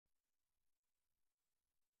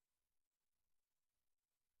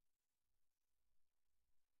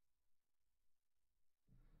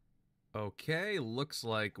Okay, looks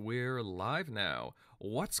like we're live now.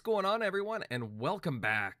 What's going on, everyone? And welcome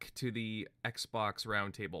back to the Xbox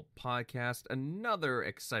Roundtable podcast. Another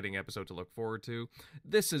exciting episode to look forward to.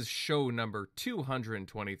 This is show number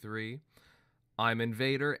 223. I'm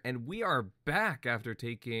Invader, and we are back after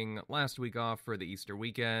taking last week off for the Easter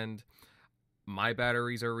weekend. My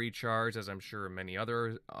batteries are recharged, as I'm sure many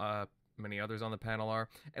others on the panel are,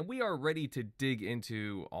 and we are ready to dig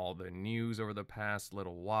into all the news over the past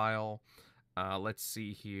little while. Let's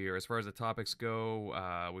see here. As far as the topics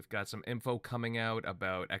go, we've got some info coming out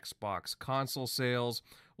about Xbox console sales.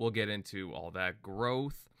 We'll get into all that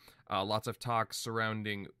growth. Lots of talk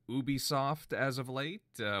surrounding Ubisoft as of late,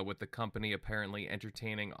 with the company apparently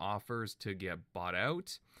entertaining offers to get bought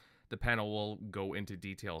out. The panel will go into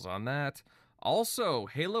details on that. Also,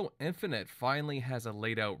 Halo Infinite finally has a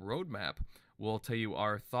laid out roadmap. We'll tell you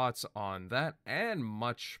our thoughts on that and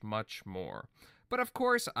much, much more. But of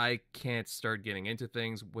course, I can't start getting into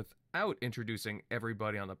things without introducing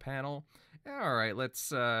everybody on the panel. All right,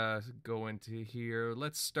 let's go into here.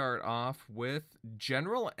 Let's start off with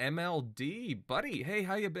General MLD. Buddy, hey,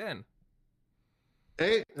 how you been?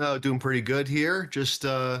 Hey, doing pretty good here. Just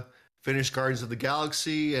finished Guardians of the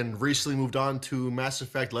Galaxy and recently moved on to Mass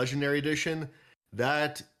Effect Legendary Edition.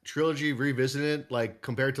 That trilogy revisited, like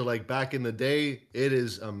compared to like back in the day, it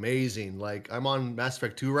is amazing. Like I'm on Mass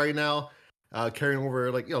Effect 2 right now, carrying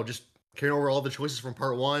over just carrying over all the choices from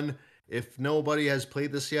part 1. If nobody has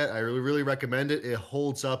played this yet, I really recommend it. It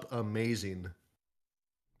holds up amazing.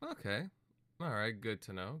 Okay. All right, good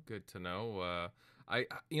to know. Good to know.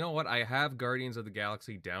 You know what? I have Guardians of the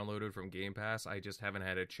Galaxy downloaded from Game Pass. I just haven't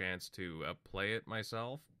had a chance to play it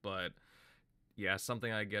myself, but yeah, something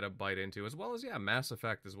I get a bite into, as well as Mass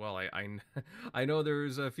Effect as well. I know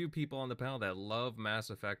there's a few people on the panel that love Mass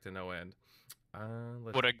Effect to no end.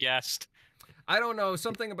 Would have guessed. I don't know,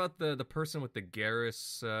 something about the person with the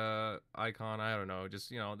Garrus icon. I don't know,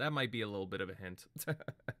 just that might be a little bit of a hint.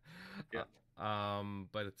 Yeah.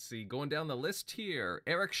 But let's see, going down the list here,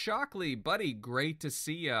 Eric Shockley, buddy, great to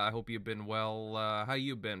see ya. I hope you've been well. How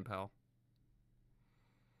you been, pal?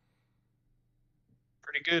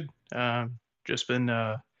 Pretty good. Just been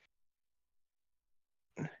had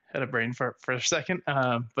a brain fart for a second.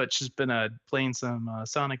 But just been playing some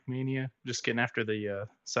Sonic Mania. Just getting after the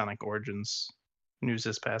Sonic Origins news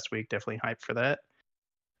this past week. Definitely hyped for that.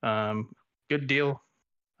 Good deal,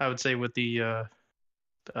 I would say, with the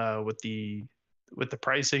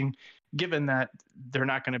pricing, given that they're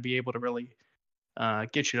not going to be able to really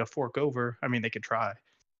get you to fork over. I mean, they could try,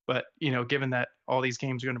 but given that all these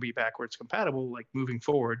games are going to be backwards compatible, like moving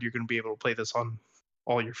forward, you're going to be able to play this on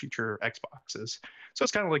all your future Xboxes. So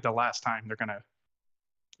it's kind of like the last time they're going to,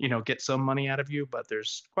 get some money out of you. But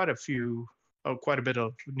there's quite a bit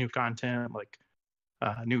of new content, like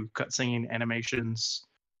new cutscene animations.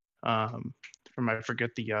 I forget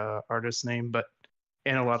the artist's name, but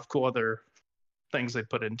and a lot of cool other things they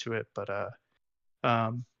put into it. But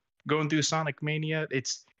going through Sonic Mania,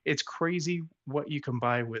 it's crazy what you can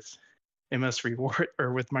buy with MS Reward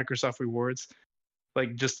or with Microsoft Rewards.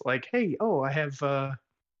 Like just like, hey, I have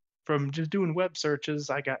from just doing web searches,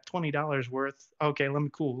 I got $20 worth. Okay,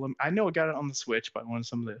 I know I got it on the Switch, but I wanted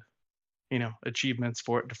some of the achievements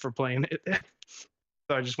for playing it.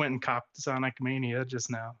 So I just went and copped Sonic Mania just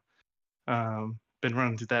now. Been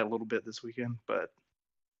running through that a little bit this weekend, but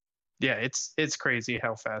yeah, it's crazy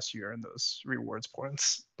how fast you earn those rewards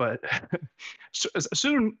points. But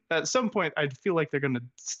soon, at some point, I feel like they're going to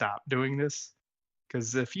stop doing this,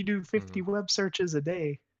 because if you do 50 web searches a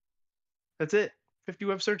day, that's it. 50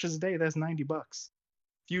 web searches a day, that's $90.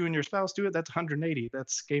 If you and your spouse do it, that's 180.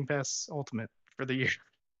 That's Game Pass Ultimate for the year.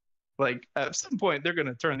 Like at some point, they're going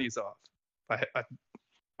to turn these off.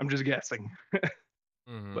 I'm just guessing.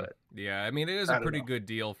 But yeah, I mean, it is a pretty good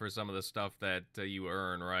deal for some of the stuff that you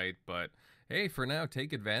earn, right? But hey, for now,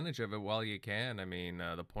 take advantage of it while you can. I mean,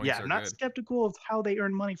 the points are I'm not good. Skeptical of how they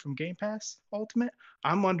earn money from Game Pass Ultimate.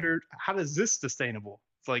 I'm wondering, how is this sustainable?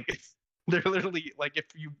 It's like they're literally like, if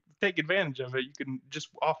you take advantage of it, you can just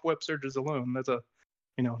off web searches alone. That's a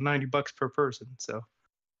 $90 per person. So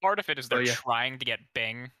part of it is they're trying to get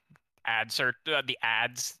Bing ads or the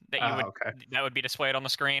ads that that would be displayed on the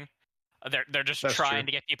screen. They're just trying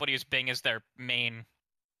to get people to use Bing as their main.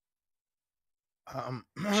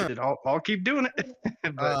 I'll keep doing it.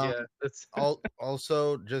 But yeah, that's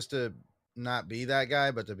also just to not be that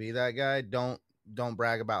guy, but to be that guy. Don't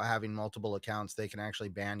brag about having multiple accounts. They can actually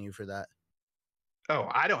ban you for that. Oh,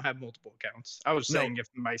 I don't have multiple accounts. I was saying if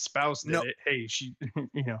my spouse did it, hey, she,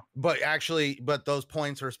 But those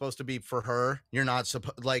points are supposed to be for her. You're not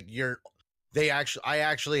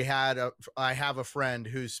I have a friend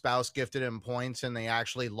whose spouse gifted him points, and they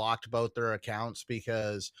actually locked both their accounts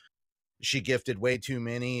because she gifted way too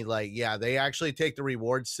many. Like, yeah, they actually take the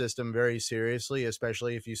reward system very seriously,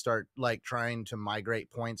 especially if you start like trying to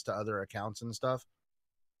migrate points to other accounts and stuff.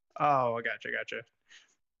 Oh, I gotcha.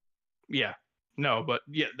 Yeah, no, but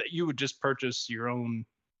yeah, that you would just purchase your own.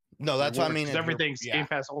 No, that's what I mean. Everything's Game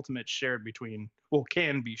Pass Ultimate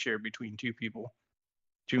can be shared between two people.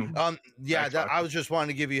 I was just wanting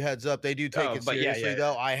to give you a heads up. They do take it seriously,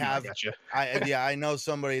 though. I know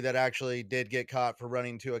somebody that actually did get caught for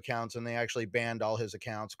running 2 accounts, and they actually banned all his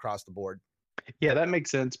accounts across the board. Yeah, that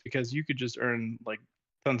makes sense because you could just earn like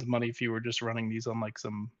tons of money if you were just running these on like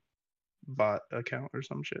some bot account or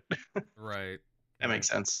some shit. Right. That makes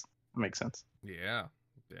sense. Yeah,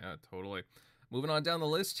 totally. Moving on down the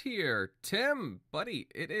list here, Tim, buddy,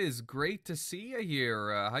 it is great to see you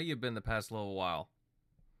here. How you been the past little while?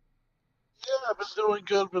 Yeah, I've been doing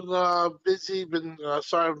good. Been busy.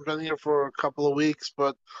 Sorry, I've been here for a couple of weeks,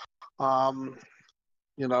 but a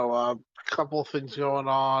couple of things going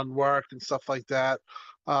on, work and stuff like that.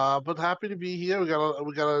 But happy to be here. We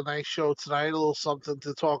got a nice show tonight. A little something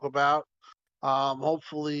to talk about.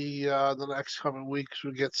 Hopefully, the next coming weeks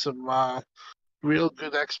we get some real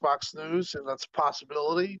good Xbox news, and that's a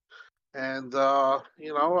possibility. And we'll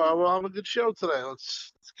have a good show today.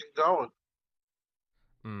 Let's get going.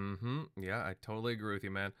 Yeah, I totally agree with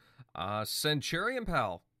you, man. Centurion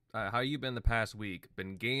pal, how you been the past week?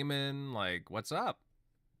 Been gaming? Like, what's up?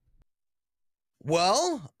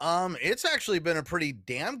 Well, it's actually been a pretty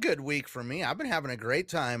damn good week for me. I've been having a great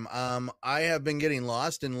time. I have been getting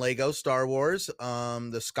lost in Lego Star Wars,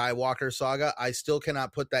 the Skywalker saga. I still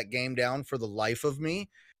cannot put that game down for the life of me.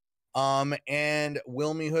 And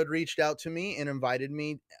Wilmy Hood reached out to me and invited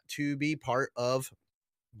me to be part of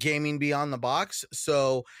Gaming Beyond the Box.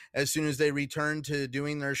 So as soon as they return to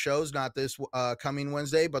doing their shows, not this coming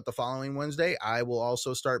Wednesday, but the following Wednesday, I will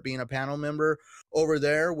also start being a panel member over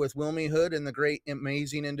there with Wilmy Hood and the great,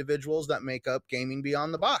 amazing individuals that make up Gaming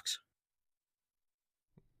Beyond the Box.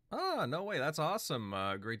 Oh, no way. That's awesome.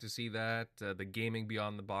 Great to see that. The Gaming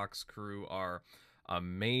Beyond the Box crew are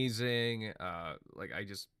amazing.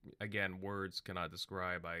 Again, words cannot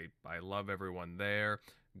describe. I love everyone there.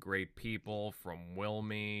 Great people from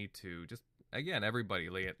Wilmy to just, again, everybody.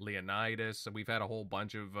 Leonidas. We've had a whole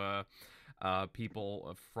bunch of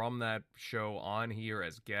people from that show on here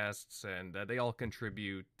as guests, and they all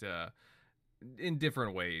contribute in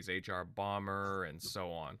different ways. HR Bomber and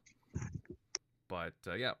so on. But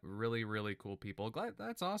yeah, really, really cool people. Glad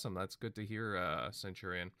that's awesome. That's good to hear,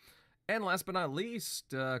 Centurion. And last but not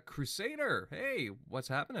least, Crusader. Hey, what's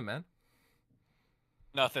happening, man?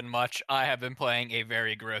 Nothing much. I have been playing a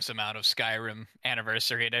very gross amount of Skyrim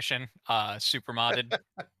Anniversary Edition, super modded.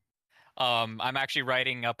 I'm actually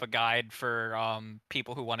writing up a guide for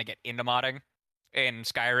people who want to get into modding in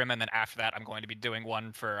Skyrim, and then after that, I'm going to be doing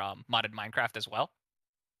one for modded Minecraft as well.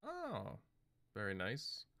 Oh, very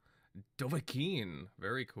nice. Dovahkiin,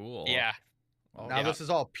 very cool. Yeah. Oh, now this is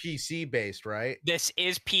all PC based, right? This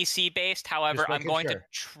is PC based. However, I'm going to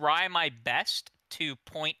try my best to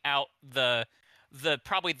point out the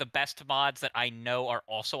probably the best mods that I know are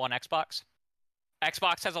also on Xbox.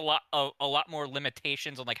 Xbox has a lot more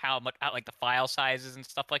limitations on like how much like the file sizes and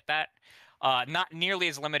stuff like that. Not nearly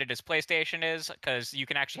as limited as PlayStation is, because you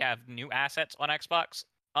can actually have new assets on Xbox.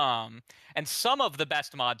 And some of the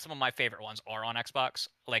best mods, some of my favorite ones, are on Xbox,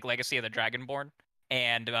 like Legacy of the Dragonborn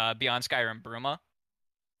and Beyond Skyrim Bruma.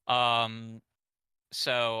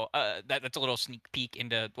 So that's a little sneak peek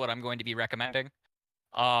into what I'm going to be recommending.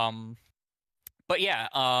 But yeah,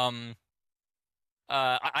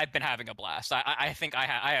 I've been having a blast. I think I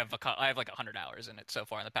have like 100 hours in it so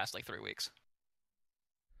far in the past like 3 weeks.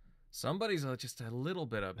 Somebody's just a little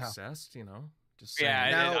bit obsessed, you know. Just yeah,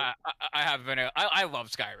 now, I have been. I love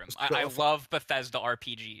Skyrim. I love Bethesda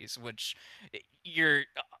RPGs, which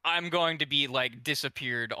I'm going to be like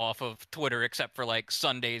disappeared off of Twitter except for like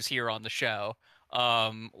Sundays here on the show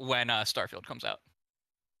when Starfield comes out.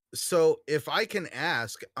 So if I can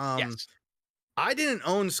ask, yes. I didn't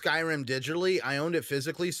own Skyrim digitally. I owned it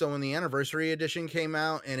physically. So when the Anniversary Edition came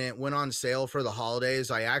out and it went on sale for the holidays,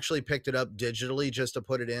 I actually picked it up digitally just to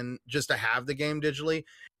put it in, just to have the game digitally.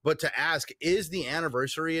 But to ask, is the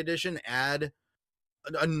Anniversary Edition add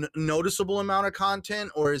a noticeable amount of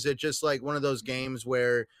content, or is it just like one of those games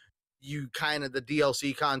where you kind of, the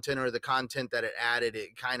DLC content or the content that it added,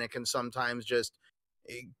 it kind of can sometimes just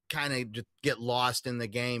get lost in the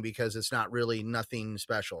game because it's not really nothing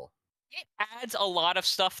special? It adds a lot of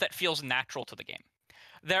stuff that feels natural to the game.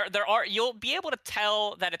 You'll be able to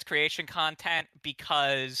tell that it's creation content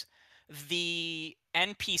because the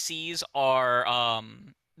NPCs are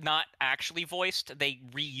not actually voiced. They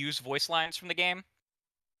reuse voice lines from the game.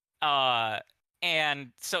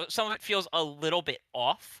 And so some of it feels a little bit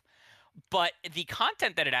off, but the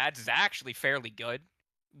content that it adds is actually fairly good.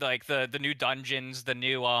 Like the new dungeons, the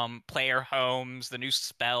new player homes, the new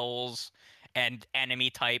spells and enemy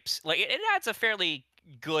types. Like it adds a fairly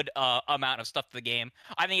good amount of stuff to the game.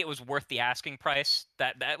 I think it was worth the asking price.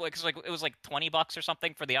 That like it was like $20 or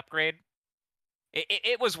something for the upgrade.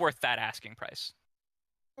 It was worth that asking price.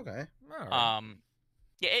 Okay. All right.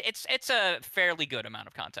 Yeah, it's a fairly good amount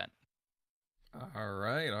of content. All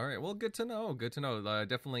right. Well, good to know.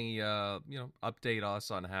 Definitely, update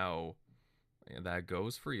us on how that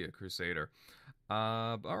goes for you, Crusader.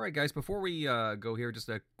 All right, guys. Before we go here, just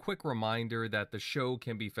a quick reminder that the show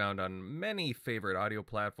can be found on many favorite audio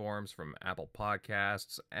platforms, from Apple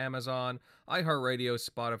Podcasts, Amazon, iHeartRadio,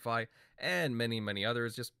 Spotify, and many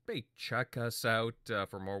others. Just check us out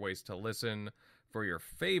for more ways to listen for your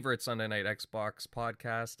favorite Sunday Night Xbox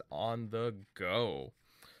podcast on the go.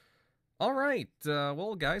 All right,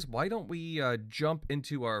 well, guys, why don't we jump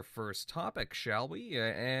into our first topic, shall we?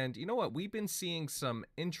 And you know what? We've been seeing some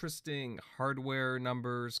interesting hardware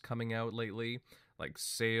numbers coming out lately, like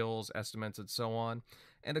sales estimates and so on.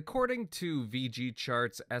 And according to VG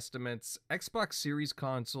Chart's estimates, Xbox Series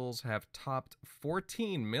consoles have topped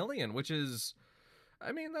 14 million, which is...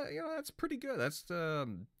 I mean, that's pretty good. That's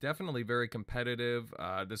definitely very competitive.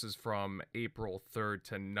 This is from April 3rd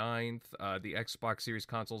to 9th. The Xbox Series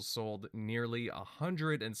consoles sold nearly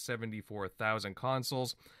 174,000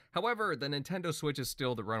 consoles. However, the Nintendo Switch is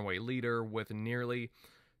still the runaway leader with nearly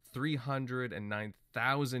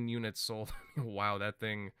 309,000 units sold. Wow, that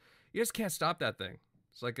thing... You just can't stop that thing.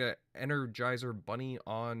 It's like a Energizer Bunny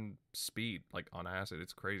on speed, like on acid.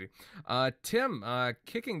 It's crazy. Tim,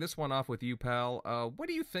 kicking this one off with you, pal. What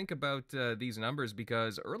do you think about these numbers?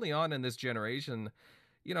 Because early on in this generation,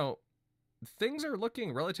 things are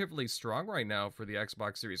looking relatively strong right now for the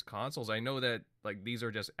Xbox Series consoles. I know that like these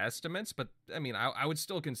are just estimates, but I mean, I would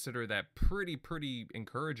still consider that pretty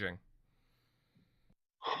encouraging.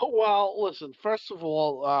 Well, listen. First of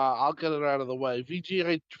all, I'll get it out of the way.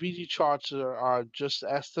 VG charts are just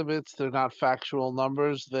estimates. They're not factual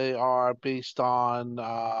numbers. They are based on,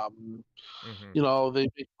 they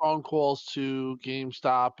make phone calls to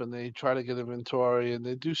GameStop and they try to get inventory and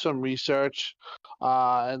they do some research,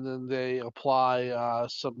 and then they apply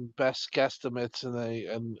some best guesstimates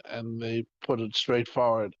and they put it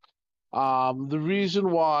straightforward. The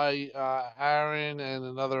reason why Aaron and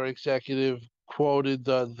another executive quoted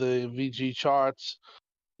the VG charts,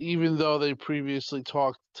 even though they previously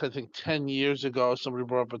talked, I think 10 years ago, somebody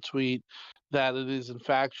brought up a tweet that it isn't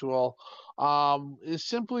factual, is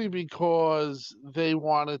simply because they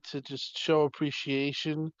wanted to just show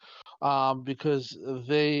appreciation, because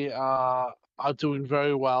they are doing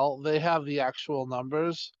very well. They have the actual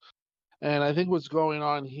numbers. And I think what's going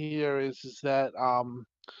on here is that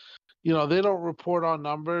they don't report on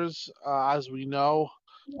numbers, as we know,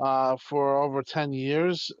 for over 10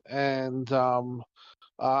 years. And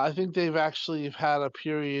I think they've actually had a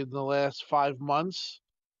period in the last 5 months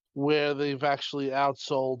where they've actually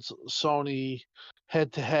outsold Sony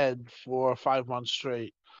head to head for 5 months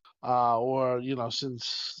straight, or,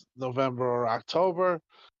 since November or October.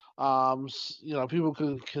 People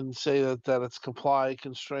can say that it's supply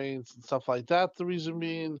constraints and stuff like that. The reason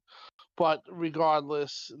being, but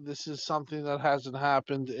regardless, this is something that hasn't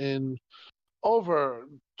happened in over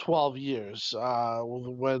 12 years,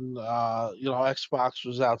 when Xbox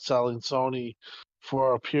was outselling Sony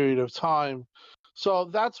for a period of time. So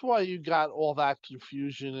that's why you got all that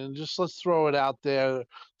confusion. And just let's throw it out there,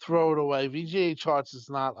 throw it away. VGA charts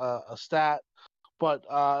is not a stat, but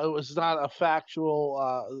it was not a factual,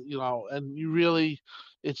 and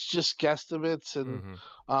it's just guesstimates. And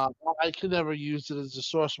I could never use it as a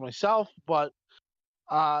source myself, but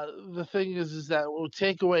the thing is that what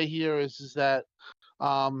takeaway here is that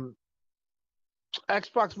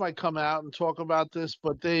Xbox might come out and talk about this,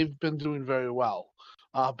 but they've been doing very well,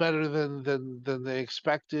 better than they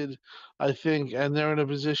expected, I think, and they're in a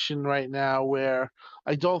position right now where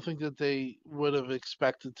I don't think that they would have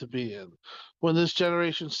expected to be in. When this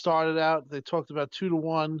generation started out, they talked about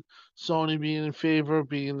 2-1, Sony being in favor,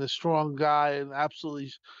 being the strong guy, and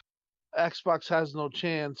absolutely Xbox has no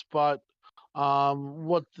chance. But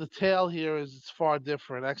what the tale here is, it's far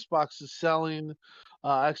different. Xbox is outselling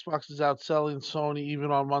Sony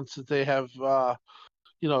even on months that they have,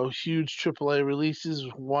 huge AAA releases,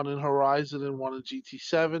 one in Horizon and one in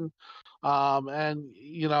GT7. And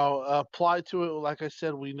apply to it. Like I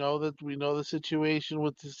said, we know the situation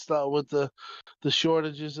with the stuff, with the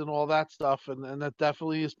shortages and all that stuff, and that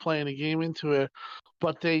definitely is playing a game into it.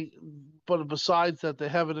 But besides that, they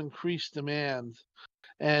have an increased demand,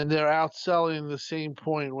 and they're outselling the same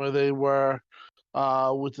point where they were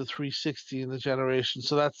with the 360 in the generation.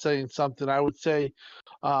 So that's saying something. I would say,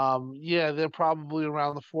 they're probably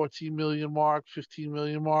around the 14 million mark, 15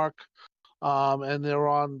 million mark. And they're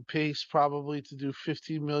on pace probably to do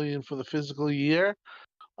 15 million for the physical year,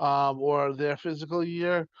 or their physical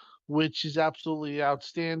year, which is absolutely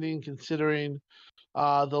outstanding considering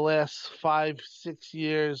the last 5-6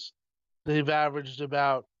 years they've averaged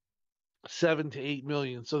about 7 to 8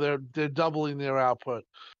 million. So they're doubling their output.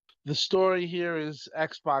 The story here is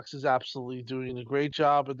Xbox is absolutely doing a great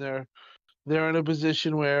job, and they're in a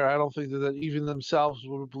position where I don't think that even themselves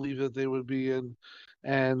would believe that they would be in.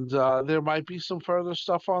 And there might be some further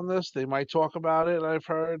stuff on this. They might talk about it, I've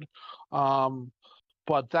heard.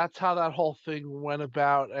 But that's how that whole thing went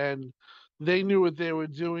about. And they knew what they were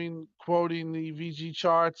doing, quoting the VG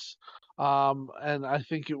charts. And I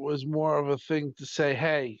think it was more of a thing to say,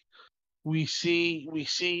 hey, we see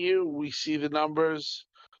you, we see the numbers,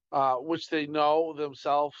 which they know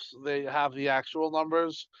themselves. They have the actual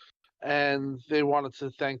numbers, and they wanted to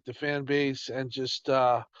thank the fan base and just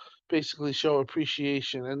basically show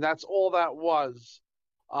appreciation, and that's all that was.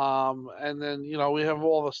 And then we have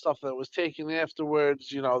all the stuff that was taken afterwards.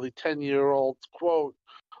 The 10-year-old quote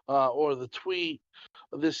or the tweet,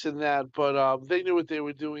 this and that. But they knew what they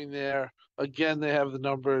were doing there. Again, they have the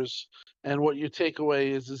numbers, and what your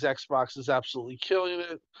takeaway is Xbox is absolutely killing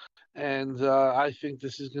it. And I think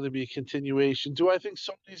this is going to be a continuation. Do I think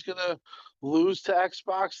Sony's going to lose to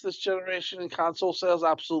Xbox this generation in console sales?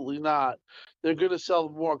 Absolutely not. They're going to sell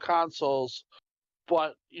more consoles,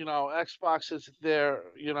 but Xbox is their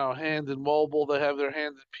hand in mobile. They have their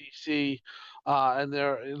hand in PC, and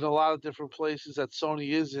they're in a lot of different places that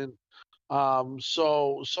Sony isn't.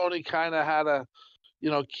 So Sony kind of had to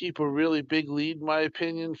keep a really big lead, in my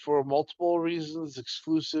opinion, for multiple reasons: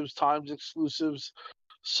 exclusives, times exclusives.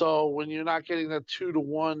 So when you're not getting that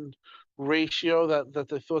 2-to-1 ratio that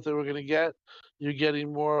they thought they were going to get, you're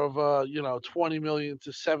getting more of a 20 million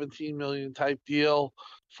to 17 million type deal,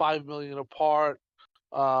 5 million apart.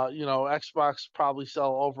 Xbox probably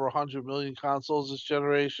sell over 100 million consoles this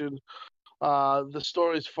generation. The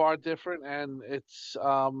story is far different, and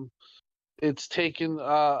it's taken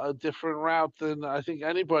a different route than I think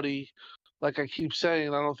anybody. Like I keep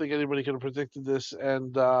saying, I don't think anybody could have predicted this.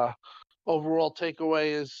 And overall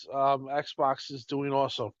takeaway is Xbox is doing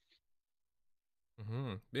awesome.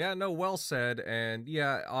 Mm-hmm. Yeah, no, well said. And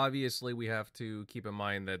yeah, obviously we have to keep in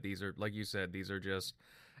mind that these are, like you said, these are just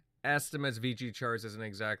estimates. VG charts isn't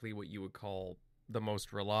exactly what you would call the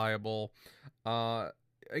most reliable.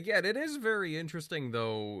 Again, it is very interesting,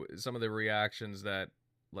 though, some of the reactions that,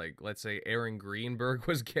 like, let's say Aaron Greenberg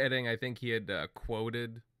was getting. I think he had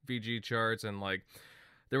quoted VG charts, and like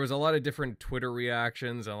there was a lot of different Twitter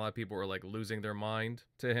reactions, and a lot of people were like losing their mind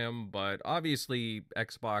to him. But obviously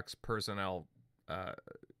Xbox personnel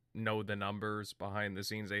know the numbers behind the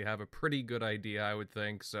scenes. They have a pretty good idea, I would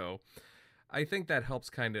think. So I think that helps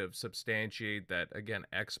kind of substantiate that, again,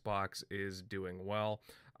 Xbox is doing well.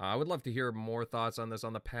 I would love to hear more thoughts on this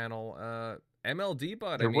on the panel. MLD,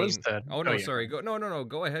 but was that. Oh no, sorry. No.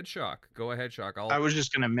 Go ahead, Shock. I was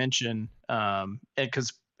just going to mention,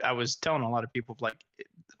 because I was telling a lot of people, like,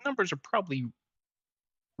 the numbers are probably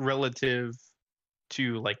relative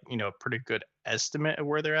to, like, a pretty good estimate of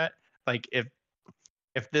where they're at. Like,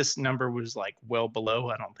 if this number was like well below,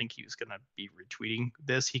 I don't think he was going to be retweeting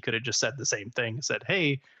this. He could have just said the same thing, said,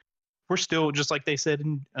 hey, we're still, just like they said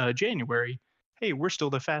in January, hey, we're still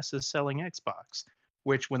the fastest selling Xbox.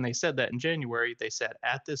 Which, when they said that in January, they said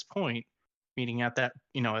at this point, meaning at that,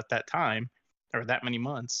 at that time, or that many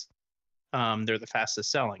months, they're the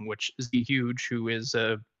fastest selling, which is Huge, who is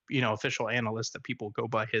a, official analyst that people go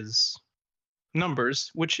by his numbers,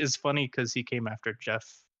 which is funny because he came after Jeff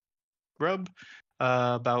Grubb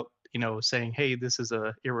about, saying, hey, this is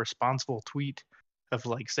a irresponsible tweet of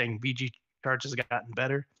like saying VG charts has gotten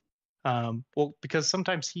better. Well, because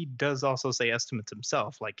sometimes he does also say estimates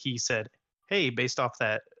himself. Like he said, hey, based off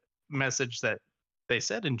that message that they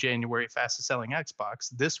said in January, fastest selling Xbox,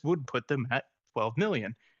 this would put them at 12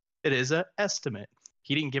 million. It is an estimate.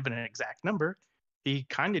 He didn't give it an exact number. He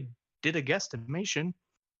kind of did a guesstimation,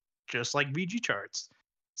 just like VG charts.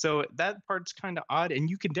 So that part's kind of odd, and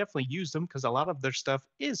you can definitely use them because a lot of their stuff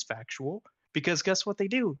is factual. Because guess what they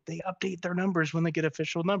do? They update their numbers when they get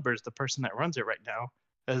official numbers. The person that runs it right now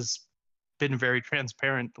has been very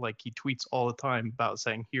transparent. Like he tweets all the time about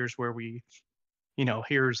saying, here's where we,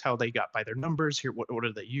 here's how they got by their numbers. Here, what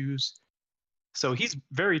order they use. So he's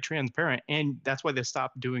very transparent, and that's why they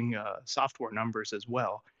stopped doing software numbers as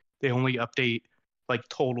well. They only update like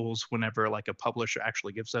totals whenever like a publisher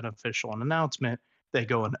actually gives an official announcement. They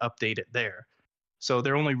go and update it there. So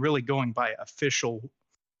they're only really going by official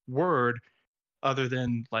word, other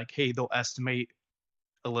than like, hey, they'll estimate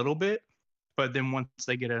a little bit, but then once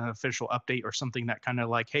they get an official update or something that kind of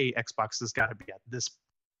like, hey, Xbox has got to be at this,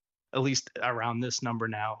 at least around this number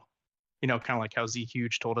now, kind of like how Z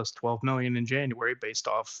Huge told us 12 million in January based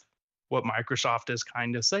off what Microsoft is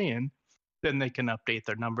kind of saying, then they can update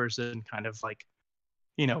their numbers and kind of like,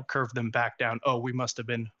 curve them back down. Oh, we must have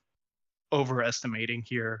been overestimating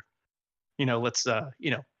here. Let's,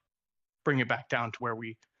 bring it back down to where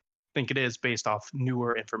we think it is based off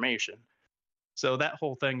newer information. So that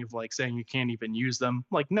whole thing of like saying you can't even use them,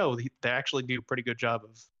 like, no, they actually do a pretty good job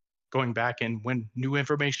of going back, and when new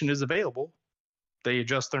information is available, they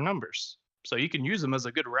adjust their numbers. So you can use them as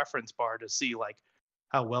a good reference bar to see like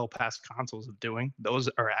how well past consoles are doing. Those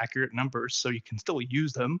are accurate numbers, so you can still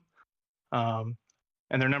use them.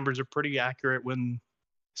 And their numbers are pretty accurate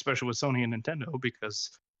especially with Sony and Nintendo,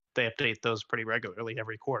 because they update those pretty regularly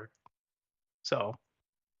every quarter. So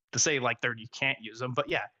to say like you can't use them, but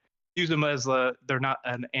yeah, use them as they're not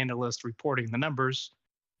an analyst reporting the numbers.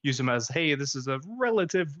 Use them as, hey, this is a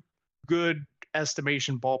relative good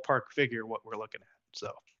estimation ballpark figure what we're looking at.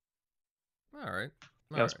 So all right,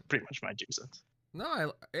 that's pretty much my 2 cents.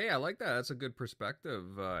 No, I like that. That's a good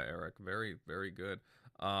perspective, Eric. Very, very good.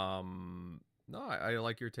 No, I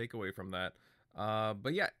like your takeaway from that.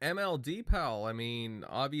 But yeah, MLD Pal. I mean,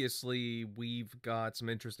 obviously we've got some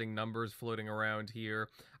interesting numbers floating around here.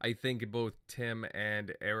 I think both Tim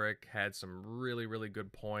and Eric had some really, really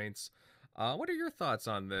good points. What are your thoughts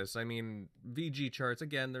on this? I mean, VG charts,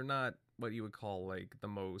 again, they're not what you would call like the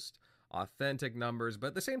most authentic numbers, but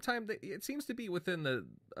at the same time, it seems to be within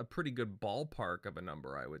a pretty good ballpark of a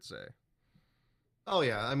number, I would say. Oh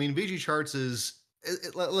yeah, I mean, VG charts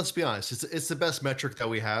let's be honest, it's the best metric that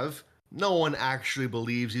we have. No one actually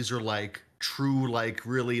believes these are like true, like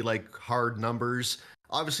really like hard numbers.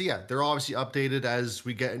 Obviously, yeah, they're obviously updated as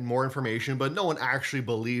we get more information, but no one actually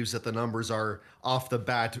believes that the numbers are off the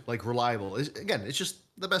bat like reliable. Again, it's just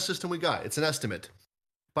the best system we got. It's an estimate.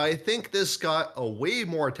 But I think this got a way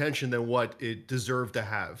more attention than what it deserved to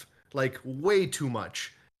have. Like way too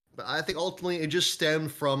much. But I think ultimately it just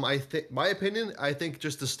stemmed from, my opinion, I think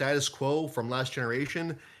just the status quo from last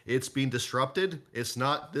generation. It's being disrupted. This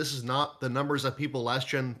is not the numbers that people last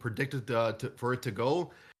gen predicted for it to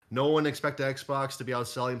go. No one expected Xbox to be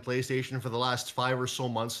outselling PlayStation for the last 5 or so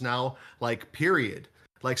months now, like period.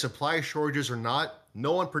 Like supply shortages or not,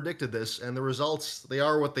 no one predicted this, and the results, they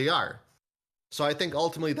are what they are. So I think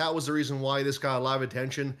ultimately that was the reason why this got a lot of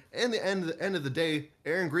attention. And the end of the day,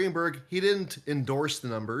 Aaron Greenberg, he didn't endorse the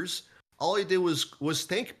numbers. All he did was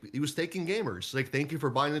thanking gamers. Like, thank you for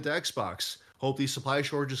buying into Xbox. Hope these supply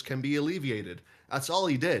shortages can be alleviated. That's all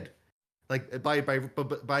he did. Like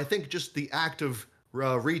but I think just the act of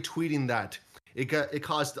retweeting that, it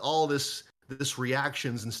caused all this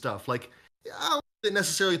reactions and stuff. Like, I don't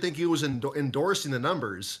necessarily think he was endorsing the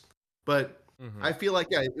numbers, but I feel like,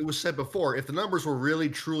 yeah, it was said before, if the numbers were really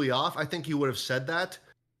truly off, I think he would have said that.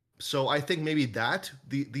 So I think maybe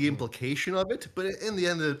the implication of it. But in the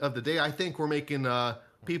end of the day, I think we're making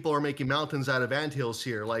people are making mountains out of anthills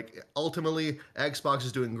here. Like, ultimately, Xbox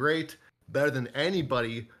is doing great, better than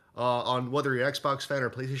anybody on whether you're an Xbox fan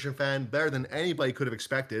or PlayStation fan, better than anybody could have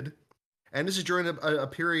expected. And this is during a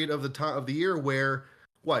period of the year where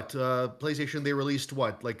PlayStation, they released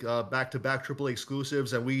back-to-back AAA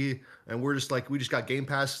exclusives, and we're just we just got Game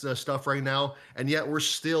Pass stuff right now, and yet we're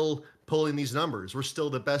still pulling these numbers. We're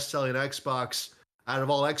still the best-selling Xbox out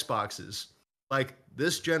of all Xboxes. Like,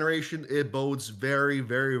 this generation, it bodes very,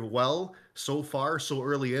 very well so far, so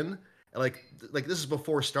early in. Like this is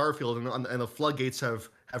before Starfield and the floodgates have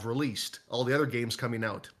released all the other games coming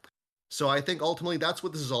out. So I think ultimately that's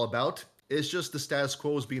what this is all about. It's just the status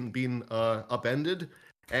quo is being upended.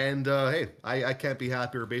 And hey, I can't be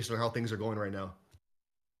happier based on how things are going right now.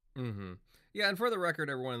 Mm-hmm. Yeah, and for the record,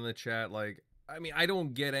 everyone in the chat, I mean, I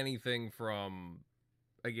don't get anything from,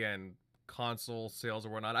 again, console sales or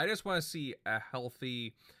whatnot. I just want to see a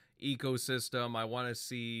healthy ecosystem. I want to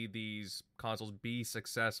see these consoles be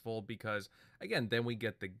successful because, again, then we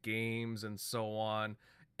get the games and so on,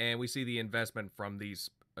 and we see the investment from these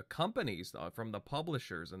companies, from the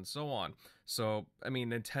publishers and so on. So, I mean,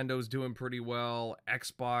 Nintendo's doing pretty well.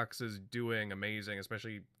 Xbox is doing amazing,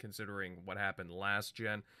 especially considering what happened last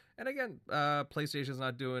gen. And again, PlayStation's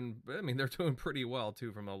not doing, I mean, they're doing pretty well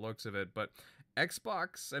too from the looks of it. But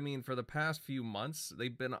Xbox, I mean, for the past few months,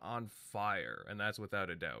 they've been on fire, and that's without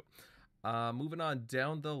a doubt. Moving on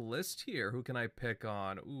down the list here, who can I pick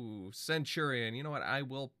on? Ooh, Centurion. You know what? I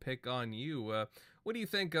will pick on you. What do you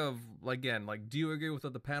think of, again, like, do you agree with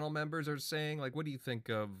what the panel members are saying? Like, what do you think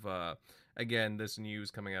of, again, this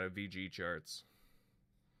news coming out of VG charts?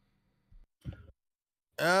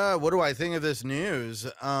 What do I think of this news?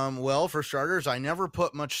 Well, for starters, I never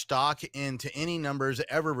put much stock into any numbers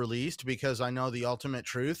ever released because I know the ultimate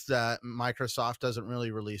truth that Microsoft doesn't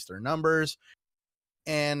really release their numbers.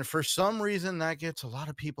 And for some reason, that gets a lot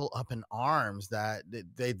of people up in arms that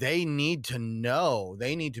they need to know.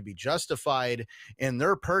 They need to be justified in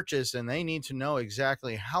their purchase, and they need to know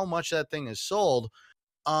exactly how much that thing is sold.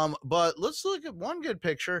 But let's look at one good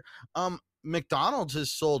picture. McDonald's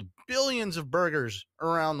has sold billions of burgers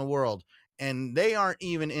around the world, and they aren't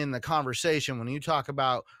even in the conversation when you talk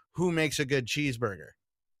about who makes a good cheeseburger.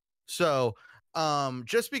 So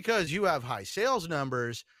just because you have high sales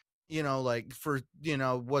numbers, like for,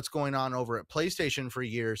 what's going on over at PlayStation for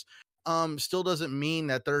years, still doesn't mean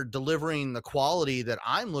that they're delivering the quality that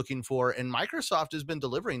I'm looking for. And Microsoft has been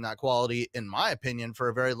delivering that quality, in my opinion, for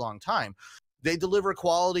a very long time. They deliver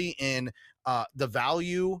quality in the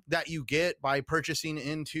value that you get by purchasing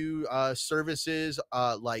into services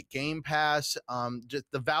like Game Pass. Just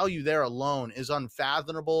the value there alone is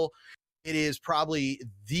unfathomable. It is probably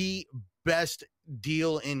the best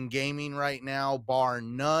deal in gaming right now, bar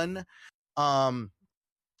none.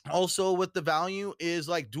 Also with the value is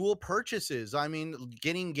like dual purchases. I mean,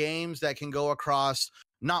 getting games that can go across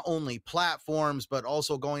not only platforms, but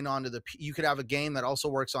also going on to you could have a game that also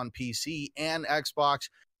works on PC and Xbox.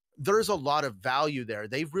 There's a lot of value there.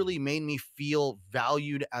 They've really made me feel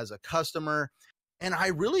valued as a customer. And I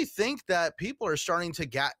really think that people are starting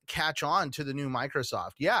to catch on to the new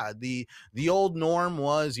Microsoft. Yeah, the old norm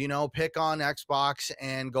was, pick on Xbox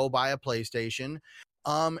and go buy a PlayStation.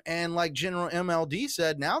 And like General MLD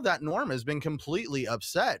said, now that norm has been completely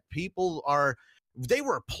upset. They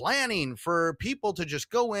were planning for people to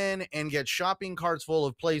just go in and get shopping carts full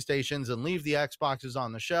of PlayStations and leave the Xboxes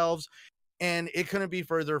on the shelves. And it couldn't be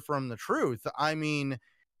further from the truth. I mean,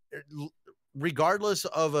 regardless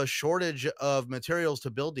of a shortage of materials to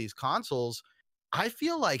build these consoles, I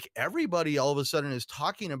feel like everybody all of a sudden is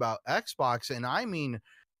talking about Xbox. And I mean,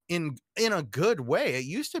 in a good way. It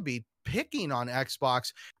used to be picking on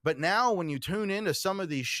Xbox, but now when you tune into some of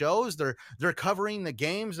these shows, they're covering the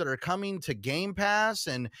games that are coming to Game Pass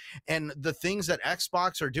and the things that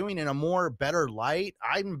Xbox are doing in a more better light.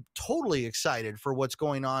 I'm totally excited for what's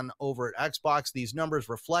going on over at Xbox. These numbers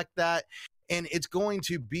reflect that, and it's going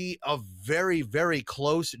to be a very, very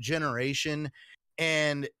close generation.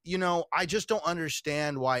 And I just don't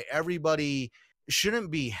understand why everybody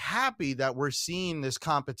shouldn't be happy that we're seeing this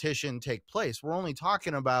competition take place. We're only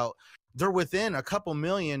talking about they're within a couple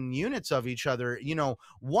million units of each other.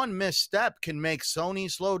 One misstep can make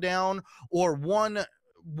Sony slow down, or one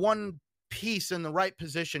piece in the right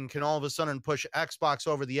position can all of a sudden push Xbox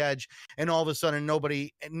over the edge, and all of a sudden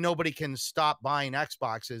nobody can stop buying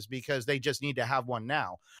Xboxes because they just need to have one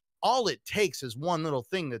now. All it takes is one little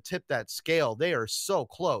thing to tip that scale. They are so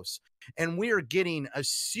close. And we are getting a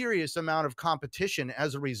serious amount of competition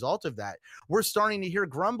as a result of that. We're starting to hear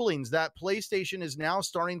grumblings that PlayStation is now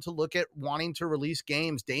starting to look at wanting to release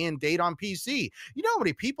games day and date on PC. You know how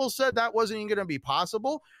many people said that wasn't even going to be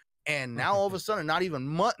possible? And now all of a sudden, not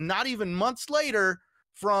even months later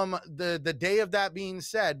from the day of that being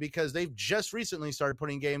said, because they've just recently started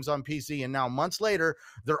putting games on PC, and now months later,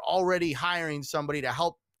 they're already hiring somebody to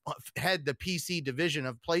help head the PC division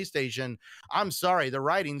of PlayStation. I'm sorry, the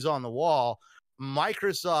writing's on the wall.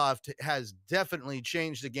 Microsoft has definitely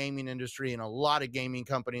changed the gaming industry, and a lot of gaming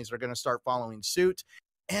companies are going to start following suit.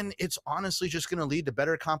 And it's honestly just going to lead to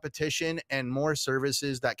better competition and more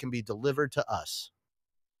services that can be delivered to us.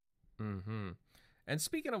 Mm-hmm. And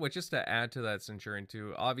speaking of which, just to add to that, Centurion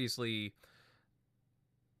too, obviously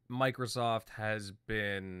Microsoft has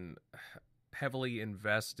been heavily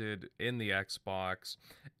invested in the Xbox,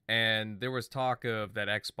 and there was talk of that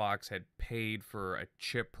Xbox had paid for a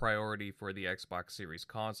chip priority for the Xbox Series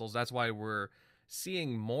consoles. That's why we're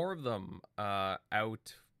seeing more of them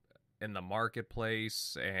out in the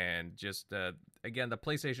marketplace, and just again, the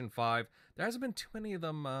PlayStation 5, there hasn't been too many of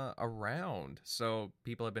them around, so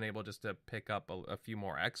people have been able just to pick up a few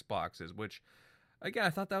more Xboxes, which again, I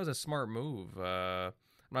thought that was a smart move.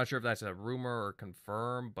 not sure if that's a rumor or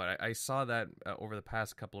confirmed, but I saw that over the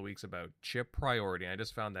past couple of weeks about chip priority. I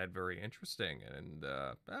just found that very interesting, and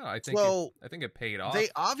I think I think it paid off.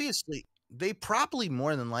 They probably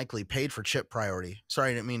more than likely paid for chip priority.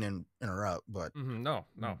 Sorry, I didn't mean to interrupt, but no,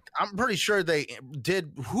 I'm pretty sure they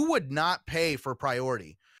did. Who would not pay for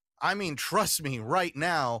priority? I mean, trust me, right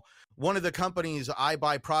now, one of the companies I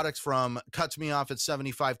buy products from cuts me off at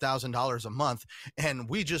 $75,000 a month, and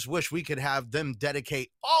we just wish we could have them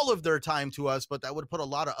dedicate all of their time to us, but that would put a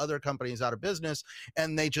lot of other companies out of business,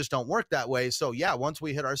 and they just don't work that way. So yeah, once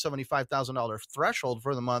we hit our $75,000 threshold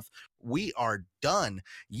for the month, we are done.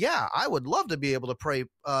 Yeah, I would love to be able to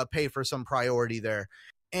pay for some priority there.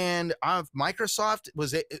 And Microsoft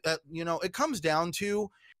was, it comes down to,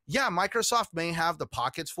 yeah, Microsoft may have the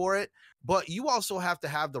pockets for it, but you also have to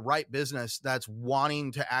have the right business that's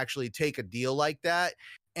wanting to actually take a deal like that.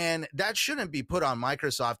 And that shouldn't be put on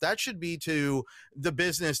Microsoft. That should be to the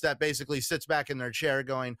business that basically sits back in their chair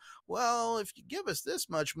going, well, if you give us this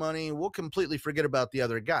much money, we'll completely forget about the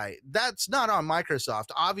other guy. That's not on Microsoft.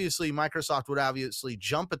 Obviously, Microsoft would obviously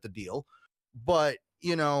jump at the deal, but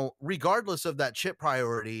regardless of that chip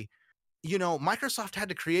priority, Microsoft had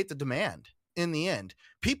to create the demand. In the end,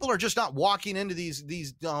 people are just not walking into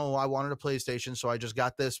these, oh, I wanted a PlayStation, so I just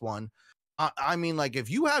got this one. I mean, like, if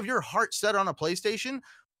you have your heart set on a PlayStation,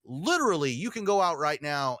 literally you can go out right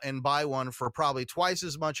now and buy one for probably twice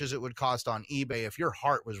as much as it would cost on eBay if your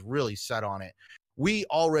heart was really set on it. We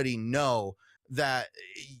already know that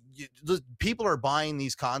people are buying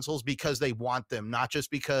these consoles because they want them, not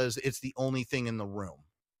just because it's the only thing in the room.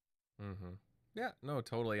 Mm-hmm. Yeah, no,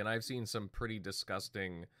 totally. And I've seen some pretty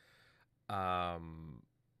disgusting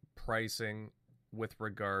pricing with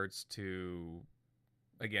regards to,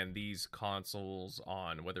 again, these consoles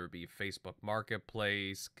on whether it be Facebook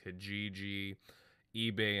Marketplace, Kijiji,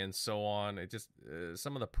 eBay, and so on. It just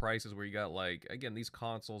some of the prices where you got, like, again, these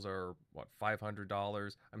consoles are what,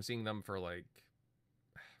 $500. I'm seeing them for like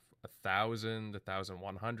 $1,000,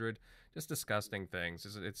 $1,100. Just disgusting things.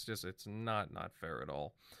 It's not fair at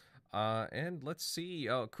all. And let's see,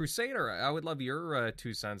 Crusader, I would love your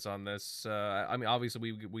 2 cents on this. I mean,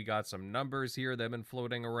 obviously we got some numbers here that have been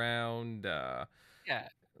floating around. Yeah.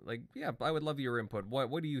 I would love your input.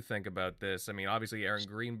 What do you think about this? I mean, obviously Aaron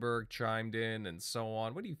Greenberg chimed in and so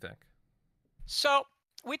on. What do you think? So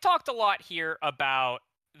we talked a lot here about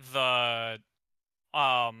the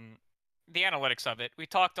analytics of it. We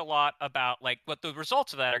talked a lot about like what the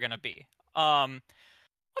results of that are going to be.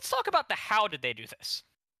 Let's talk about the how did they do this.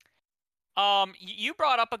 You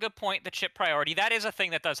brought up a good point, the chip priority. That is a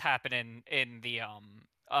thing that does happen in the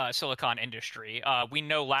silicon industry. We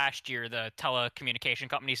know last year the telecommunication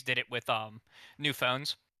companies did it with new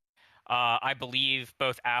phones. I believe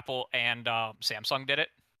both Apple and Samsung did it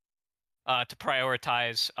to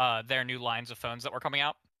prioritize their new lines of phones that were coming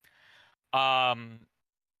out.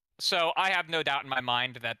 So I have no doubt in my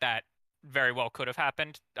mind that very well could have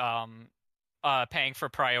happened. Paying for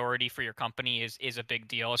priority for your company is a big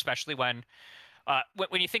deal, especially when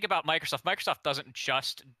you think about Microsoft. Microsoft doesn't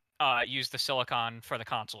just use the silicon for the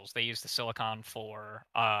consoles. They use the silicon for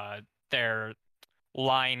their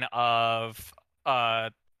line of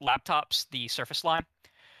laptops, the Surface line.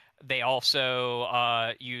 They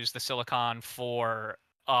also use the silicon for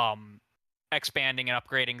expanding and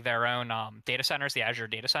upgrading their own data centers, the Azure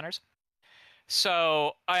data centers.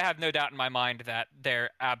 So I have no doubt in my mind that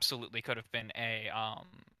there absolutely could have been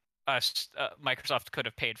Microsoft could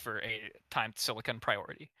have paid for a timed silicon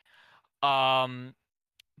priority.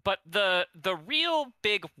 But the real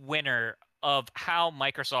big winner of how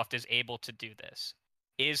Microsoft is able to do this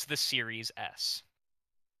is the Series S.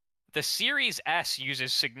 The Series S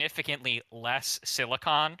uses significantly less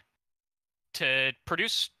silicon to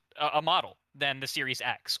produce a model than the Series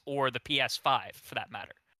X or the PS5 for that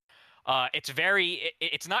matter.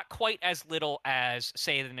 It's not quite as little as,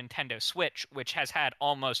 say, the Nintendo Switch, which has had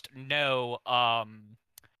almost no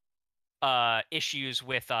issues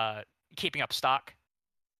with keeping up stock.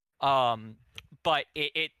 But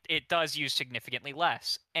it does use significantly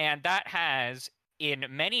less, and that has in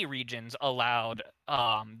many regions allowed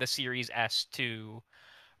the Series S to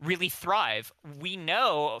really thrive. We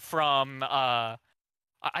know from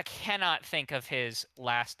I cannot think of his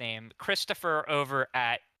last name, Christopher over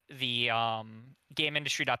at the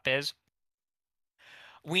GameIndustry.biz.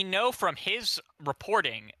 We know from his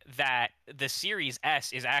reporting that the Series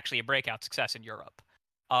S is actually a breakout success in Europe.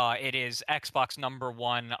 It is Xbox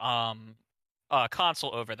 #1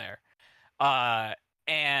 console over there.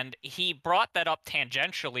 And he brought that up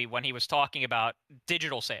tangentially when he was talking about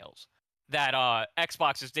digital sales, that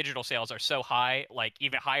Xbox's digital sales are so high, like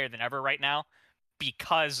even higher than ever right now,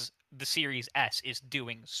 because the Series S is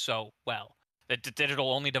doing so well. The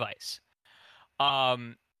digital-only device.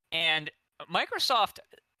 And Microsoft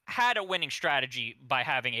had a winning strategy by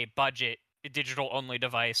having a budget digital-only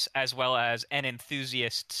device as well as an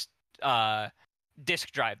enthusiast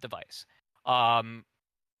disk drive device.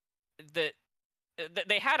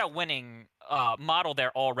 They had a winning model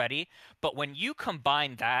there already, but when you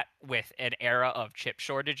combine that with an era of chip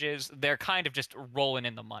shortages, they're kind of just rolling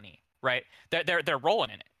in the money, right? They're rolling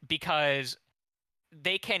in it because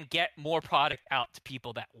they can get more product out to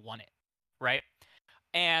people that want it, right?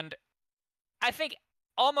 And I think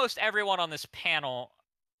almost everyone on this panel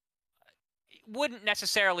wouldn't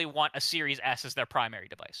necessarily want a Series S as their primary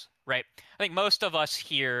device, right? I think most of us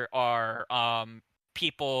here are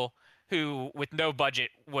people who, with no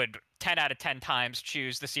budget, would 10 out of 10 times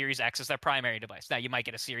choose the Series X as their primary device. Now, you might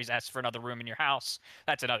get a Series S for another room in your house.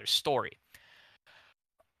 That's another story.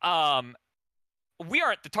 We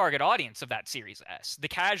aren't the target audience of that Series S. The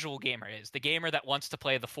casual gamer is. The gamer that wants to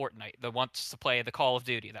play the Fortnite, that wants to play the Call of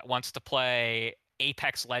Duty, that wants to play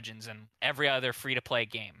Apex Legends and every other free-to-play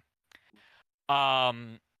game.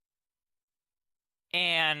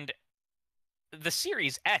 And the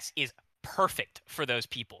Series S is perfect for those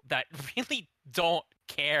people that really don't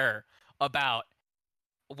care about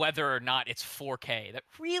whether or not it's 4K. That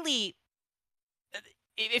really,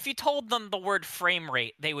 if you told them the word frame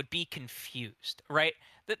rate, they would be confused, right?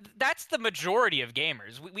 That's the majority of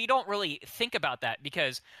gamers. We don't really think about that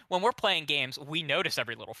because when we're playing games, we notice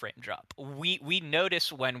every little frame drop. We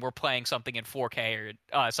notice when we're playing something in 4K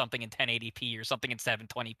or something in 1080p or something in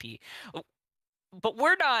 720p. But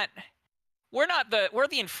we're the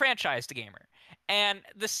enfranchised gamer. And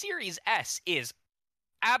the Series S is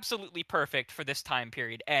absolutely perfect for this time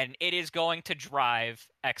period, and it is going to drive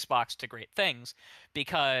Xbox to great things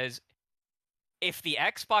because if the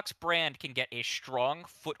Xbox brand can get a strong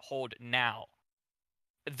foothold now,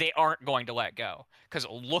 they aren't going to let go. Because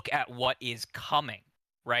look at what is coming,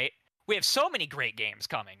 right? We have so many great games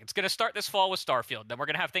coming. It's going to start this fall with Starfield. Then we're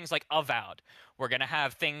going to have things like Avowed. We're going to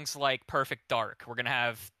have things like Perfect Dark. We're going to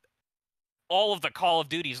have all of the Call of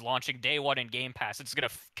Duties launching day one in Game Pass. It's going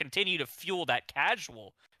to continue to fuel that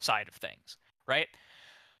casual side of things, right?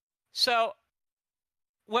 So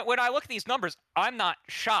when I look at these numbers, I'm not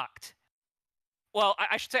shocked. Well,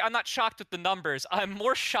 I should say I'm not shocked with the numbers. I'm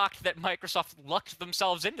more shocked that Microsoft lucked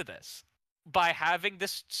themselves into this by having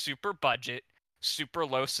this super budget, super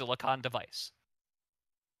low silicon device,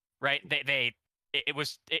 right?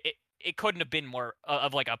 It couldn't have been more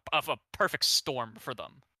of a perfect storm for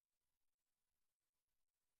them.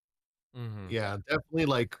 Mm-hmm. Yeah, definitely.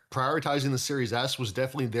 Like prioritizing the Series S was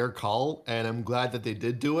definitely their call, and I'm glad that they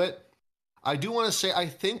did do it. I do want to say I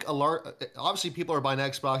think obviously people are buying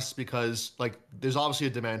Xbox because like there's obviously a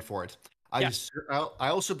demand for it. I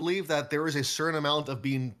also believe that there is a certain amount of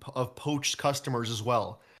poached customers as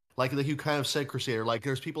well. Like you kind of said, Crusader. Like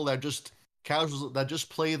there's people that just casuals that just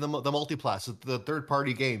play the multiplats, the third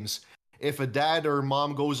party games. If a dad or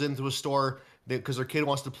mom goes into a store because their kid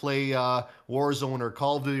wants to play Warzone or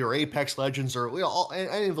Call of Duty or Apex Legends or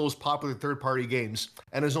any of those popular third-party games,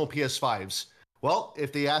 and there's no PS5s. Well,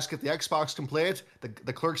 if they ask if the Xbox can play it,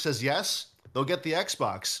 the clerk says yes, they'll get the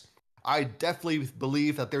Xbox. I definitely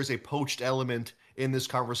believe that there's a poached element in this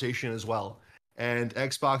conversation as well. And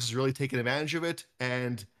Xbox is really taking advantage of it,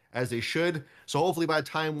 and as they should. So hopefully by the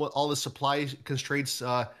time all the supply constraints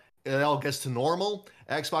it all gets to normal,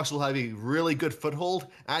 Xbox will have a really good foothold.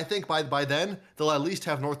 And I think by then, they'll at least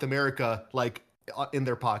have North America like in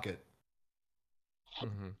their pocket.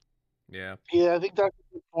 Mm-hmm. Yeah. Yeah, I think that's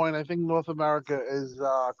a good point. I think North America is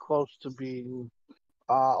close to being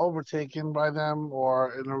overtaken by them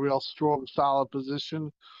or in a real strong, solid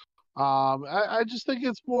position. I just think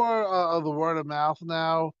it's more of the word of mouth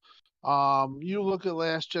now. You look at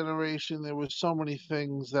last generation, there was so many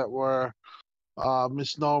things that were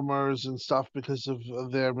misnomers and stuff because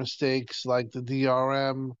of their mistakes, like the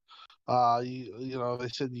DRM. You know, they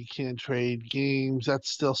said you can't trade games.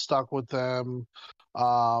 That's still stuck with them.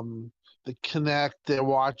 The Kinect, they're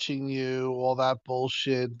watching you, all that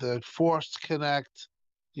bullshit. The forced Kinect,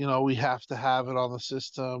 you know, we have to have it on the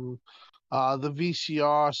system. The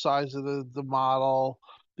VCR size of the model,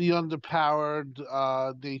 the underpowered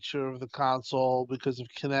nature of the console because of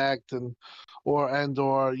Kinect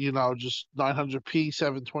or you know, just 900p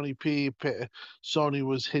 720p. Sony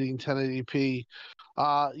was hitting 1080p.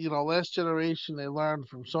 You know, last generation they learned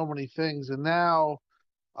from so many things, and now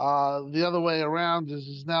the other way around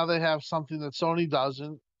is now they have something that Sony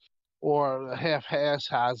doesn't, or half-ass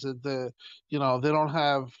has it. You know, they don't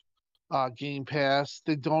have Game Pass.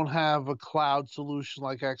 They don't have a cloud solution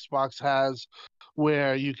like Xbox has,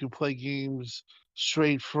 where you can play games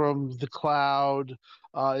straight from the cloud.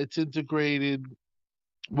 It's integrated.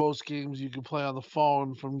 Most games you can play on the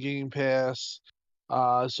phone from Game Pass.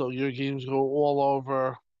 So your games go all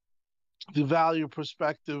over. The value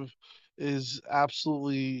perspective is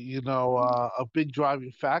absolutely, a big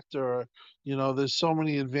driving factor. There's so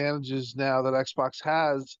many advantages now that Xbox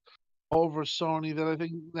has over Sony that I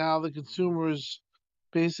think now the consumer is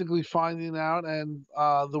basically finding out, and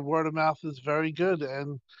the word of mouth is very good.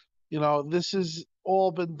 And this has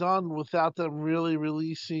all been done without them really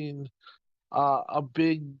releasing a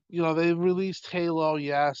big. They released Halo,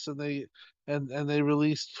 yes, and they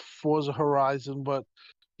released Forza Horizon, but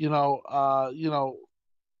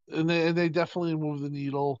and they definitely moved the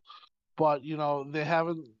needle, but they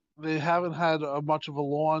haven't had much of a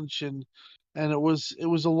launch, and it was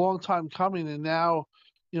a long time coming, and now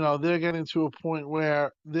they're getting to a point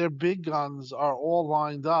where their big guns are all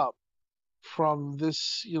lined up from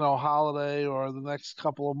this holiday or the next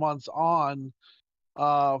couple of months on,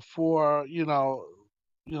 for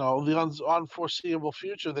the unforeseeable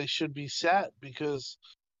future. They should be set because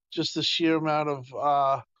just the sheer amount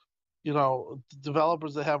of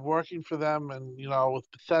developers they have working for them, and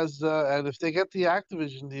with Bethesda, and if they get the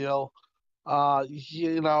Activision deal, I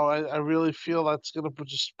really feel that's going to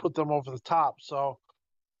just put them over the top. So,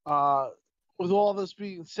 with all this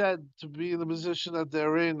being said, to be in the position that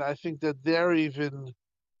they're in, I think that they're even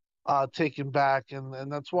taken back,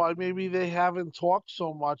 and that's why maybe they haven't talked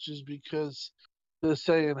so much, is because they're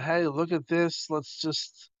saying, "Hey, look at this. Let's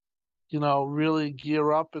just really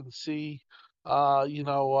gear up and see."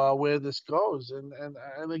 Where this goes, and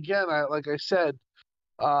again, like I said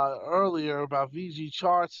earlier about VG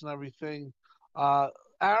charts and everything.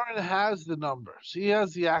 Aaron has the numbers. He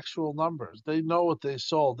has the actual numbers. They know what they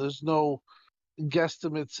sold. There's no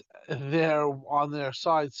guesstimates there on their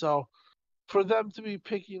side. So for them to be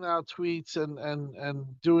picking out tweets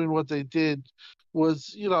and doing what they did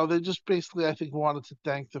was, they just basically, I think, wanted to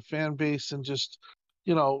thank the fan base and just,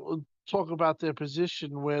 talk about their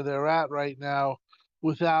position where they're at right now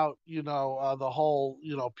without, the whole,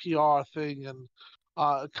 PR thing, and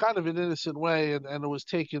kind of an innocent way. And it was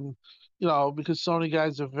taken, because Sony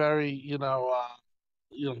guys are very,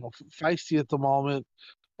 feisty at the moment,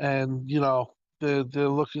 and, they're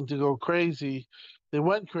looking to go crazy. They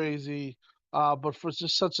went crazy. But for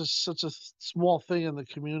just such a small thing in the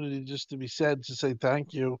community, just to be said, to say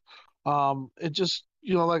thank you, it just,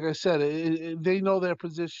 like I said, they know their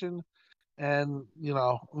position, and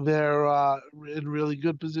they're in really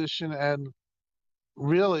good position, and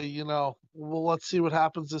really, well, let's see what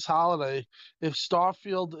happens this holiday. If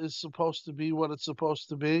Starfield is supposed to be what it's supposed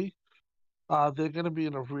to be, they're going to be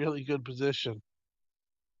in a really good position.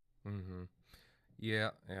 Mm-hmm.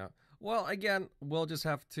 Yeah, yeah. Well, again, we'll just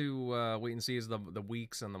have to wait and see as the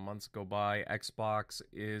weeks and the months go by. Xbox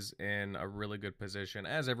is in a really good position.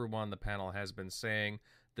 As everyone on the panel has been saying,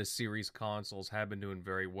 the Series consoles have been doing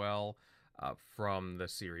very well, from the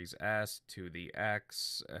Series S to the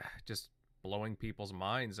X, just blowing people's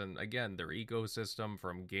minds. And again, their ecosystem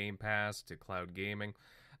from Game Pass to cloud gaming,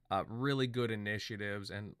 really good initiatives.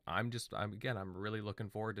 And I'm really looking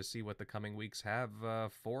forward to see what the coming weeks have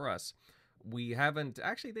for us. We haven't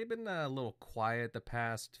actually, they've been a little quiet the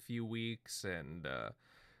past few weeks, and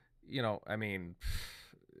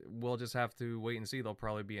we'll just have to wait and see. They'll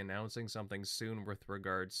probably be announcing something soon with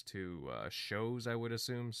regards to shows, I would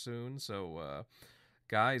assume, soon. So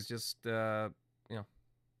guys, just hang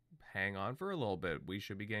on for a little bit. We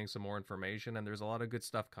should be getting some more information, and there's a lot of good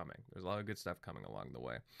stuff coming. Along the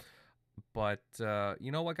way. But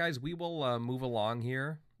you know what, guys, we will move along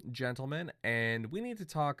here, gentlemen, and we need to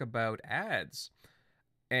talk about ads.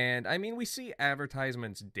 And I mean, we see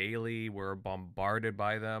advertisements daily, we're bombarded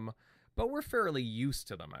by them, but we're fairly used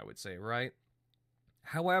to them, I would say, right?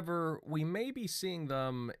 However, we may be seeing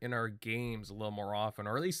them in our games a little more often,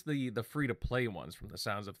 or at least the free-to-play ones from the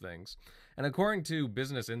sounds of things. And according to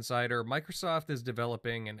Business Insider, Microsoft is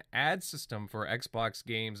developing an ad system for Xbox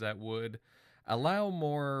games that would allow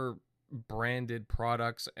more branded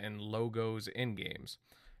products and logos in games.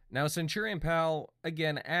 Now, Centurion Pal,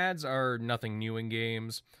 again, ads are nothing new in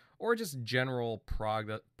games, or just general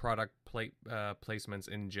product placements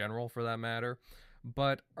in general, for that matter.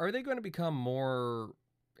 But are they going to become more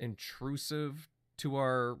intrusive to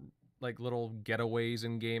our little getaways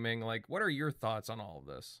in gaming? What are your thoughts on all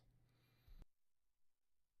of this?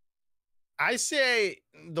 I say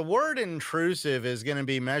the word intrusive is going to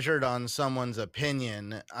be measured on someone's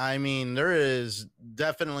opinion. I mean, there is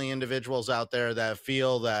definitely individuals out there that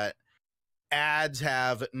feel that ads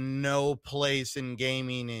have no place in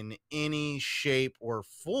gaming in any shape or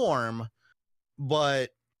form. But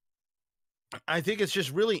I think it's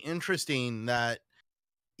just really interesting that,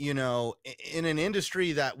 you know, in an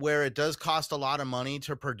industry that where it does cost a lot of money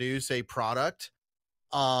to produce a product,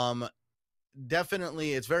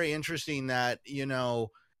 definitely it's very interesting that, you know,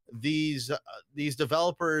 these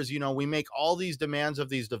developers, you know, we make all these demands of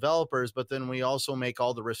these developers, but then we also make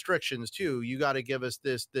all the restrictions too. You got to give us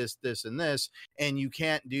this, and this, and you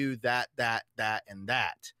can't do that, and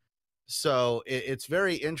that. So it's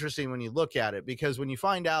very interesting when you look at it, because when you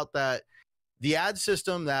find out that the ad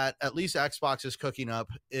system that at least Xbox is cooking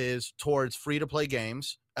up is towards free-to-play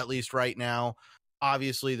games, at least right now.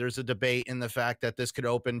 Obviously, there's a debate in the fact that this could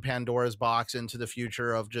open Pandora's box into the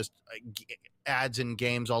future of just ads in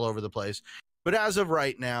games all over the place. But as of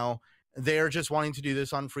right now, they're just wanting to do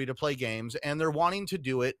this on free-to-play games, and they're wanting to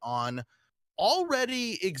do it on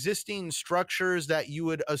already existing structures that you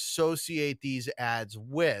would associate these ads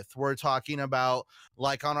with. We're talking about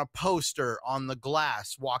like on a poster on the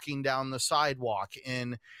glass walking down the sidewalk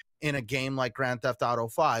in a game like Grand Theft Auto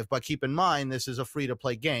 5. But keep in mind, this is a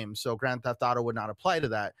free-to-play game, so Grand Theft Auto would not apply to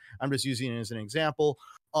that. I'm just using it as an example.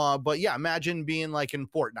 But yeah, imagine being like in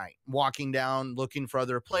Fortnite, walking down looking for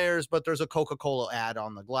other players, but there's a Coca-Cola ad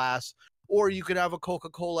on the glass. Or you could have a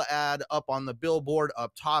Coca-Cola ad up on the billboard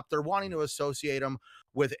up top. They're wanting to associate them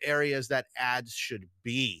with areas that ads should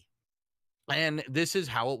be. And this is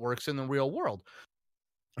how it works in the real world.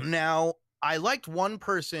 Now, I liked one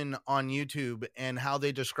person on YouTube and how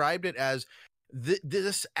they described it as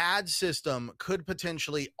this ad system could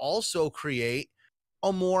potentially also create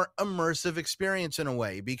a more immersive experience in a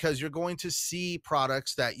way, because you're going to see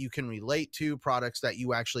products that you can relate to, products that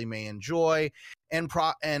you actually may enjoy,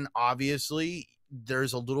 and obviously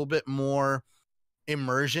there's a little bit more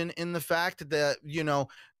immersion in the fact that, you know,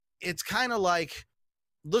 it's kind of like,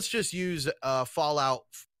 let's just use Fallout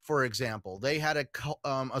for example. They had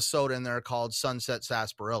a soda in there called Sunset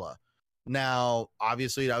Sarsaparilla. Now,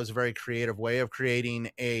 obviously, that was a very creative way of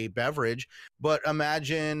creating a beverage, but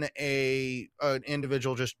imagine an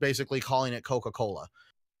individual just basically calling it Coca-Cola.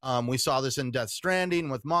 We saw this in Death Stranding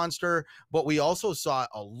with Monster, but we also saw it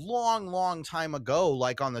a long time ago,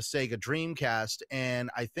 like on the Sega Dreamcast,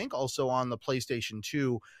 and I think also on the PlayStation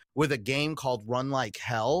 2 with a game called Run Like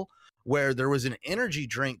Hell, where there was an energy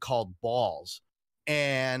drink called Balls.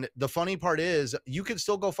 And the funny part is, you can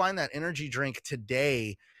still go find that energy drink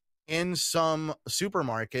today in some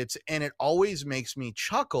supermarkets, and it always makes me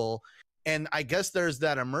chuckle. And I guess there's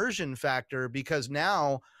that immersion factor, because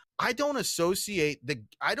now I don't associate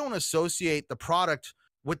the product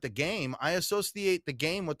with the game. I associate the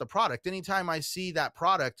game with the product. Anytime I see that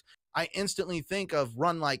product, I instantly think of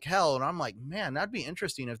Run Like Hell, and I'm like, man, that'd be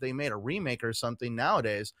interesting if they made a remake or something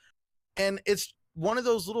nowadays. And it's one of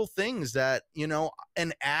those little things that, you know,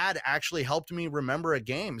 an ad actually helped me remember a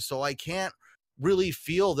game. So I can't really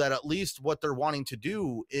feel that at least what they're wanting to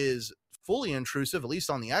do is fully intrusive, at least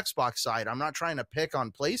on the Xbox side. I'm not trying to pick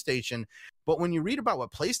on PlayStation, but when you read about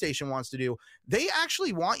what PlayStation wants to do, they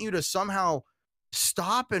actually want you to somehow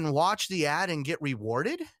stop and watch the ad and get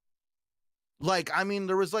rewarded. Like, I mean,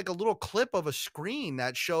 there was like a little clip of a screen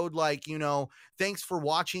that showed like, you know, thanks for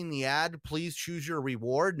watching the ad, please choose your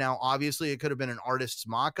reward. Now, obviously it could have been an artist's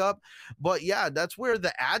mock-up, but yeah, that's where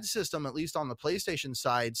the ad system, at least on the PlayStation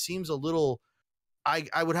side, seems a little,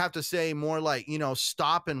 I would have to say more like, you know,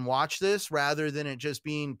 stop and watch this rather than it just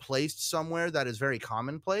being placed somewhere that is very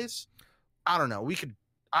commonplace. I don't know.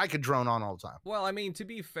 I could drone on all the time. Well, I mean, to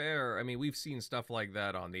be fair, I mean, we've seen stuff like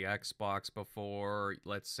that on the Xbox before.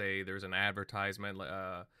 Let's say there's an advertisement.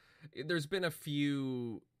 There's been a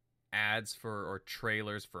few ads or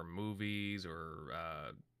trailers for movies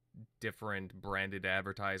or different branded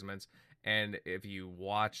advertisements. And if you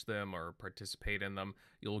watch them or participate in them,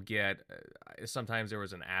 you'll get, sometimes there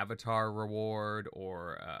was an avatar reward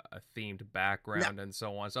or a themed background and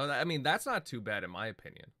so on. So, I mean, that's not too bad in my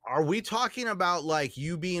opinion. Are we talking about like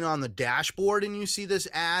you being on the dashboard and you see this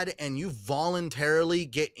ad and you voluntarily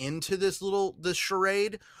get into this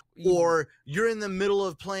charade? Or you're in the middle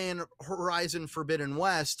of playing Horizon Forbidden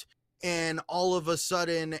West and all of a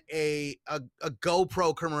sudden a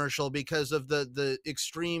GoPro commercial, because of the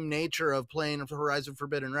extreme nature of playing Horizon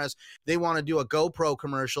Forbidden West, they want to do a GoPro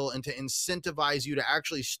commercial and to incentivize you to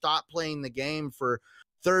actually stop playing the game for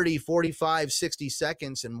 30, 45, 60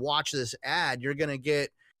 seconds and watch this ad. You're going to get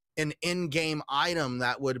an in-game item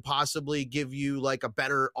that would possibly give you like a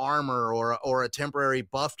better armor or a temporary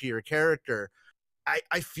buff to your character.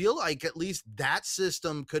 I feel like at least that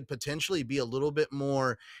system could potentially be a little bit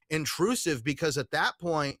more intrusive, because at that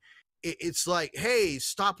point it's like, hey,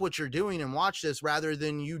 stop what you're doing and watch this, rather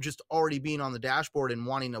than you just already being on the dashboard and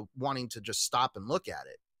wanting to just stop and look at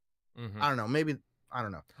it. I don't know. Maybe I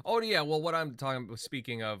don't know. Oh yeah, well, what I'm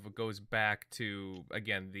speaking of goes back to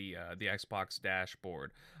again the Xbox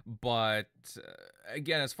dashboard, but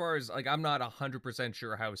again, as far as like, I'm not 100%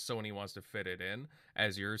 sure how Sony wants to fit it in,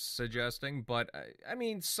 as you're suggesting, but I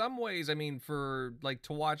mean, some ways, I mean, for like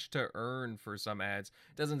to watch to earn for some ads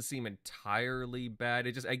doesn't seem entirely bad.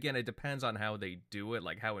 It just, again, it depends on how they do it,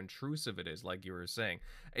 like how intrusive it is, like you were saying.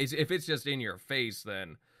 If it's just in your face,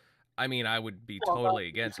 then I mean, I would be totally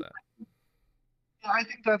against that. I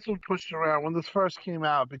think that's what pushed around when this first came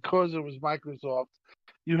out because it was Microsoft.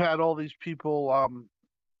 You had all these people,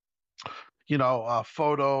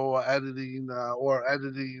 photo editing or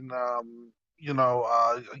editing,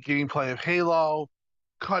 gameplay of Halo,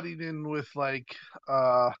 cutting in with like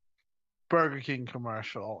Burger King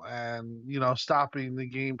commercial, and stopping the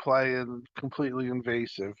gameplay and completely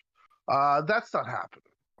invasive. That's not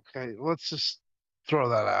happening. Okay, let's just throw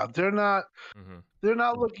that out. They're not. Mm-hmm. They're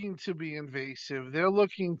not looking to be invasive. They're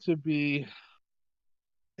looking to be,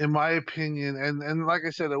 in my opinion, and like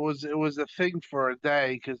I said, it was a thing for a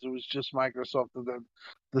day because it was just Microsoft, and then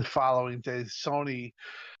the following day, Sony.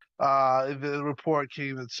 The report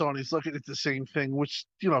came that Sony's looking at the same thing, which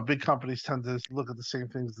big companies tend to look at the same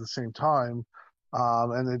things at the same time,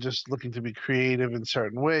 and they're just looking to be creative in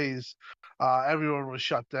certain ways. Everyone was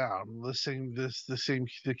shut down.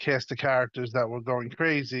 The cast of characters that were going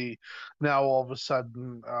crazy now all of a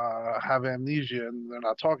sudden have amnesia and they're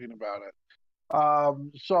not talking about it.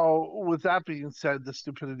 So with that being said, the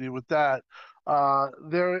stupidity with that,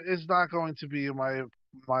 there is not going to be, in my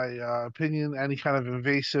opinion, any kind of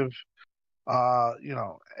invasive,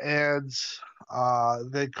 ads.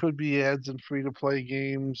 There could be ads in free to play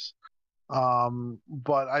games,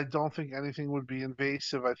 but I don't think anything would be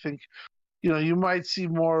invasive. I think you might see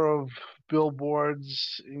more of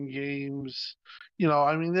billboards in games.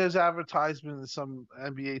 I mean, there's advertisement in some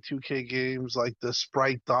NBA 2K games like the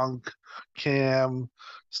Sprite Dunk cam.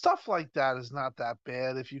 Stuff like that is not that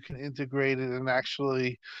bad if you can integrate it and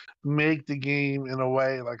actually make the game in a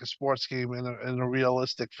way like a sports game in a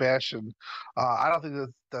realistic fashion. I don't think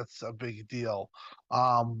that's a big deal.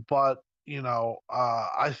 But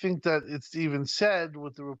I think that it's even said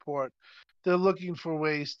with the report they're looking for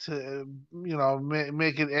ways to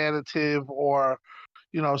make it additive or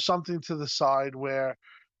something to the side where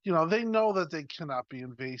they know that they cannot be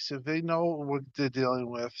invasive. They know what they're dealing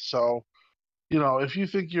with. So if you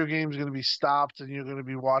think your game's going to be stopped and you're going to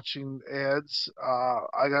be watching ads,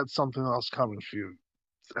 I got something else coming for you.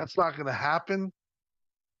 That's not going to happen.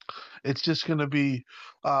 It's just going to be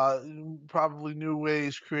probably new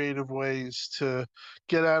ways, creative ways to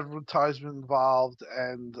get advertisement involved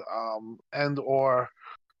and or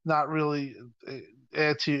not really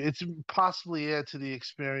add to it's possibly add to the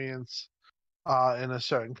experience in a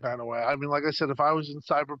certain kind of way. I mean, like I said, if I was in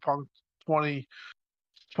Cyberpunk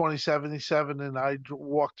 2077 and I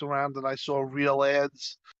walked around and I saw real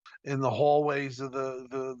ads in the hallways of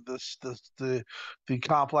the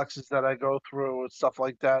complexes that I go through and stuff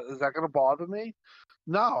like that, is that going to bother me?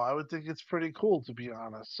 No, I would think it's pretty cool, to be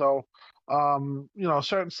honest. So,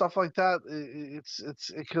 certain stuff like that,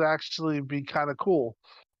 it could actually be kind of cool.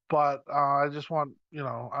 But I just want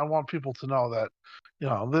I want people to know that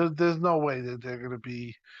there's no way that they're going to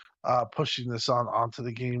be pushing this onto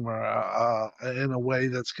the gamer in a way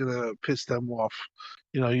that's going to piss them off.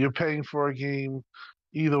 You're paying for a game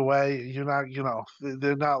either way. You're not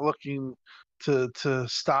they're not looking to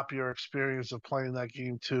stop your experience of playing that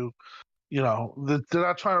game too. They're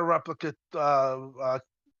not trying to replicate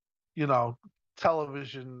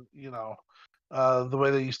television, the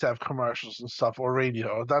way they used to have commercials and stuff, or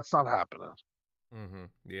radio. That's not happening. Mm-hmm.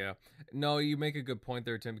 Yeah. No, you make a good point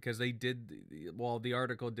there, Tim, because the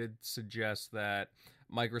article did suggest that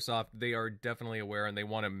Microsoft, they are definitely aware and they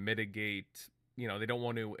want to mitigate, they don't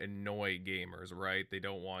want to annoy gamers, right? They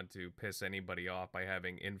don't want to piss anybody off by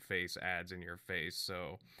having in-face ads in your face.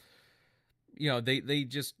 So, they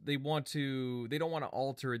don't want to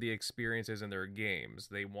alter the experiences in their games.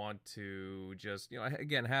 They want to just,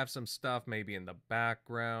 again, have some stuff maybe in the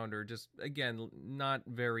background, or just, again, not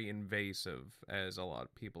very invasive, as a lot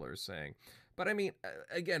of people are saying. But I mean,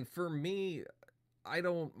 again, for me, I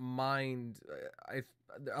don't mind.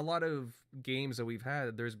 A lot of games that we've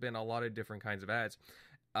had, there's been a lot of different kinds of ads.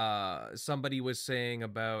 Somebody was saying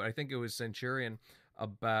about, I think it was Centurion,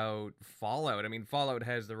 about Fallout. I mean, Fallout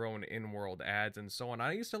has their own in-world ads and so on.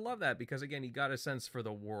 I used to love that because, again, you got a sense for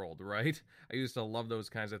the world, right? I used to love those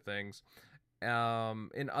kinds of things.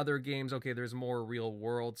 In other games, okay, there's more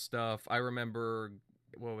real-world stuff. I remember,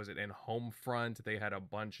 what was it, in Homefront, they had a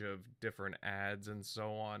bunch of different ads and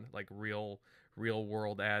so on, like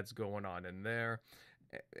real-world ads going on in there.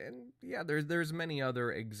 And yeah, there's many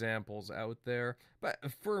other examples out there. But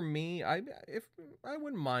for me, I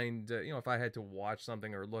wouldn't mind, if I had to watch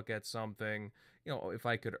something or look at something, if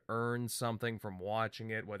I could earn something from watching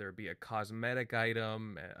it, whether it be a cosmetic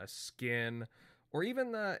item, a skin, or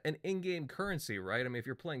even an in-game currency, right? I mean, if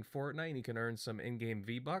you're playing Fortnite and you can earn some in-game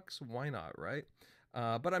V-Bucks, why not, right?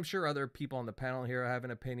 But I'm sure other people on the panel here have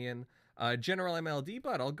an opinion. General MLD,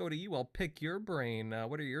 but I'll go to you. I'll pick your brain.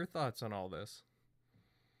 What are your thoughts on all this?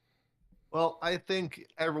 Well, I think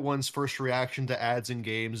everyone's first reaction to ads in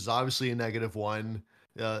games is obviously a negative one.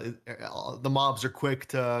 The mobs are quick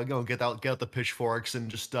to get out the pitchforks and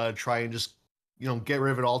just try and just get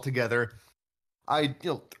rid of it altogether. I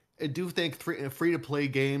do think free to play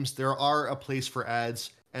games, there are a place for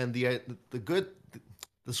ads, and the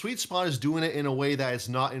sweet spot is doing it in a way that is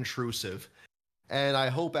not intrusive. And I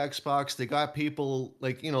hope Xbox, they got people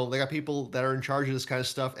they got people that are in charge of this kind of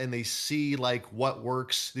stuff, and they see like what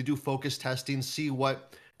works. They do focus testing, see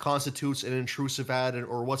what constitutes an intrusive ad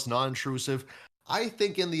or what's non-intrusive. I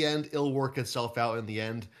think in the end, it'll work itself out in the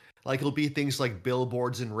end. Like it'll be things like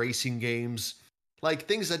billboards in racing games, like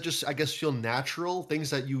things that just, I guess, feel natural, things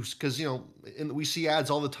that because we see ads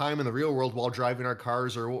all the time in the real world while driving our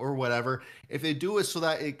cars or whatever. If they do it so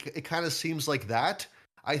that it kind of seems like that,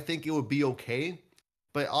 I think it would be okay.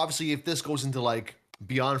 But obviously, if this goes into like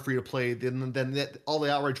beyond free to play, then all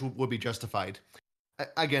the outrage would be justified.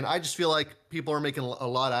 Again, I just feel like people are making a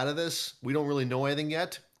lot out of this. We don't really know anything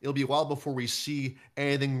yet. It'll be a while before we see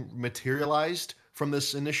anything materialized from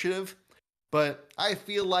this initiative. But I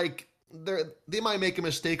feel like they might make a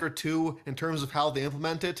mistake or two in terms of how they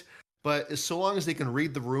implement it. But so long as they can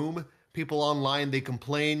read the room, people online, they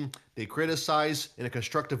complain, they criticize in a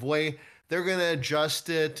constructive way. They're going to adjust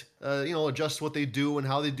it, adjust what they do and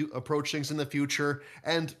how they do approach things in the future.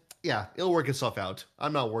 And yeah, it'll work itself out.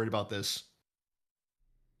 I'm not worried about this.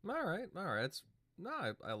 All right.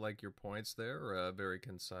 I like your points there. Very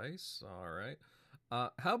concise. All right.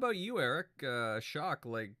 How about you, Eric? Shock,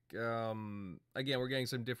 again, we're getting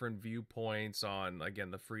some different viewpoints on, again,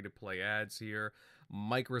 the free-to-play ads here.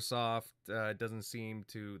 Microsoft doesn't seem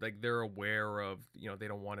to, they're aware of, they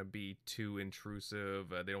don't want to be too intrusive.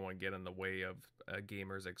 They don't want to get in the way of a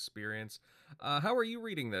gamer's experience. How are you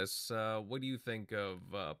reading this? What do you think of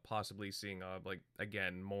possibly seeing,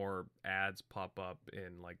 again, more ads pop up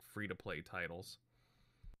in, free-to-play titles?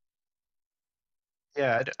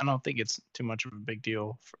 Yeah, I don't think it's too much of a big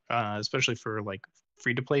deal, especially for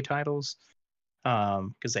free to play titles,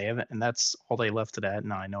 because they haven't, and that's all they left it at.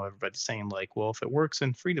 Now I know everybody's saying well, if it works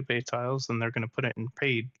in free to play titles, then they're going to put it in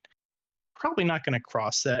paid. Probably not going to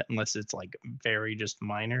cross that unless it's very just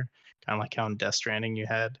minor, kind of like how in Death Stranding you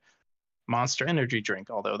had Monster Energy drink,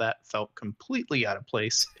 although that felt completely out of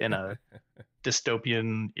place in a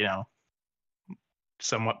dystopian,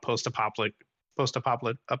 somewhat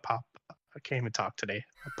I can't even talk today.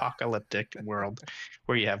 Apocalyptic world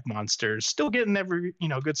where you have monsters still getting every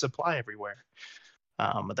good supply everywhere.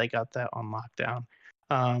 But they got that on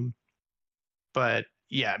lockdown. But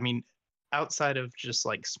yeah, I mean, outside of just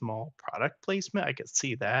small product placement, I could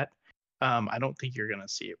see that. I don't think you're gonna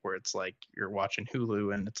see it where it's you're watching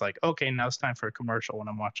Hulu and it's okay, now it's time for a commercial when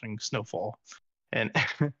I'm watching Snowfall, and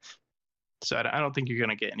so I don't think you're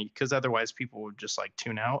gonna get any, because otherwise people would just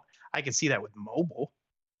tune out. I can see that with mobile.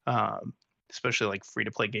 Especially free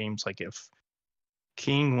to play games. If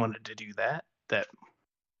King wanted to do that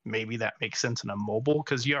maybe that makes sense in a mobile,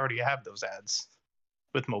 because you already have those ads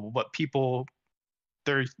with mobile. But people,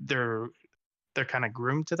 they're kind of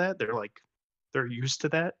groomed to that. They're used to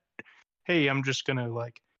that. Hey, I'm just gonna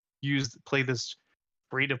play this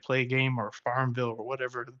free to play game or Farmville or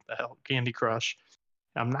whatever the hell, Candy Crush.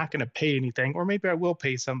 I'm not gonna pay anything, or maybe I will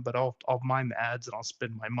pay some, but I'll mind the ads and I'll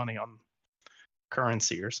spend my money on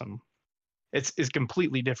currency or some. It's a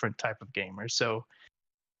completely different type of gamer, so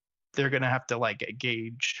they're gonna have to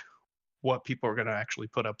gauge what people are gonna actually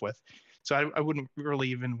put up with. So I wouldn't really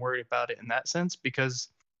even worry about it in that sense, because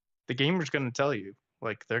the gamer's gonna tell you,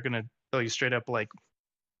 they're gonna tell you straight up,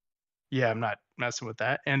 yeah, I'm not messing with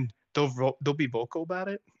that, and they'll be vocal about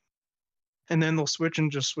it, and then they'll switch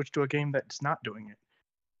to a game that's not doing it,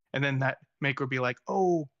 and then that maker will be like,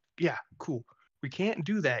 oh yeah, cool, we can't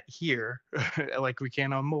do that here like we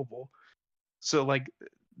can on mobile. So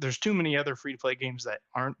there's too many other free to play games that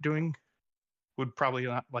would probably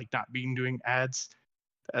not be doing ads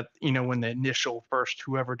at, when the initial first,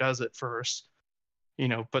 whoever does it first,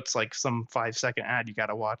 puts some 5-second ad you got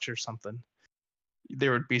to watch or something.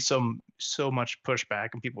 There would be so much pushback,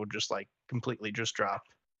 and people would just completely just drop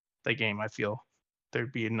the game. I feel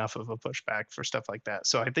there'd be enough of a pushback for stuff like that.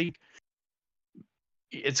 So I think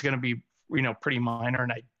it's going to be pretty minor,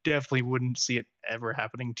 and I definitely wouldn't see it ever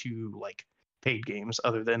happening to like paid games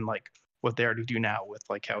other than like what they already do now with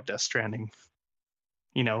like how Death Stranding,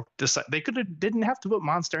 decide they didn't have to put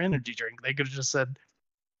Monster Energy drink. They could have just said,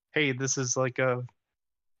 hey, this is like a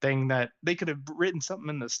thing that they could have written something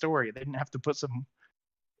in the story. They didn't have to put some,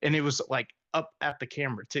 and it was like up at the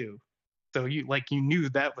camera too. So you knew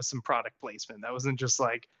that was some product placement. That wasn't just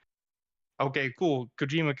like, okay, cool.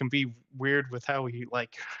 Kojima can be weird with how he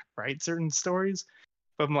like writes certain stories,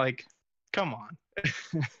 but I'm like, come on.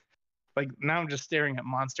 Like now I'm just staring at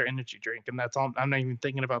Monster Energy drink, and that's all. I'm not even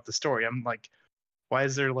thinking about the story. I'm like, why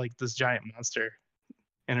is there like this giant Monster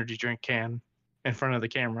Energy drink can in front of the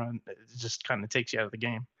camera? And it just kind of takes you out of the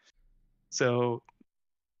game. So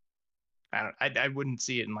I wouldn't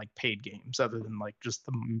see it in like paid games other than like just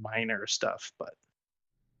the minor stuff, but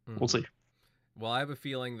we'll see. Well, I have a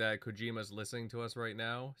feeling that Kojima's listening to us right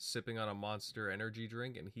now, sipping on a Monster Energy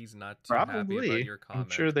drink, and he's not too happy about your comment. I'm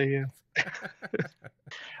sure they.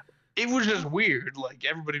 It was just weird. Like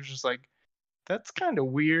everybody was just like, "That's kind of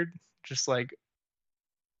weird." Just like,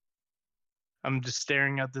 I'm just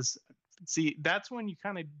staring at this. See, that's when you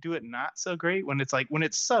kind of do it not so great, when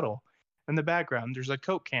it's subtle in the background. There's a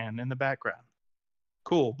Coke can in the background.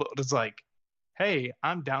 Cool, but it's like, hey,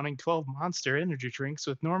 I'm downing 12 Monster Energy drinks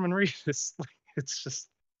with Norman Reedus. It's just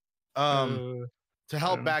to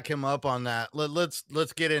help back him up on that.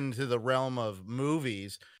 Let's get into the realm of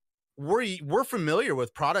movies. We're familiar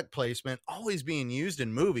with product placement always being used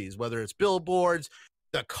in movies, whether it's billboards,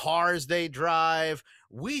 the cars they drive.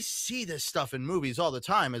 We see this stuff in movies all the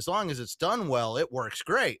time. As long as it's done well, it works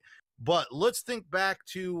great. But let's think back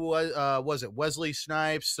to, was it Wesley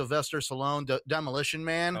Snipes, Sylvester Stallone, Demolition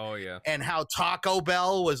Man? Oh, yeah. And how Taco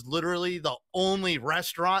Bell was literally the only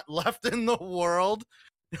restaurant left in the world.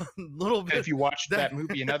 Little bit. If you watched that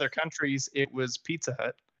movie in other countries, it was Pizza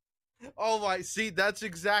Hut. Oh, my. See, that's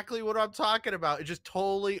exactly what I'm talking about. It's just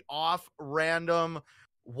totally off random.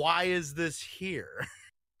 Why is this here?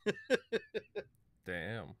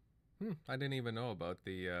 Damn. I didn't even know about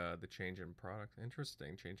the change in product.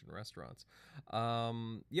 Interesting, change in restaurants.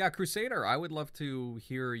 Yeah, Crusader, I would love to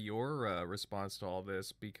hear your response to all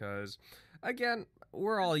this because, again,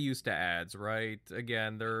 we're all used to ads, right?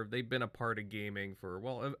 Again, they've been a part of gaming for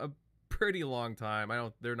a pretty long time.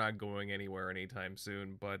 They're not going anywhere anytime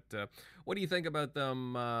soon. But what do you think about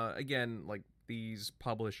them? Again, like these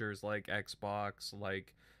publishers like Xbox,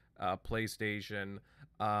 like PlayStation,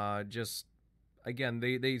 just. Again,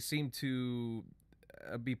 they seem to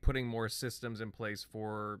be putting more systems in place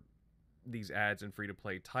for these ads and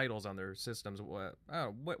free-to-play titles on their systems.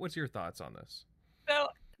 What's your thoughts on this? So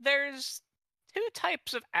there's two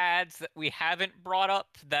types of ads that we haven't brought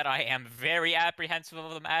up that I am very apprehensive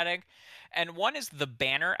of them adding. And one is the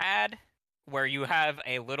banner ad, where you have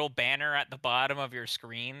a little banner at the bottom of your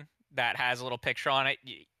screen that has a little picture on it.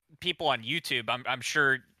 People on YouTube, I'm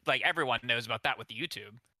sure, like everyone knows about that with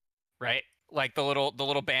YouTube, right? Like the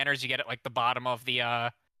little banners you get at like the bottom of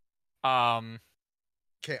the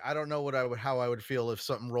Okay, I don't know how I would feel if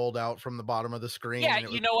something rolled out from the bottom of the screen. Yeah,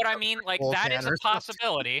 you know what I mean? Like that is a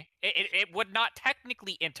possibility. It would not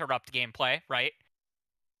technically interrupt gameplay, right?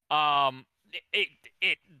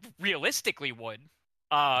 It realistically would.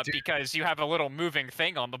 Because you have a little moving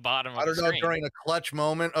thing on the bottom of the screen. I don't know, during a clutch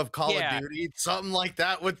moment of Call of Duty, something like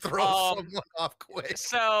that would throw someone off quick.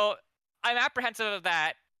 So I'm apprehensive of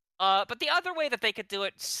that. But the other way that they could do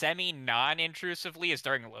it non-intrusively is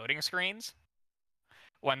during loading screens.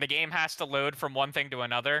 When the game has to load from one thing to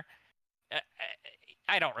another.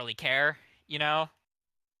 I don't really care,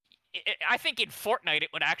 I think in Fortnite it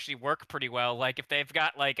would actually work pretty well. Like if they've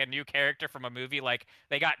got like a new character from a movie, like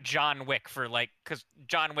they got John Wick for like, because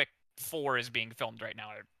John Wick 4 is being filmed right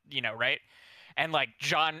now, right? And like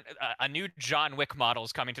a new John Wick model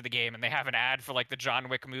is coming to the game, and they have an ad for like the John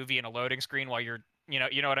Wick movie in a loading screen while you're,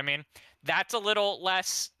 you know what I mean? That's a little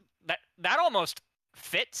less, that almost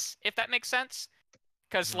fits, if that makes sense.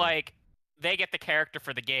 Because like they get the character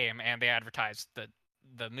for the game and they advertise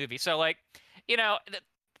the movie. So like,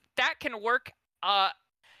 that can work.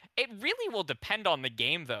 It really will depend on the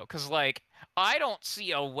game though, because like I don't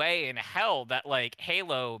see a way in hell that like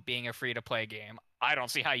Halo being a free-to-play game, I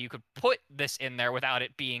don't see how you could put this in there without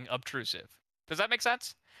it being obtrusive. Does that make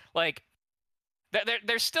sense? Like,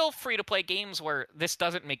 there's still free-to-play games where this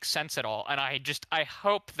doesn't make sense at all, and I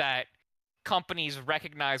hope that companies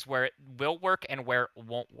recognize where it will work and where it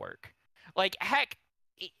won't work. Like, heck,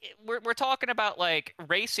 we're talking about like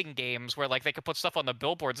racing games where like they could put stuff on the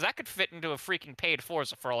billboards that could fit into a freaking paid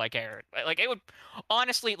Forza for all I care. Like it would,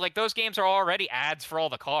 honestly, like those games are already ads for all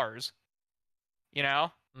the cars.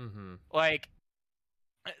 Mm-hmm. Like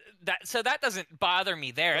that doesn't bother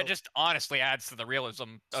me there. It just honestly adds to the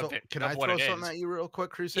realism of it. Can I throw something at you real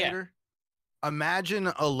quick, Crusader? Yeah.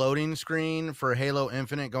 Imagine a loading screen for Halo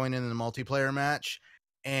Infinite going into the multiplayer match,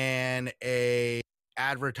 and a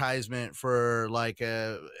advertisement for like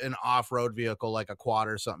an off-road vehicle, like a quad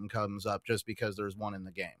or something, comes up just because there's one in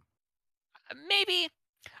the game. Maybe.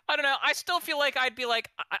 I don't know. I still feel like I'd be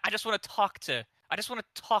like, I just want to talk to them. I just want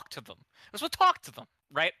to talk to them,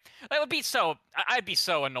 right? That would be so. I'd be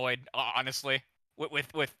so annoyed, honestly,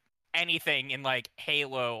 with anything in like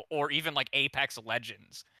Halo or even like Apex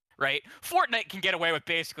Legends, right? Fortnite can get away with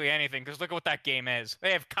basically anything because look at what that game is.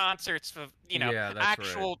 They have concerts of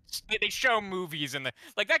actual. Right. They show movies and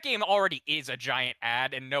like that game already is a giant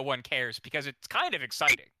ad and no one cares because it's kind of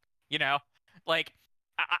exciting, like.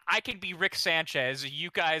 I can be Rick Sanchez.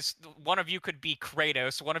 You guys, one of you could be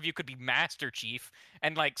Kratos. One of you could be Master Chief,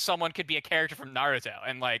 and like someone could be a character from Naruto,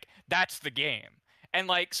 and like that's the game. And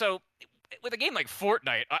like so, with a game like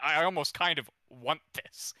Fortnite, I almost kind of want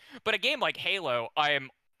this. But a game like Halo, I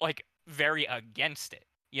am like very against it.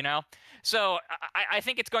 So I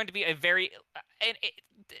think it's going to be a very.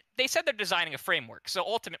 They said they're designing a framework, so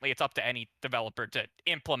ultimately it's up to any developer to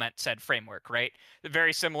implement said framework, right?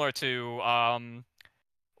 Very similar to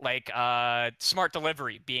smart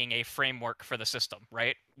delivery being a framework for the system,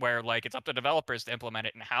 right? Where like it's up to developers to implement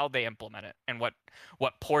it and how they implement it and what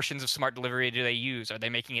portions of smart delivery do they use? Are they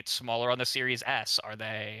making it smaller on the Series S? Are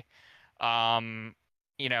they are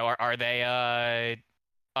they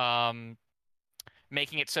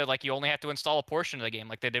making it so like you only have to install a portion of the game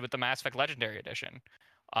like they did with the Mass Effect Legendary Edition?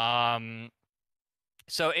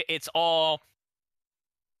 So it's all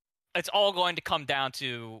going to come down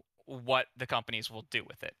to what the companies will do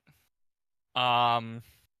with it. And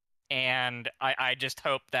I just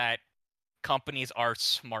hope that companies are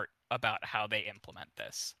smart about how they implement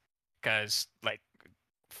this. Because, like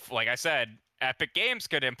I said, Epic Games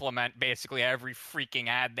could implement basically every freaking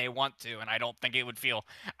ad they want to, and I don't think it would feel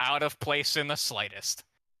out of place in the slightest.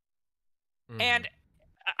 Mm-hmm. And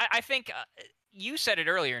I think you said it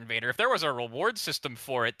earlier, Invader, if there was a reward system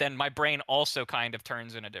for it, then my brain also kind of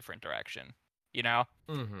turns in a different direction.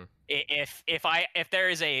 Mm-hmm. If there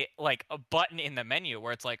is a button in the menu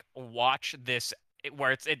where it's like watch this,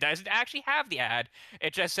 where it doesn't actually have the ad,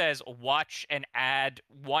 it just says watch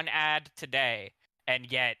one ad today and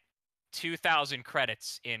get 2,000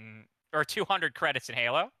 credits or 200 credits in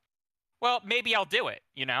Halo. Well, maybe I'll do it,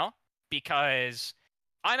 because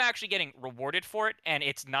I'm actually getting rewarded for it and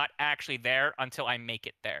it's not actually there until I make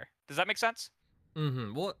it there. Does that make sense?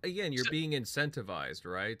 Mm-hmm. Well, again, you're being incentivized,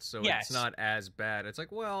 right? So yes. It's not as bad. It's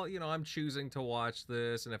like, well, I'm choosing to watch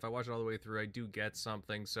this, and if I watch it all the way through, I do get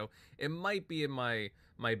something. So it might be in my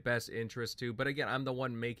best interest to. But again, I'm the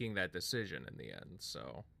one making that decision in the end.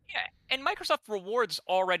 So yeah, and Microsoft Rewards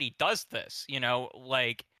already does this.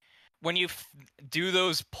 Like when you do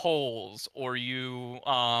those polls, or you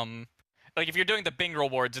like if you're doing the Bing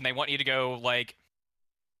Rewards and they want you to go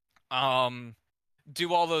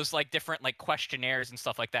do all those different questionnaires and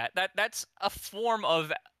stuff like that. That's a form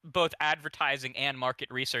of both advertising and market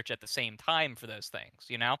research at the same time for those things,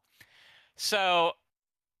 So,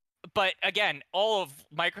 but again, all of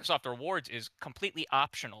Microsoft Rewards is completely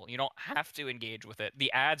optional. You don't have to engage with it. The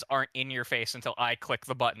ads aren't in your face until I click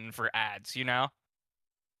the button for ads, Because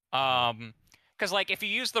if you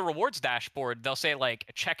use the rewards dashboard, they'll say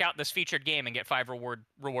check out this featured game and get 5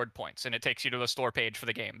 reward points, and it takes you to the store page for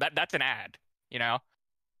the game. That's an ad.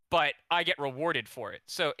 But I get rewarded for it.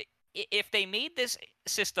 So if they made this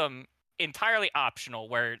system entirely optional,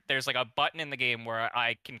 where there's a button in the game where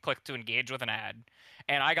I can click to engage with an ad,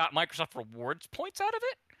 and I got Microsoft Rewards points out of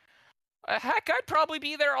it, heck, I'd probably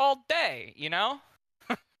be there all day,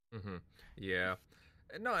 Mm-hmm. Yeah.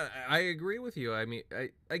 No, I agree with you. I mean,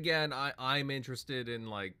 I'm interested in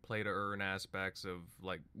play to earn aspects of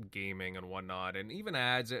gaming and whatnot, and even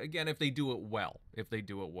ads. Again, if they do it well.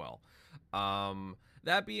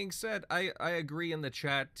 That being said, I agree in the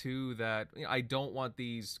chat too that I don't want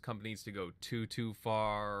these companies to go too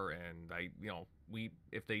far, and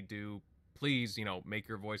if they do, please make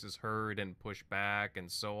your voices heard and push back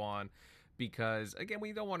and so on, because again,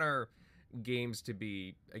 we don't want our games to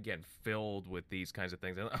be filled with these kinds of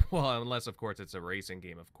things. Well, unless of course it's a racing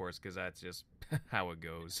game, of course, because that's just how it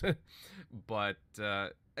goes. But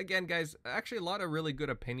again, guys, actually a lot of really good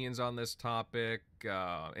opinions on this topic.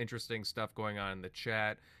 Interesting stuff going on in the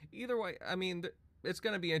chat. Either way, I mean, it's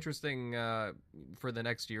going to be interesting for the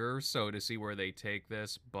next year or so to see where they take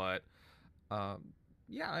this. But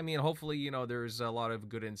yeah, I mean, hopefully, there's a lot of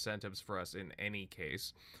good incentives for us in any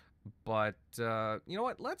case. But you know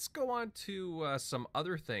what? Let's go on to some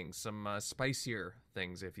other things, some spicier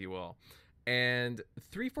things, if you will. And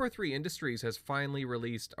 343 Industries has finally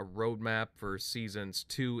released a roadmap for seasons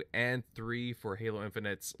 2 and 3 for Halo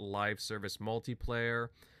Infinite's live service multiplayer.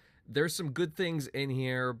 There's some good things in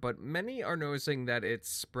here, but many are noticing that it's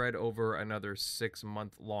spread over another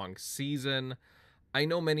 6-month long season. I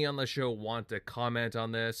know many on the show want to comment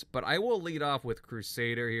on this, but I will lead off with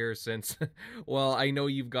Crusader here since, well, I know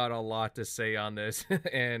you've got a lot to say on this,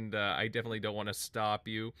 and I definitely don't want to stop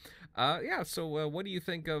you. So what do you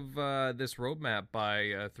think of this roadmap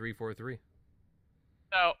by 343?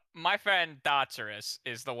 So, my friend Dotsarus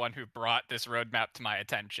is the one who brought this roadmap to my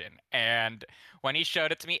attention. And when he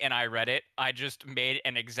showed it to me and I read it, I just made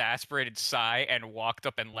an exasperated sigh and walked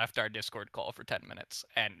up and left our Discord call for 10 minutes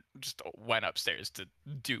and just went upstairs to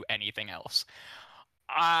do anything else.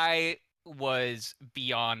 I was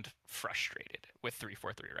beyond frustrated with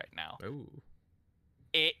 343 right now. Ooh.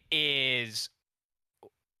 It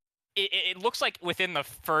looks like within the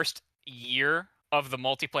first year of the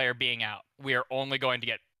multiplayer being out, we are only going to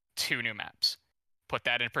get 2 new maps. Put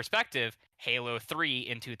that in perspective, Halo 3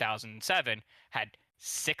 in 2007 had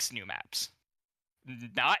 6 new maps.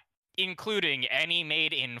 Not including any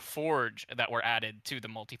made in Forge that were added to the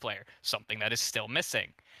multiplayer, something that is still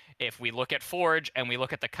missing. If we look at Forge and we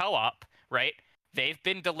look at the co-op, right, they've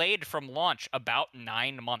been delayed from launch about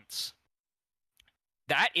 9 months.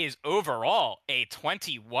 That is overall a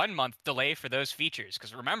 21-month delay for those features.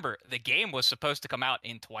 Because remember, the game was supposed to come out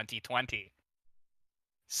in 2020.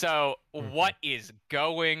 So what is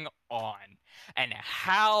going on? And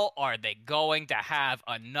how are they going to have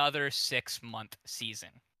another 6-month season?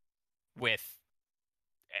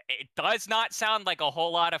 It does not sound like a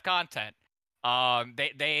whole lot of content.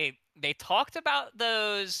 They talked about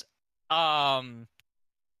those the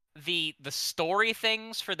story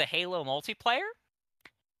things for the Halo multiplayer.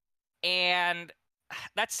 And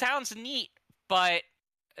that sounds neat, but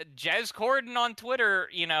Jez Corden on Twitter,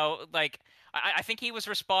 I think he was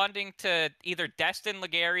responding to either Destin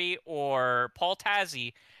Legary or Paul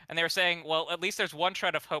Tazzi, and they were saying, well, at least there's one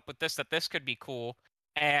shred of hope with this, that this could be cool.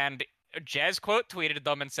 And Jez quote tweeted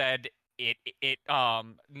them and said,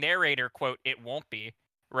 narrator quote, it won't be,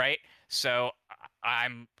 right? So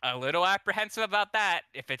I'm a little apprehensive about that.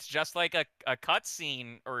 If it's just like a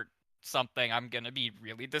cutscene or something, I'm gonna be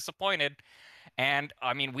really disappointed. And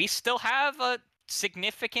I mean, we still have a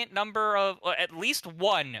significant number of at least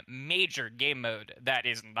one major game mode that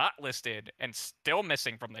is not listed and still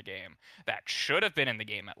missing from the game that should have been in the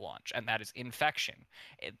game at launch, and that is Infection.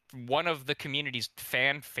 One of the community's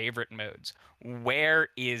fan favorite modes. Where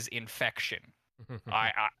is Infection?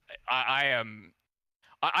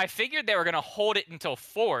 I figured they were gonna hold it until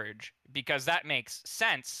Forge because that makes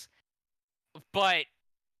sense, but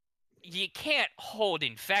you can't hold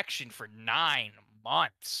Infection for 9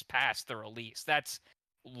 months past the release. That's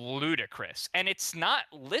ludicrous. And it's not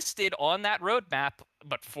listed on that roadmap,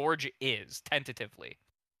 but Forge is, tentatively.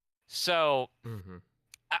 So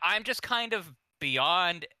I'm just kind of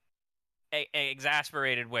beyond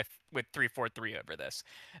exasperated with 343 over this.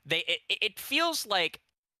 It feels like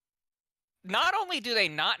not only do they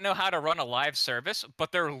not know how to run a live service,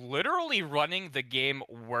 but they're literally running the game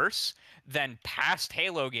worse than past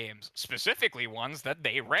Halo games, specifically ones that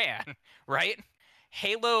they ran, right?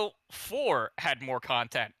 Halo 4 had more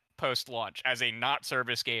content post-launch as a not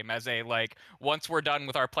service game, as a, once we're done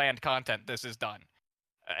with our planned content, this is done.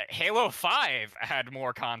 Halo 5 had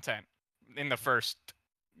more content in the first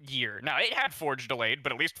year. Now, it had Forge delayed,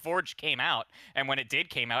 but at least Forge came out, and when it did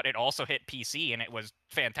came out, it also hit PC, and it was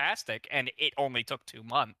fantastic, and it only took 2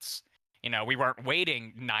 months. We weren't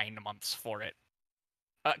waiting 9 months for it.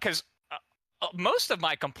 Because most of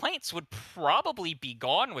my complaints would probably be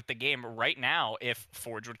gone with the game right now if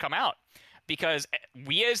Forge would come out. Because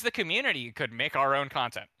we as the community could make our own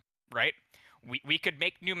content, right? We could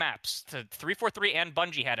make new maps. 343 and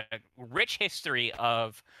Bungie had a rich history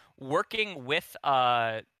of working with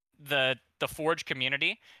the Forge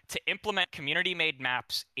community to implement community-made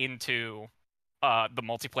maps into the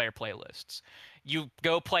multiplayer playlists. You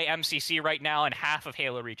go play MCC right now, and half of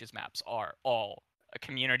Halo Reach's maps are all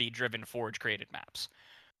community-driven Forge-created maps.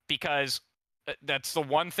 Because that's the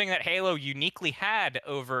one thing that Halo uniquely had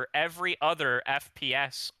over every other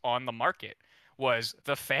FPS on the market, was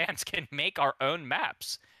the fans can make our own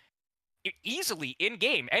maps easily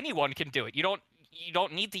in-game. Anyone can do it. You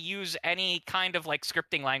don't need to use any kind of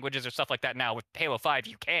scripting languages or stuff like that now. With Halo 5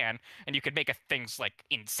 you can, and you could make things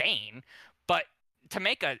insane, but to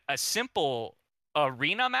make a simple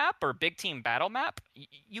arena map or big team battle map,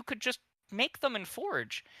 you could just make them in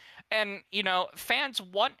Forge. And fans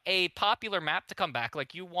want a popular map to come back.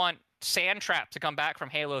 Like, you want Sand Trap to come back from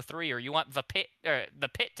Halo 3, or you want the Pit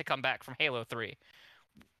to come back from Halo 3.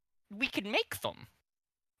 We can make them.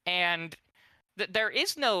 And there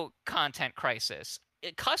is no content crisis.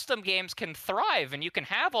 Custom games can thrive, and you can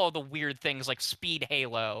have all the weird things like Speed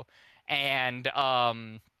Halo and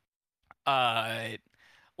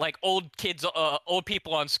like old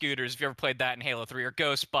people on scooters, if you ever played that in Halo 3, or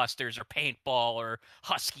Ghostbusters, or Paintball, or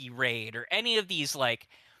Husky Raid, or any of these like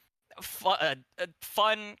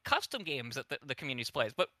fun custom games that the community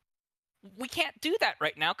plays. But we can't do that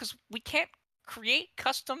right now because we can't create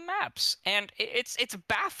custom maps, and it's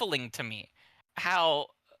baffling to me how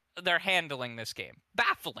they're handling this game.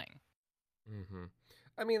 Baffling. Mm-hmm.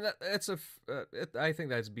 I mean, I think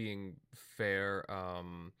that's being fair.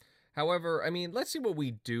 However, I mean, let's see what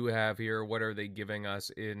we do have here. What are they giving us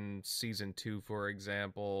in Season 2, for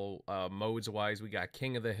example? Modes-wise, we got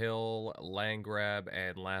King of the Hill, Land Grab,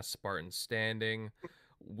 and Last Spartan Standing.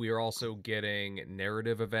 We're also getting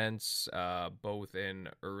narrative events, both in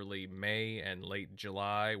early May and late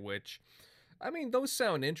July, which, I mean, those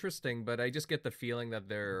sound interesting, but I just get the feeling that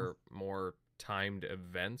they're more timed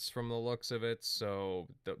events from the looks of it. So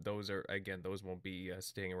those won't be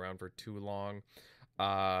staying around for too long.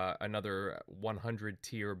 Another 100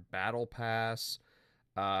 tier battle pass.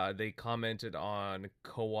 They commented on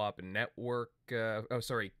co-op network,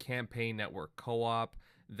 campaign network co-op.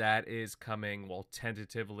 That is coming, well,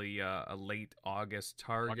 tentatively a late August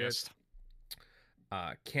target.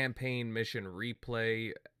 Campaign mission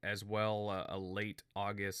replay as well, a late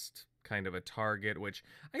August kind of a target, which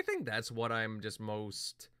I think that's what I'm just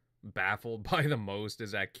most baffled by the most,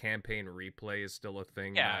 is that campaign replay is still a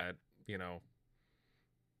thing that,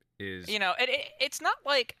 is... it's not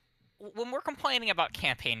like when we're complaining about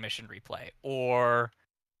campaign mission replay or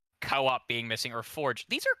co-op being missing or Forge,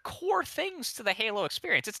 these are core things to the Halo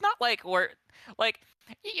experience. It's not like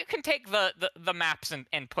you can take the maps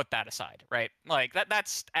and put that aside, right? Like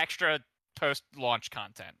that's extra post-launch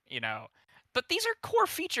content, But these are core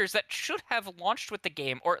features that should have launched with the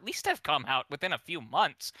game, or at least have come out within a few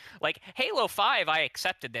months. Like Halo 5, I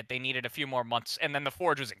accepted that they needed a few more months, and then the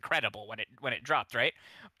Forge was incredible when it dropped, right?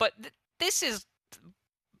 But this is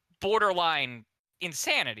borderline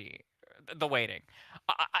insanity, the waiting.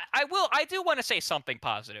 I do want to say something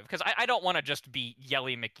positive, because I don't want to just be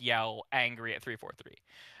Yelly McYell angry at 343.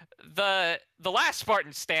 The Last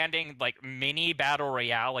Spartan Standing, like, mini battle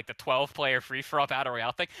royale, like the 12-player free-for-all battle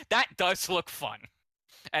royale thing, that does look fun,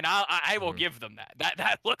 and I will give them that.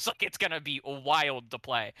 That looks like it's gonna be wild to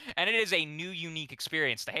play, and it is a new, unique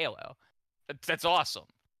experience to Halo. That's awesome,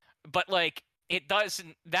 but like, it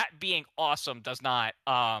doesn't. That being awesome does not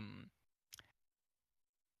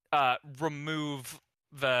remove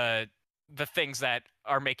the things that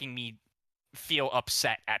are making me feel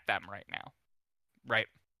upset at them right now, right?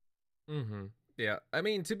 Mm-hmm. Yeah, I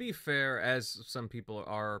mean, to be fair, as some people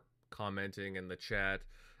are commenting in the chat,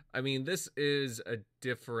 I mean, this is a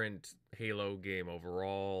different Halo game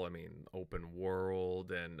overall. I mean, open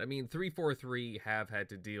world, and I mean, 343 have had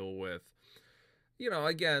to deal with,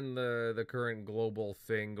 again, the current global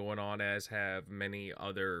thing going on, as have many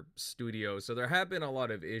other studios. So there have been a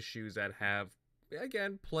lot of issues that have,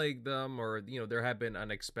 again, plagued them, or, there have been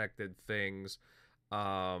unexpected things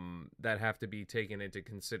that have to be taken into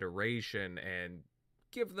consideration and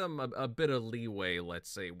give them a bit of leeway, let's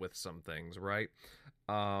say, with some things, right?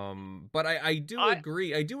 But I do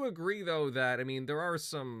agree. I do agree, though, that, I mean, there are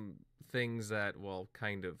some things that will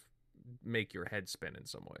kind of make your head spin in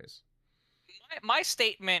some ways. My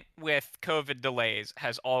statement with COVID delays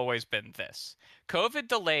has always been this. COVID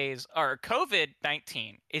delays, or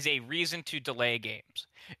COVID-19, is a reason to delay games.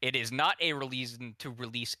 It is not a reason to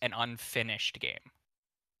release an unfinished game.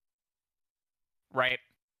 Right?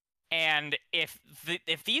 And if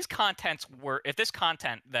this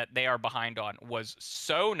content that they are behind on was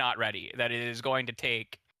so not ready that it is going to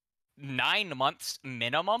take 9 months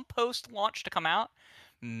minimum post-launch to come out,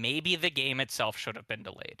 maybe the game itself should have been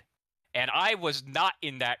delayed. And I was not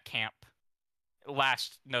in that camp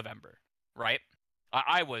last November, right?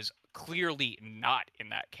 I was clearly not in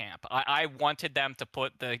that camp. I wanted them to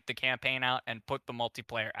put the campaign out and put the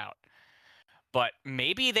multiplayer out. But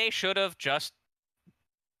maybe they should have just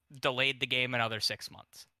delayed the game another 6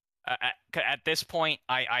 months. At this point,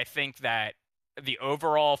 I think that the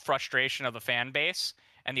overall frustration of the fan base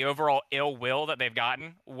and the overall ill will that they've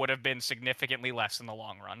gotten would have been significantly less in the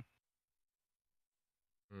long run.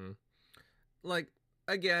 Like,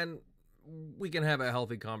 again, we can have a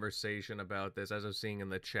healthy conversation about this. As I'm seeing in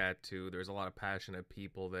the chat too, there's a lot of passionate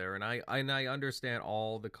people there, and I understand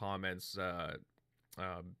all the comments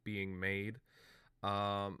being made.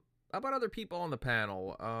 How about other people on the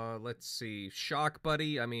panel? Let's see. Shock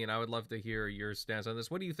Buddy, I mean, I would love to hear your stance on this.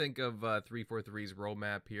 What do you think of 343's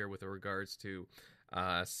roadmap here with regards to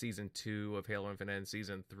Season 2 of Halo Infinite and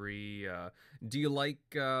Season 3? Do you like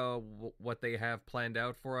what they have planned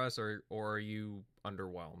out for us, or are you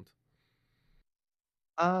underwhelmed?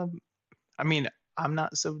 I mean, I'm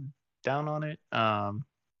not so down on it. But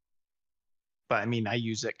I mean, I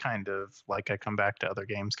use it kind of like I come back to other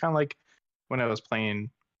games, kind of like when I was playing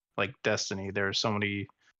like Destiny. There are so many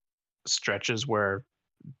stretches where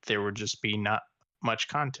there would just be not much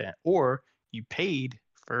content, or you paid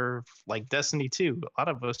for like Destiny 2. A lot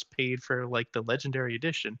of us paid for like the Legendary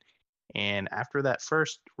Edition, and after that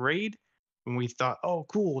first raid, when we thought, oh,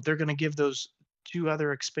 cool, they're gonna give those 2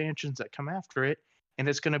 other expansions that come after it, and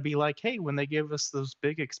it's gonna be like, hey, when they give us those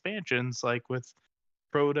big expansions, like with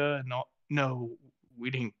Crota and all, no, we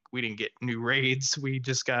didn't get new raids. We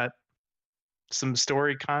just got some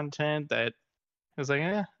story content that I was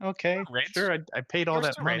like, okay, Raids? sure, I paid all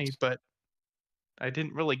There's that 2 money, raids. but I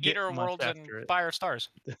didn't really get Eater of much Worlds and after it. Fire Stars.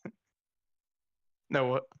 No,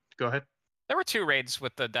 what? Go ahead. There were 2 raids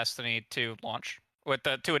with the Destiny 2 launch, with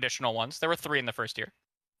the 2 additional ones. There were 3 in the first year,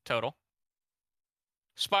 total.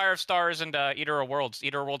 Spire of Stars and Eater of Worlds.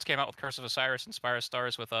 Eater of Worlds came out with Curse of Osiris, and Spire of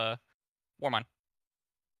Stars with Warmind.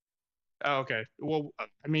 Oh, okay. Well,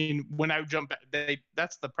 I mean, when I jump back,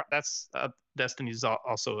 that's Destiny's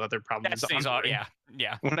also other problem. Destiny's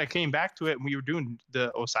yeah. When I came back to it and we were doing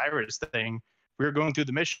the Osiris thing, we were going through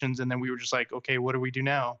the missions, and then we were just like, okay, what do we do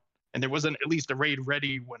now? And there wasn't at least a raid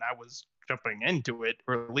ready when I was jumping into it,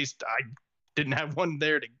 or at least I didn't have one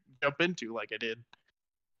there to jump into like I did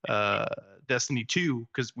Destiny 2,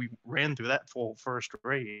 because we ran through that full first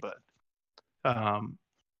raid. But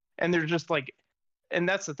and they're just like, and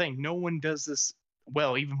that's the thing, no one does this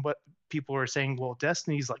well. Even what people are saying, well,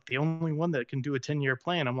 Destiny's like the only one that can do a 10-year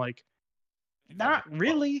plan. I'm like, not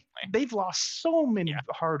really. They've lost so many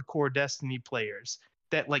hardcore Destiny players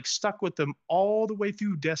that like stuck with them all the way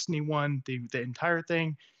through Destiny 1, the entire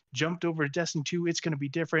thing, jumped over to Destiny 2. It's going to be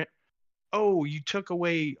different. Oh, you took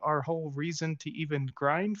away our whole reason to even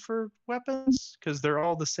grind for weapons because they're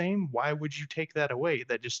all the same. Why would you take that away?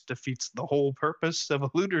 That just defeats the whole purpose of a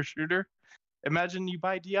looter shooter. Imagine you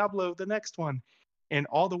buy Diablo, the next one, and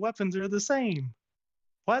all the weapons are the same.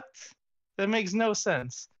 What? That makes no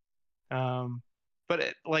sense.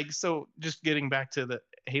 But so just getting back to the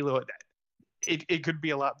Halo, it could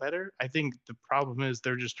be a lot better. I think the problem is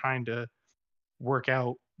they're just trying to work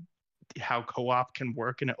out how co-op can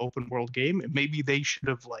work in an open world game. Maybe they should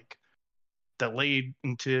have like delayed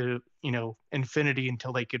into infinity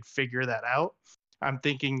until they could figure that out. I'm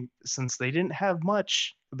thinking since they didn't have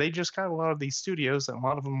much, they just got a lot of these studios, and a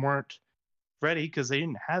lot of them weren't ready because they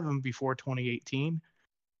didn't have them before 2018.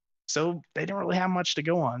 So they didn't really have much to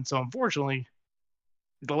go on. So unfortunately,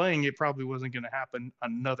 delaying it probably wasn't going to happen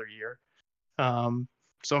another year.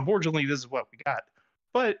 So unfortunately, this is what we got.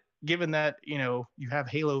 But given that, you have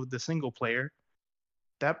Halo, the single player,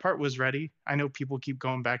 that part was ready. I know people keep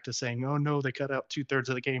going back to saying, oh no, they cut out 2/3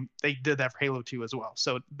 of the game. They did that for Halo 2 as well.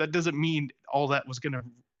 So that doesn't mean all that was going to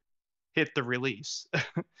hit the release.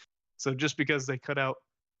 So just because they cut out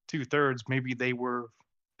 2/3, maybe they were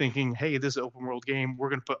thinking, hey, this is an open world game. We're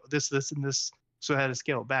going to put this, and this. So I had to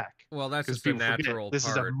scale it back. Well, that's just a natural part. This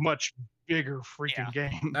is a much bigger freaking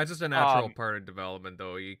game. That's just a natural part of development,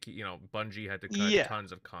 though. Bungie had to cut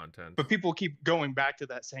tons of content. But people keep going back to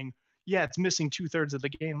that, saying, yeah, it's missing 2/3 of the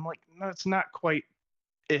game. I'm like, no, it's not quite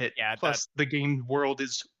it. Yeah, plus, the game world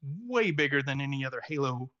is way bigger than any other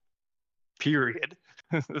Halo, period.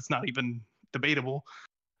 It's not even debatable.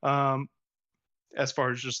 As far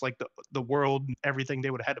as just like the world and everything they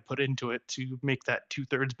would have had to put into it to make that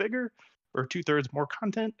 2/3 bigger or 2/3 more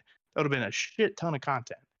content, that would have been a shit ton of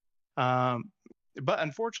content. But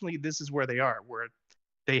unfortunately, this is where they are, where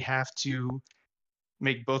they have to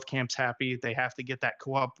make both camps happy. They have to get that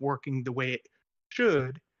co-op working the way it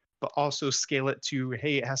should, but also scale it to,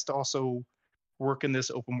 hey, it has to also work in this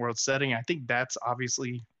open world setting. I think that's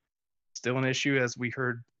obviously still an issue, as we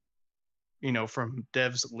heard, from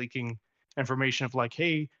devs leaking information of like,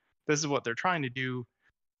 hey, this is what they're trying to do,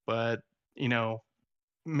 but,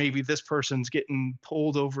 maybe this person's getting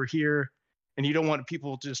pulled over here, and you don't want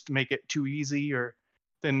people just to make it too easy, or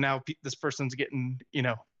then now this person's getting,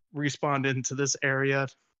 respawned into this area,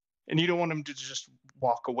 and you don't want them to just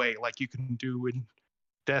walk away like you can do in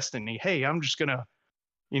Destiny. Hey, I'm just gonna,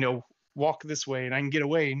 walk this way and I can get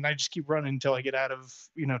away, and I just keep running until I get out of,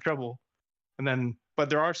 trouble. And then,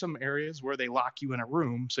 but there are some areas where they lock you in a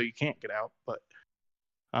room so you can't get out. But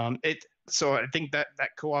So I think that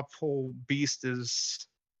co-op whole beast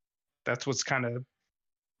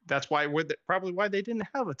that's why probably why they didn't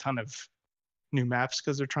have a ton of new maps,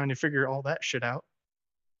 because they're trying to figure all that shit out.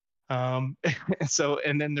 And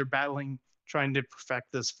then they're battling, trying to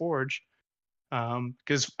perfect this Forge,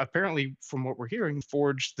 because apparently from what we're hearing,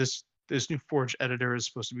 Forge, this new Forge editor is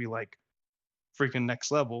supposed to be like freaking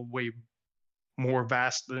next level, way more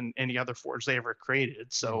vast than any other Forge they ever created.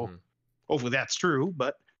 So hopefully that's true.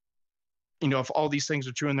 But if all these things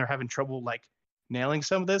are true and they're having trouble like nailing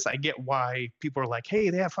some of this, I get why people are like, hey,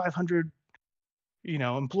 they have 500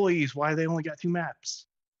 employees, why they only got 2 maps.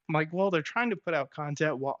 I'm like, well, they're trying to put out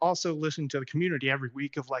content while also listening to the community every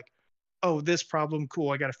week of like, oh, this problem,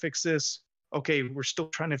 cool, I got to fix this. Okay, we're still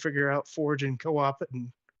trying to figure out Forge and co-op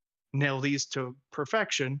and nail these to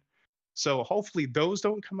perfection. So hopefully those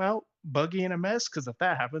don't come out buggy and a mess, because if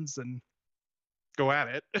that happens, then go at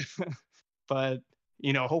it. But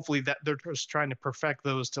hopefully that they're just trying to perfect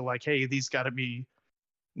those to like, hey, these got to be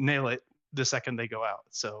nail it the second they go out.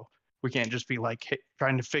 So we can't just be like, hey,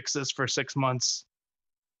 trying to fix this for 6 months,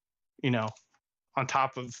 on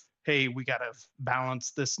top of, hey, we got to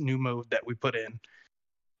balance this new mode that we put in,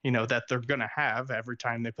 that they're going to have every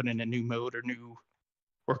time they put in a new mode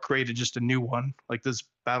or created just a new one, like this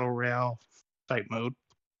battle royale type mode,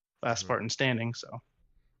 last Spartan standing. So,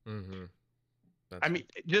 I mean,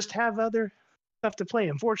 just have other stuff to play.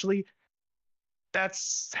 Unfortunately,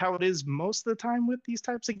 that's how it is most of the time with these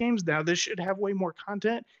types of games. Now, this should have way more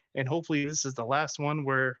content, and hopefully this is the last one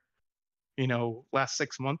where, last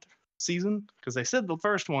 6-month season, because they said the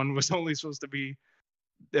first one was only supposed to be,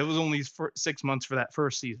 it was only for 6 months for that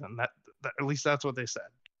first season. That at least that's what they said.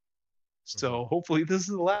 So hopefully this is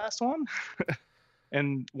the last one.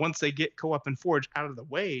 And once they get co-op and Forge out of the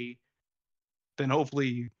way, then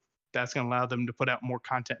hopefully that's going to allow them to put out more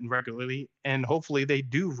content regularly. And hopefully they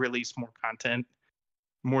do release more content,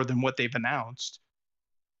 more than what they've announced,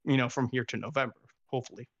 from here to November,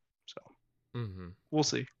 hopefully. So we'll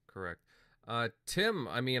see. Correct. Tim,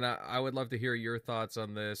 I mean, I would love to hear your thoughts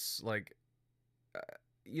on this. Like,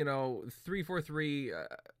 343,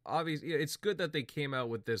 obviously, it's good that they came out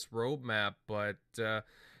with this roadmap, but,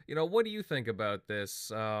 what do you think about this?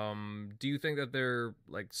 Do you think that they're,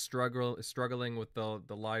 like, struggling with the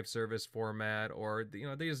live service format, or,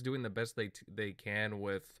 they're just doing the best they can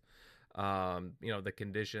with, the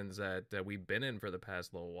conditions that we've been in for the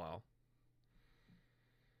past little while?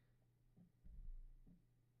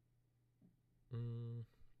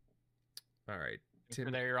 All right.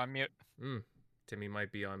 Tim, there, you're on mute. Timmy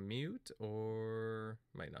might be on mute or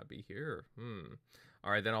might not be here.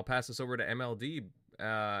 All right, then I'll pass this over to MLD.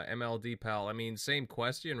 MLD pal. I mean, same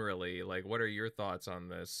question really. Like, what are your thoughts on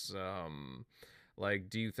this? Like,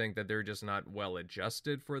 do you think that they're just not well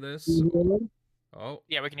adjusted for this? Oh,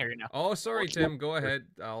 yeah, we can hear you now. Oh, sorry, Tim. Go ahead.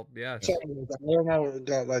 Yeah. I don't know what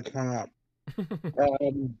got like hung up.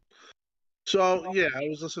 So yeah, I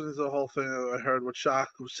was listening to the whole thing. I heard what Shock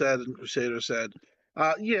said and Crusader said.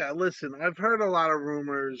 Yeah, listen, I've heard a lot of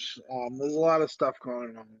rumors. There's a lot of stuff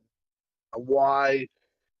going on. Why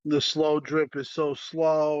the slow drip is so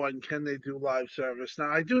slow, and can they do live service? Now,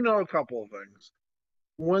 I do know a couple of things.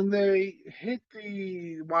 When they hit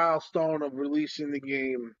the milestone of releasing the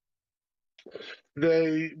game,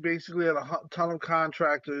 they basically had a ton of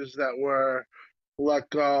contractors that were let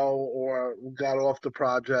go or got off the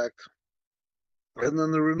project. And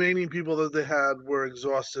then the remaining people that they had were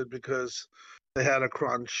exhausted because they had a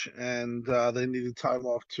crunch and they needed time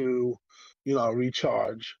off to,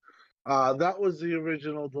 recharge. That was the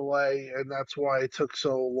original delay, and that's why it took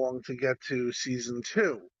so long to get to season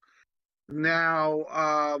 2. Now,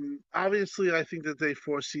 obviously, I think that they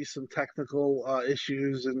foresee some technical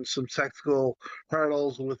issues and some technical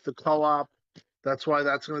hurdles with the co-op. That's why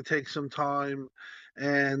that's going to take some time.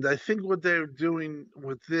 And I think what they're doing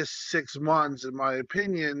with this 6 months, in my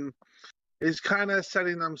opinion, is kind of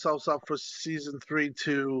setting themselves up for season 3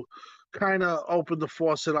 to kind of open the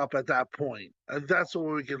faucet up at that point. That's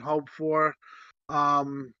what we can hope for.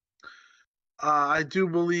 I do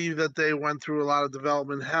believe that they went through a lot of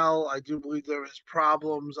development hell. I do believe there is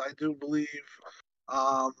problems. I do believe,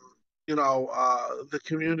 the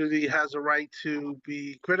community has a right to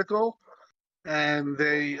be critical, and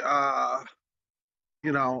they,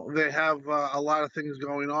 they have a lot of things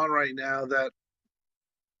going on right now that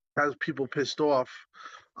has people pissed off.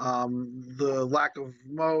 The lack of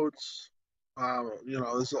modes,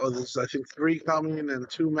 there's I think 3 coming and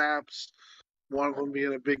 2 maps. One of them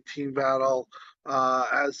being a big team battle.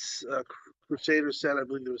 As Crusader said, I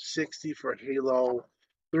believe there was 60 for Halo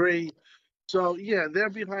 3. So yeah, they're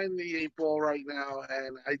behind the 8 ball right now,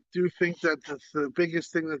 and I do think that the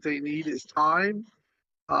biggest thing that they need is time.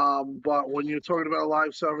 But when you're talking about a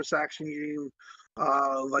live service action game,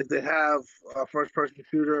 like they have a first-person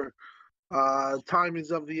shooter, time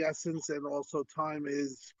is of the essence, and also time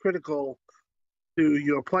is critical to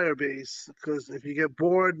your player base, because if you get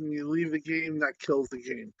bored and you leave the game, that kills the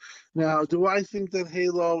game. Now, do I think that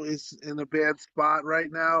Halo is in a bad spot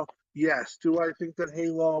right now? Yes. Do I think that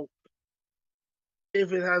Halo,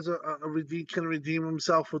 if it has can redeem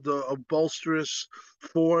himself with a bolsterous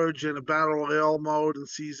forge and a battle royale mode in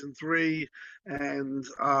season 3, and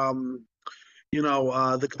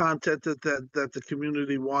the content that the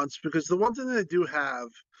community wants? Because the one thing they do have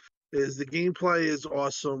is the gameplay is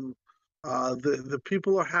awesome. The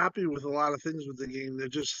people are happy with a lot of things with the game. They're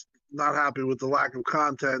just not happy with the lack of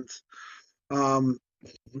content.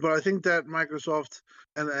 But I think that Microsoft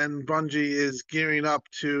and Bungie is gearing up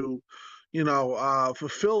to,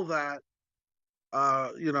 fulfill that,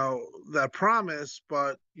 that promise.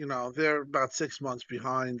 But they're about 6 months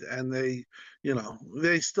behind, and they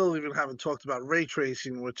still even haven't talked about ray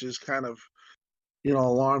tracing, which is kind of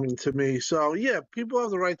alarming to me. So yeah, people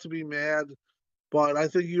have the right to be mad, but I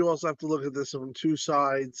think you also have to look at this from two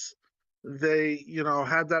sides. They,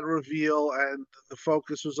 had that reveal, and the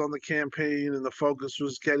focus was on the campaign, and the focus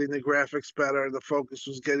was getting the graphics better, and the focus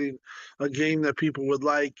was getting a game that people would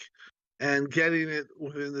like, and getting it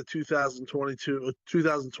within the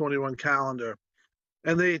 2021 calendar.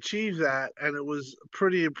 And they achieved that, and it was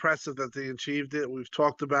pretty impressive that they achieved it. We've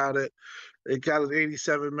talked about it. It got an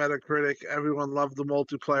 87 Metacritic. Everyone loved the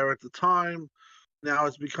multiplayer at the time. Now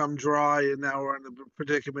it's become dry, and now we're in a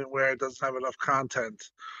predicament where it doesn't have enough content.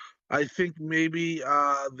 I think maybe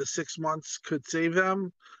the 6 months could save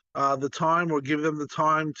them the time, or give them the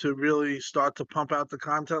time to really start to pump out the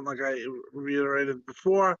content, like I reiterated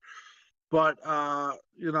before. But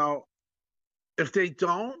if they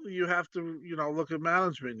don't, you have to look at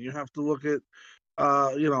management. You have to look at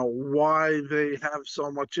why they have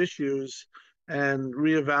so much issues, and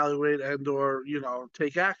reevaluate and or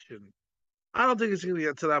take action. I don't think it's going to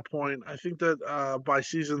get to that point. I think that by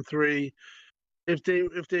season 3, if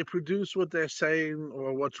they produce what they're saying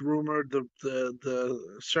or what's rumored,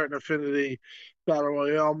 the certain affinity battle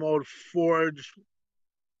royale mode, forge,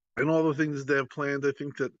 and all the things they've planned, I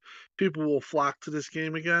think that people will flock to this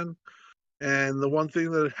game again. And the one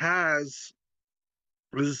thing that it has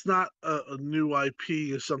is it's not a new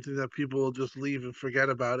IP or something that people will just leave and forget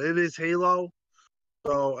about. It is Halo.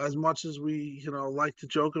 So as much as we like to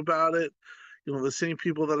joke about it, the same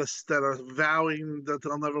people that are vowing that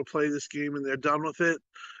they'll never play this game and they're done with it,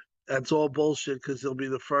 that's all bullshit, because they'll be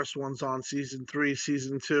the first ones on season 3,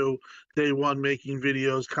 season 2, day one, making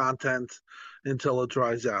videos, content until it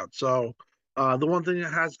dries out. So the one thing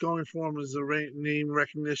it has going for them is the name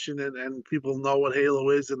recognition, and people know what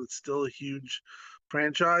Halo is, and it's still a huge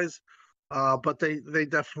franchise. But they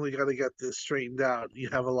definitely got to get this straightened out. You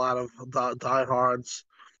have a lot of diehards,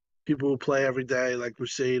 people who play every day, like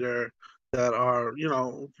Crusader, that are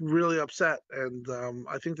really upset, and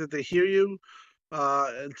I think that they hear you,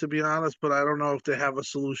 and to be honest, but I don't know if they have a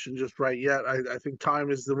solution just right yet. I think time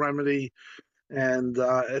is the remedy, and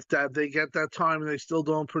if they get that time and they still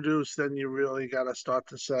don't produce, then you really got to start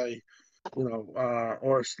to say,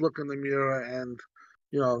 or look in the mirror, and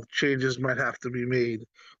changes might have to be made.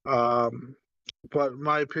 But in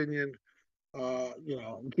my opinion,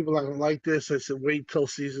 people are gonna like this. I said, wait till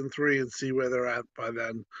season 3 and see where they're at by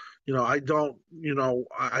then. I don't,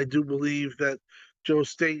 I do believe that Joe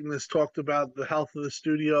Staten has talked about the health of the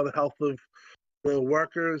studio, the health of the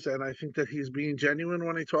workers, and I think that he's being genuine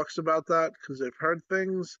when he talks about that, because they've heard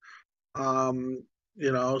things. So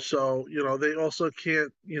they also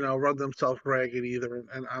can't, run themselves ragged either.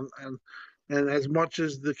 And as much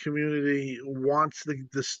as the community wants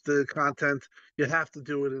the content, you have to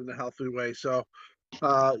do it in a healthy way. So,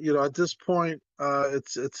 at this point,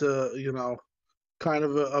 it's a kind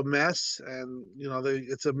of a mess, and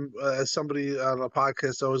as somebody on a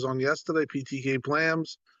podcast I was on yesterday, PTK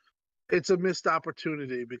Plams, it's a missed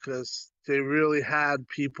opportunity, because they really had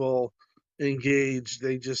people engaged.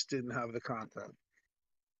 They just didn't have the content.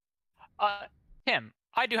 Tim,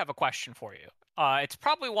 I do have a question for you. It's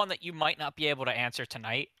probably one that you might not be able to answer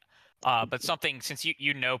tonight, but something, since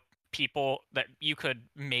you know people, that you could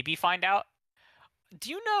maybe find out. Do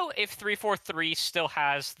you know if 343 still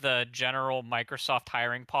has the general Microsoft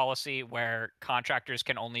hiring policy where contractors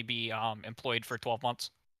can only be employed for 12 months?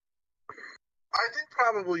 I think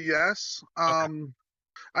probably yes. Okay.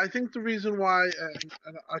 I think the reason why, and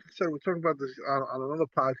like I said, we're talking about this on another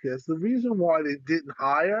podcast, the reason why they didn't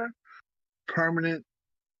hire permanent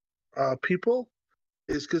people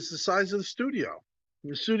is because the size of the studio.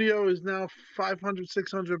 The studio is now 500,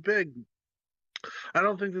 600 big. I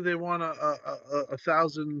don't think that they want a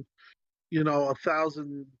thousand, a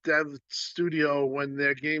thousand dev studio when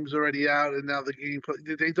their game's already out and now the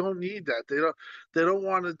gameplay. They don't need that. They don't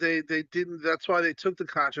want to. They didn't. That's why they took the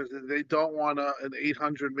contract. They don't want an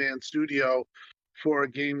 800-man studio for a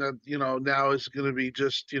game that now is going to be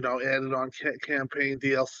just added on campaign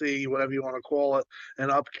DLC, whatever you want to call it, and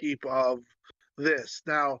upkeep of this.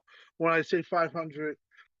 Now, when I say 500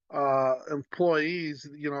 employees,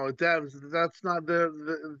 devs, that's not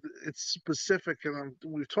it's specific, and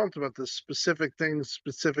we've talked about the specific things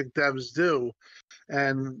specific devs do,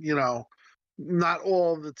 and not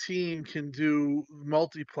all the team can do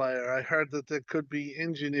multiplayer. I heard that there could be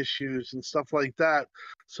engine issues and stuff like that,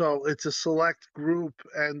 so it's a select group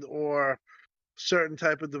and or certain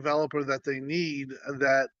type of developer that they need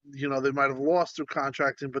that they might have lost through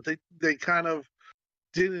contracting, but they kind of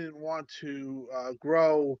didn't want to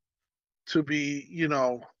grow to be,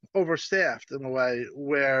 overstaffed in a way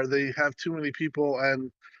where they have too many people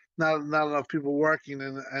and not enough people working,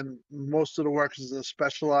 and most of the work is in a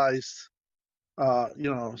specialized,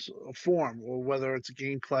 form, or whether it's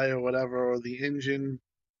gameplay or whatever, or the engine.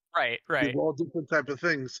 Right. All different type of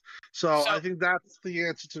things. So I think that's the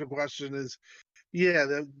answer to the question is,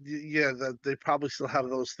 that they probably still have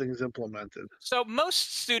those things implemented. So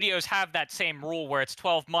most studios have that same rule where it's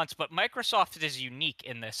 12 months, but Microsoft is unique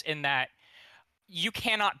in this, in that you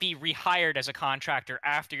cannot be rehired as a contractor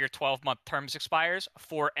after your 12-month terms expires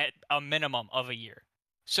for a minimum of a year.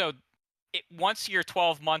 So once your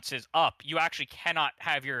 12 months is up, you actually cannot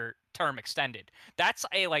have your term extended. That's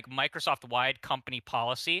a Microsoft-wide company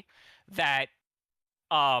policy that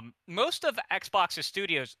most of Xbox's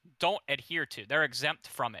studios don't adhere to. They're exempt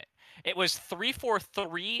from it. It was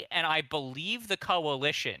 343 and I believe the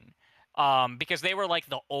Coalition, because they were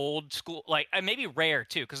the old school, and maybe Rare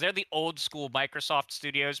too, because they're the old school Microsoft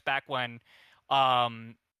studios back when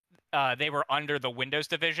they were under the Windows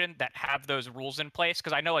division that have those rules in place.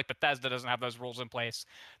 Because I know Bethesda doesn't have those rules in place.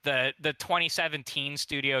 The 2017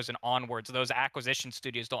 studios and onwards, those acquisition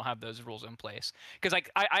studios don't have those rules in place. Because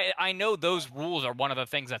I know those rules are one of the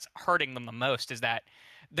things that's hurting them the most, is that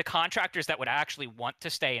the contractors that would actually want to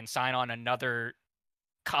stay and sign on another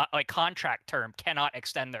contract term cannot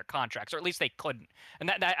extend their contracts, or at least they couldn't. And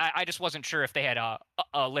that I just wasn't sure if they had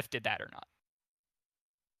lifted that or not.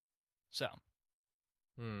 So.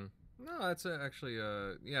 No, that's actually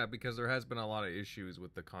because there has been a lot of issues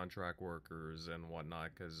with the contract workers and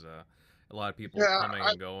whatnot, because a lot of people coming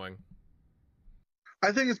and going.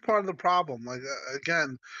 I think it's part of the problem.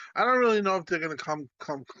 Again, I don't really know if they're going to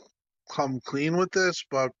come clean with this,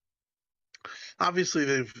 but obviously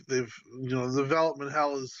they've the development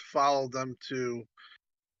hell has followed them to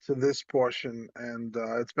this portion, and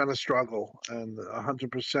it's been a struggle and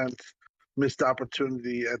 100% missed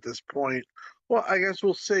opportunity at this point. Well, I guess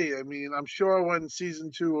we'll see. I mean, I'm sure when season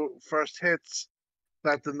 2 first hits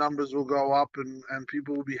that the numbers will go up and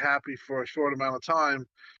people will be happy for a short amount of time.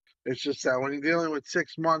 It's just that when you're dealing with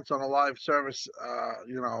 6 months on a live service,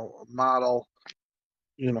 model,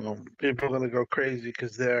 people are going to go crazy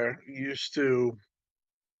because they're used to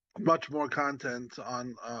much more content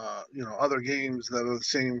on, other games that are the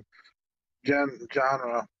same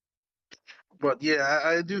genre. But yeah,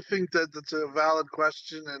 I do think that that's a valid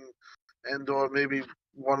question, and or maybe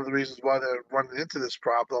one of the reasons why they're running into this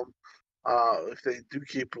problem, if they do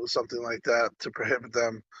keep something like that to prohibit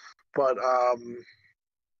them. But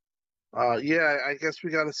I guess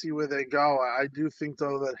we got to see where they go. I do think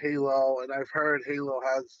though that Halo, and I've heard Halo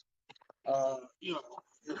has,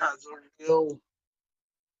 it has a real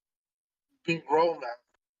big roadmap.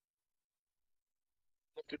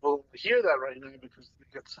 People don't hear that right now because they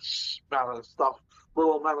get such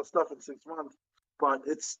little amount of stuff in 6 months. But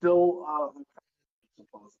it's still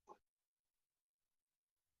supposedly.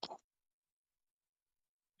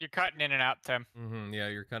 You're cutting in and out, Tim. Mm-hmm, yeah,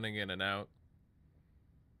 you're cutting in and out.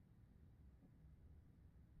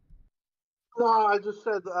 No, I just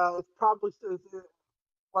said it's probably,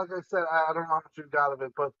 like I said, I don't know how much you got of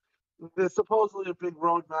it, but there's supposedly a big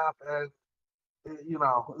roadmap, and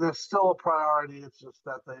there's still a priority. It's just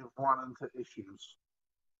that they've run into issues.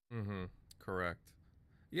 Mm-hmm. Correct.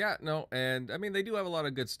 Yeah, no, and I mean they do have a lot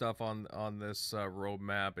of good stuff on this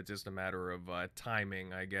roadmap. It's just a matter of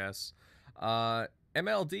timing, I guess.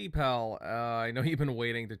 MLD pal, I know you've been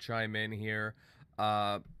waiting to chime in here.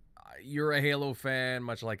 you're a Halo fan,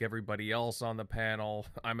 much like everybody else on the panel.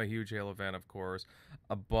 I'm a huge Halo fan, of course.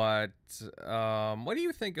 But what do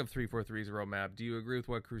you think of 343's roadmap? Do you agree with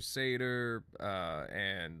what Crusader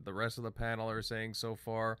and the rest of the panel are saying so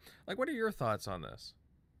far? Like, what are your thoughts on this?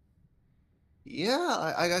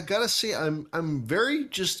 Yeah, I gotta say, I'm very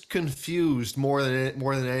just confused more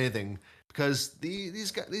than anything because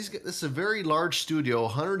these guys, this is a very large studio,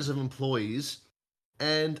 hundreds of employees,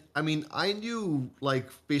 and I mean, I knew like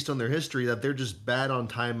based on their history that they're just bad on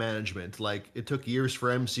time management. Like it took years for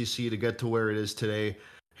MCC to get to where it is today.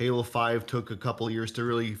 Halo 5 took a couple years to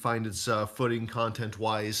really find its footing content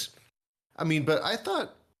wise. I mean, but I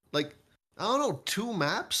thought like I don't know, two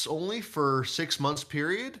maps only for 6 months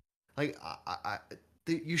period. Like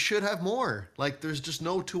you should have more. Like there's just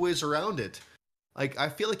no two ways around it. Like I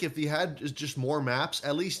feel like if you had just more maps,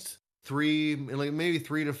 at least three, like maybe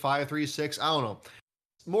 3 to 5, 3 to 6, I don't know,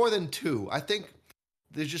 more than two. I think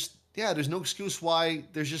there's no excuse why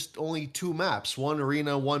there's just only two maps, one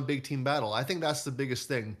arena, one big team battle. I think that's the biggest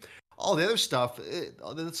thing. All the other stuff,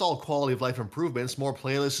 it's all quality of life improvements. More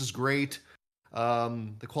playlists is great.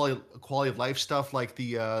 The quality of life stuff like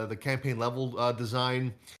the campaign level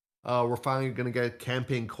design. We're finally going to get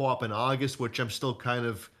campaign co-op in August, which I'm still kind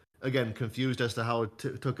of, again, confused as to how it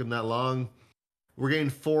took him that long. We're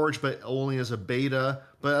getting Forge, but only as a beta.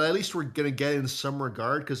 But at least we're going to get it in some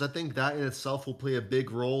regard, because I think that in itself will play a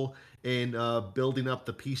big role in building up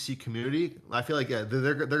the PC community. I feel like they're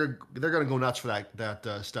going to go nuts for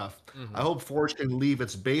that stuff. Mm-hmm. I hope Forge can leave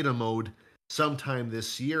its beta mode sometime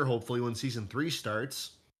this year, hopefully when Season 3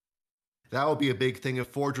 starts. That would be a big thing if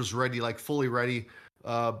Forge was ready, like fully ready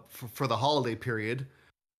for the holiday period.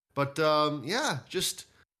 But I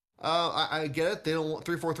get it. They don't want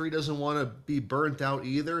 343 doesn't want to be burnt out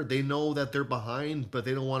either. They know that they're behind, but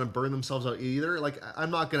they don't want to burn themselves out either. Like I'm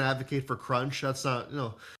not going to advocate for crunch. That's not,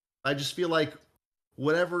 I just feel like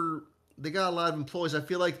whatever they got a lot of employees, I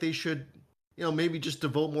feel like they should, maybe just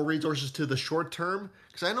devote more resources to the short term.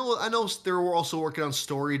 Because I know they're also working on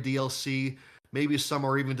story DLC. Maybe some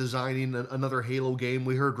are even designing another Halo game.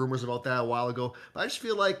 We heard rumors about that a while ago. But I just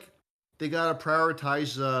feel like they got to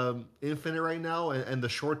prioritize Infinite right now and the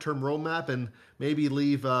short-term roadmap, and maybe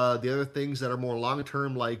leave the other things that are more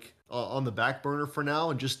long-term, like on the back burner for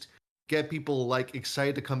now, and just get people like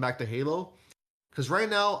excited to come back to Halo. Because right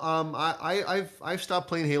now, I've stopped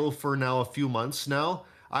playing Halo for now a few months now.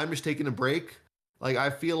 I'm just taking a break. Like I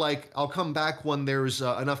feel like I'll come back when there's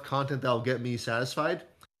enough content that'll get me satisfied.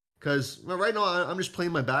 Because right now I'm just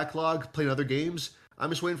playing my backlog, playing other games.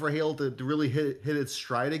 I'm just waiting for Halo to really hit its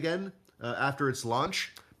stride again after its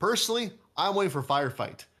launch. Personally, I'm waiting for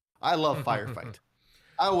Firefight. I love Firefight.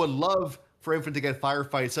 I would love for Infinite to get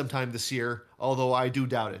Firefight sometime this year, although I do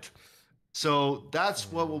doubt it. So that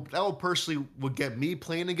will personally would get me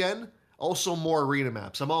playing again. Also, more arena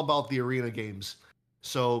maps. I'm all about the arena games.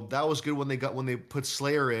 So that was good when they put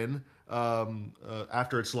Slayer in.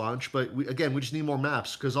 After its launch, but we just need more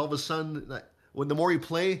maps, because all of a sudden, when the more you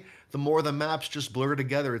play, the more the maps just blur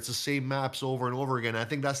together. It's the same maps over and over again. I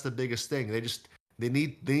think that's the biggest thing. They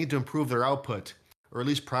need to improve their output, or at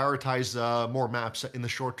least prioritize more maps in the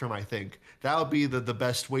short term. I think that would be the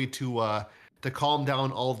best way to calm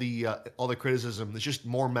down all the criticism. It's just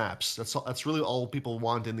more maps. That's really all people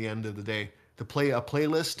want in the end of the day, to play a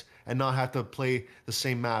playlist and not have to play the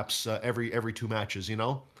same maps every 2 matches.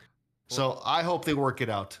 So I hope they work it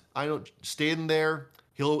out. I don't stay in there.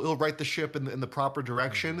 He'll right the ship in the proper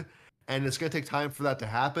direction, and it's going to take time for that to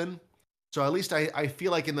happen. So at least I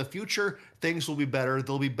feel like in the future things will be better.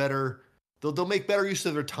 They'll be better. They'll make better use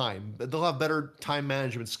of their time. They'll have better time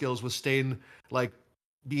management skills with staying like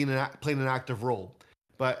playing an active role.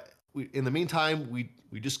 But in the meantime, we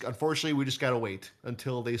just gotta wait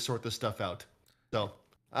until they sort this stuff out. So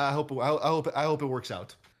I hope it works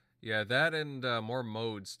out. Yeah, that and more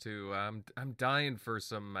modes too. I'm dying for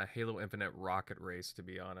some Halo Infinite Rocket Race, to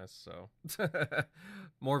be honest. So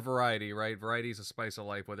more variety, right? Variety is a spice of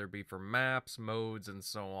life, whether it be for maps, modes, and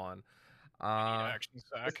so on. Action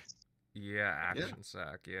sack. Yeah, action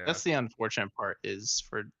sack. Yeah, that's the unfortunate part is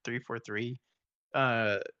for 343.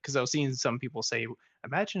 Because I was seeing some people say,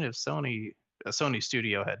 imagine if a Sony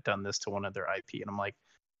studio had done this to one of their IP, and I'm like,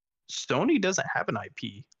 Sony doesn't have an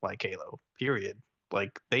IP like Halo. Period.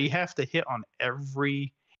 Like they have to hit on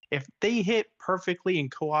if they hit perfectly and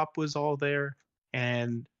co-op was all there,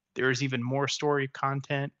 and there's even more story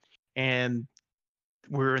content, and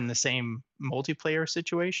we're in the same multiplayer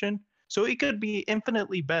situation, so it could be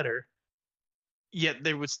infinitely better, yet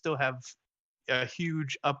they would still have a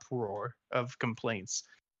huge uproar of complaints.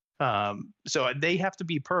 So they have to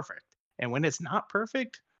be perfect, and when it's not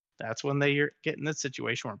perfect, that's when they get in this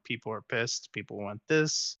situation where people are pissed. People want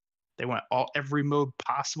this. They want every mode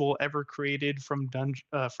possible ever created from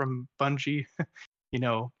Bungie. You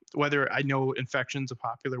know, whether I know Infection's a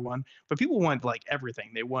popular one, but people want like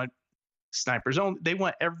everything. They want snipers only. They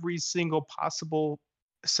want every single possible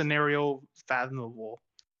scenario fathomable.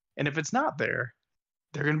 And if it's not there,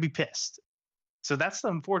 they're going to be pissed. So that's the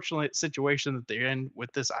unfortunate situation that they're in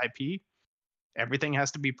with this IP. Everything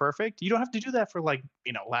has to be perfect. You don't have to do that for like,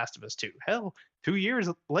 you know, Last of Us 2. Hell, 2 years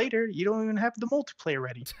later, you don't even have the multiplayer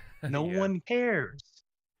ready. No one cares.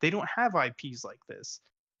 They don't have IPs like this.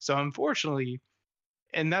 So unfortunately,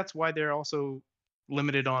 and that's why they're also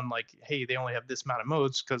limited on like, hey, they only have this amount of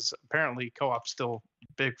modes, because apparently co-op's still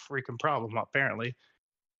a big freaking problem. Apparently,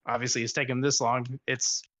 obviously, it's taken this long.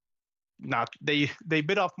 It's not, they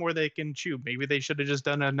bit off more they can chew. Maybe they should have just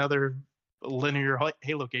done another linear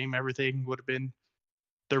Halo game. Everything would have been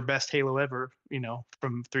their best Halo ever, you know,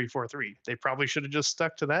 from 343. They probably should have just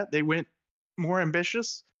stuck to that. They went more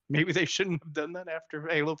ambitious. Maybe they shouldn't have done that after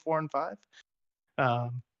Halo 4 and 5.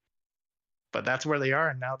 But that's where they are,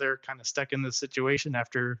 and now they're kind of stuck in this situation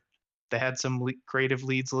after they had some creative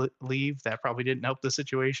leads leave. That probably didn't help the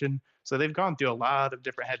situation. So they've gone through a lot of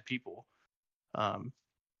different head people.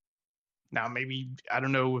 Now maybe, I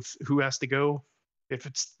don't know who has to go. If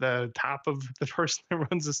it's the top of the person that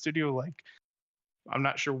runs the studio, like, I'm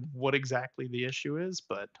not sure what exactly the issue is,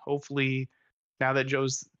 but hopefully now that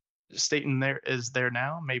Joe's Staten is there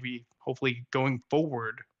now, maybe hopefully going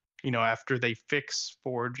forward, you know, after they fix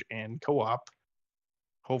Forge and co-op,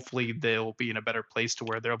 hopefully they'll be in a better place to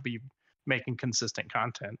where they'll be making consistent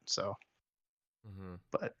content. So,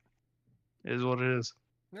 but it is what it is.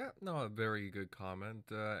 Yeah, no, a very good comment,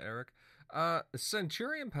 Eric.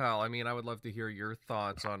 Centurion Pal, I mean, I would love to hear your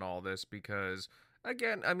thoughts on all this, because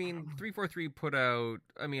again, I mean, 343 put out,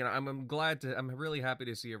 I mean, I'm really happy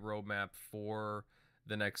to see a roadmap for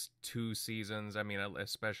the next 2 seasons. I mean,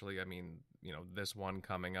 especially, I mean, you know, this one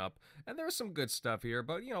coming up, and there's some good stuff here,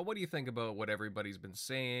 but, you know, what do you think about what everybody's been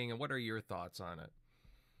saying, and what are your thoughts on it?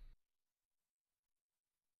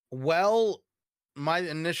 Well, my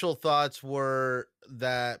initial thoughts were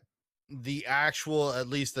that the actual, at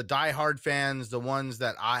least the diehard fans, the ones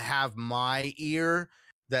that I have my ear,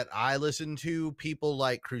 that I listen to, people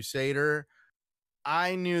like Crusader,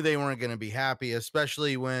 I knew they weren't going to be happy,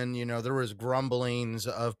 especially when, you know, there was grumblings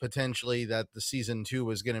of potentially that the season 2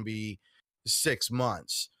 was going to be 6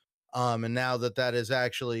 months. And now that is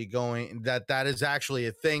actually that is actually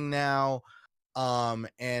a thing now.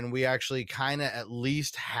 And we actually kind of at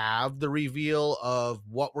least have the reveal of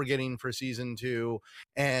what we're getting for season 2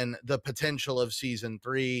 and the potential of season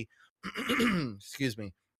 3. Excuse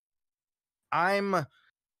me. I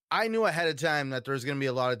knew ahead of time that there's going to be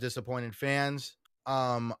a lot of disappointed fans.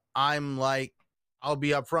 I'm like, I'll be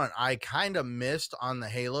upfront. I kind of missed on the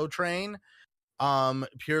Halo train,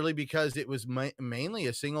 purely because it was mainly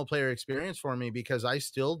a single player experience for me, because I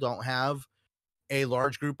still don't have a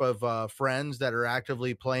large group of friends that are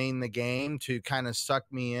actively playing the game to kind of suck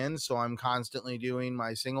me in. So I'm constantly doing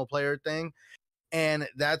my single player thing. And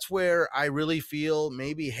that's where I really feel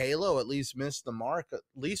maybe Halo at least missed the mark, at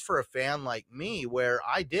least for a fan like me, where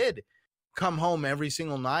I did come home every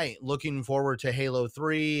single night looking forward to Halo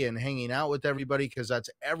 3 and hanging out with everybody, because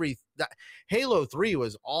Halo 3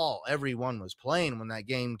 was all everyone was playing when that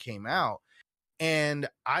game came out. And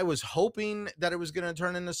I was hoping that it was going to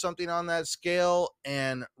turn into something on that scale.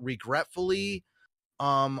 And regretfully,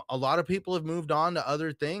 a lot of people have moved on to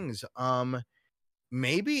other things.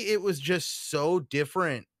 Maybe it was just so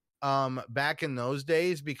different back in those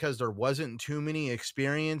days, because there wasn't too many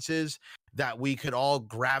experiences that we could all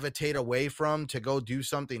gravitate away from to go do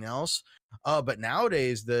something else. But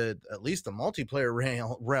nowadays, at least the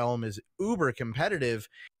multiplayer realm is uber competitive.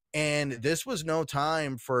 And this was no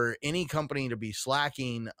time for any company to be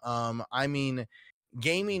slacking. I mean,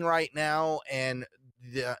 gaming right now, and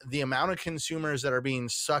the amount of consumers that are being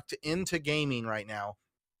sucked into gaming right now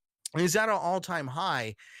is at an all-time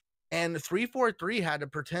high. And 343 had the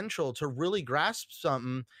potential to really grasp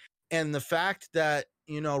something. And the fact that,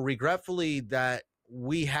 you know, regretfully, that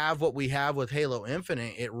we have what we have with Halo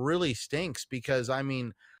Infinite, it really stinks, because, I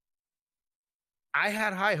mean, I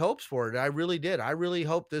had high hopes for it. I really did. I really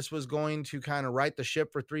hoped this was going to kind of right the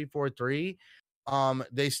ship for 343.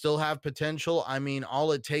 They still have potential. I mean,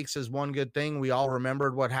 all it takes is one good thing. We all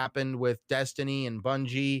remembered what happened with Destiny and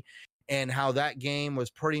Bungie, and how that game was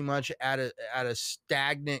pretty much at a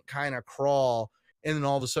stagnant kind of crawl. And then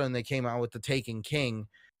all of a sudden they came out with the Taken King.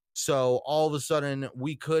 So all of a sudden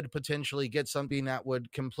we could potentially get something that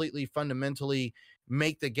would completely fundamentally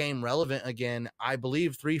make the game relevant again. I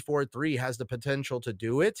believe 343 has the potential to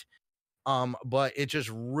do it. But it just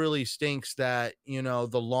really stinks that, you know,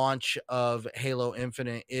 the launch of Halo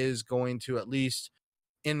Infinite is going to, at least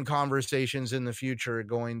in conversations in the future,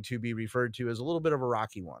 going to be referred to as a little bit of a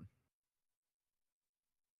rocky one.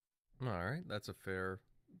 All right, that's a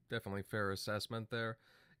definitely fair assessment there.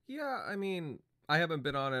 Yeah, I mean, I haven't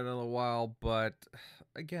been on it in a while, but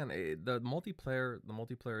again, the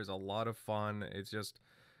multiplayer is a lot of fun. It's just,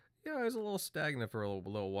 yeah, it was a little stagnant for a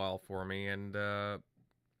little while for me, and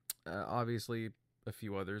obviously a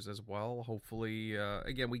few others as well. Hopefully,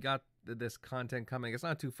 again, we got this content coming. It's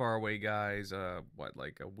not too far away, guys.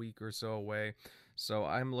 Like a week or so away. So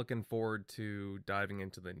I'm looking forward to diving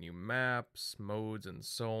into the new maps, modes, and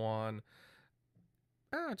so on.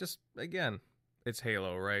 Just again, it's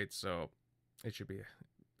Halo, right? So it should be.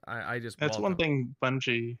 I just that's one thing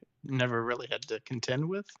Bungie never really had to contend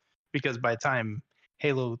with, because by the time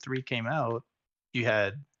Halo 3 came out, you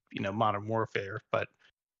had, you know, Modern Warfare, but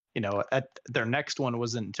you know, at their next one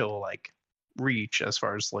wasn't until like Reach, as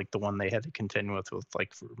far as like the one they had to contend with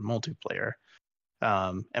like for multiplayer.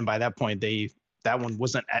 And by that point, that one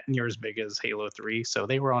wasn't near as big as Halo 3, so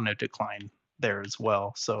they were on a decline there as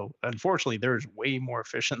well. So unfortunately, there's way more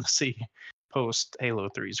efficiency post Halo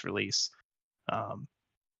 3's release. So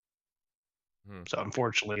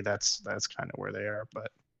unfortunately, that's kind of where they are. But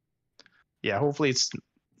yeah, hopefully it's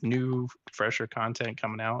new, fresher content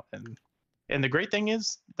coming out, and the great thing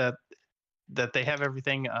is that they have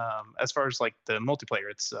everything as far as like the multiplayer.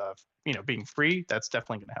 It's you know, being free. That's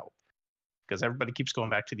definitely going to help, because everybody keeps going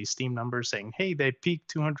back to these Steam numbers saying, hey, they peaked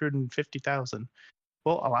 250,000.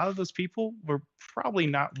 Well, a lot of those people were probably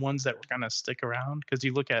not ones that were going to stick around, because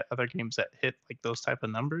you look at other games that hit like those type of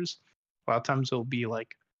numbers, a lot of times it'll be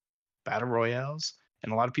like battle royales,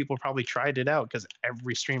 and a lot of people probably tried it out because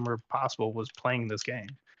every streamer possible was playing this game.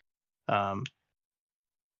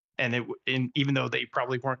 And even though they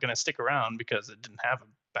probably weren't going to stick around because it didn't have a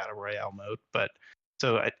battle royale mode, but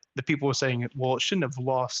so the people were saying, well, it shouldn't have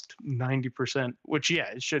lost 90%, which,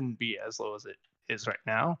 yeah, it shouldn't be as low as it is right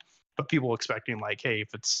now. But people expecting like, hey,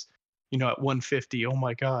 if it's, you know, at 150, oh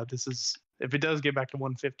my God, if it does get back to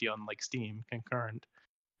 150 on like Steam concurrent,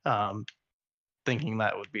 thinking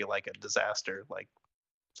that would be like a disaster. Like,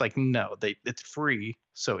 it's like, no, it's free,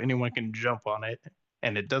 so anyone can jump on it.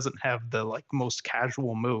 And it doesn't have the like most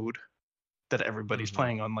casual mode that everybody's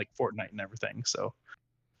playing on like Fortnite and everything. So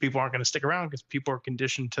people aren't going to stick around because people are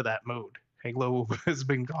conditioned to that mode. Halo has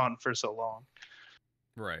been gone for so long.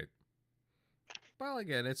 Right. Well,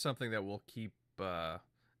 again, it's something that we'll keep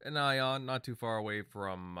an eye on, not too far away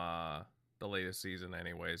from the latest season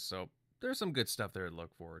anyways. So there's some good stuff there to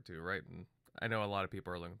look forward to, right? And I know a lot of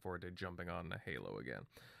people are looking forward to jumping on the Halo again.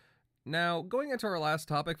 Now, going into our last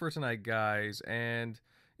topic for tonight, guys, and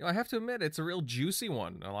you know, I have to admit, it's a real juicy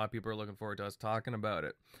one. A lot of people are looking forward to us talking about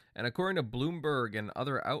it. And according to Bloomberg and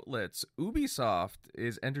other outlets, Ubisoft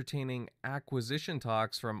is entertaining acquisition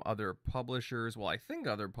talks from other publishers. Well, I think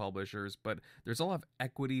other publishers, but there's a lot of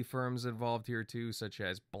equity firms involved here too, such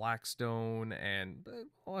as Blackstone and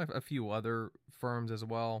a few other firms as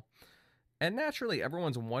well. And naturally,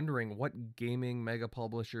 everyone's wondering what gaming mega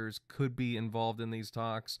publishers could be involved in these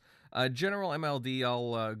talks. General MLD,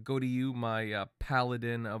 I'll go to you, my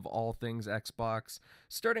paladin of all things Xbox.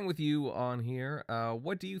 Starting with you on here,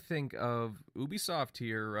 what do you think of Ubisoft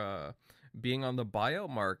here being on the buyout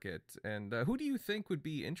market? And who do you think would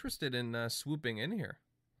be interested in swooping in here?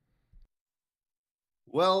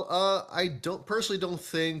 Well, I personally don't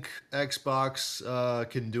think Xbox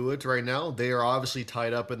can do it right now. They are obviously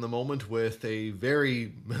tied up in the moment with a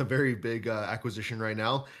very, very big acquisition right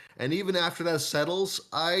now. And even after that settles,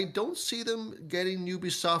 I don't see them getting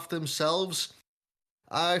Ubisoft themselves.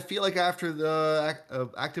 I feel like after the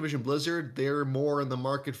Activision Blizzard, they're more in the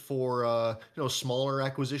market for smaller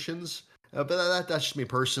acquisitions. But that's just me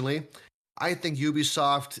personally. I think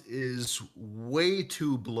Ubisoft is way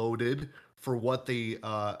too bloated for what they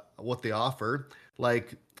offer.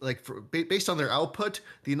 Based on their output,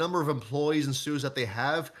 the number of employees and studios that they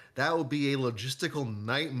have, that would be a logistical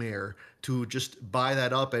nightmare to just buy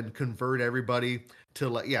that up and convert everybody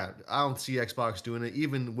to I don't see Xbox doing it,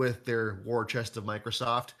 even with their war chest of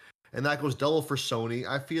Microsoft. And that goes double for Sony.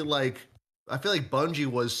 I feel like Bungie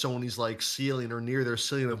was Sony's like ceiling or near their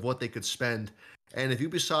ceiling of what they could spend. And if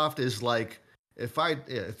Ubisoft is like, if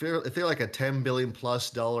they're like a $10 billion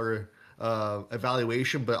plus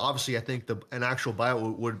evaluation, but obviously I think an actual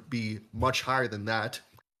buyout would be much higher than that.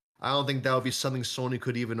 I don't think that would be something Sony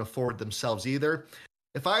could even afford themselves either.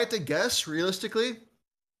 If I had to guess, realistically,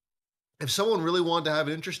 if someone really wanted to have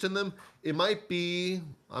an interest in them, it might be.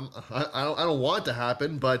 I don't want it to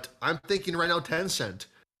happen, but I'm thinking right now Tencent,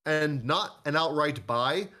 and not an outright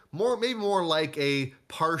buy. Maybe more like a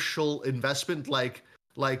partial investment, like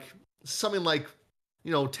something like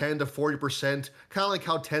 10 to 40%, kind of like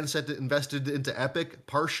how Tencent invested into Epic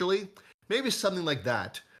partially. Maybe something like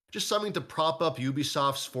that. Just something to prop up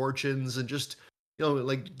Ubisoft's fortunes and just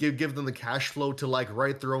like give them the cash flow to like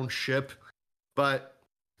write their own ship. But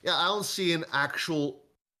yeah, I don't see an actual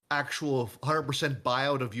 100%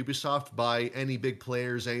 buyout of Ubisoft by any big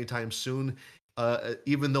players anytime soon,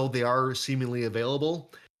 even though they are seemingly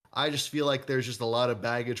available. I just feel like there's just a lot of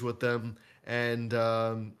baggage with them, and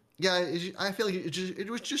I feel like it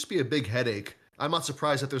would just be a big headache. I'm not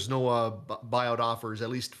surprised that there's no buyout offers, at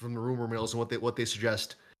least from the rumor mills and what they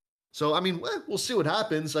suggest. So I mean, we'll see what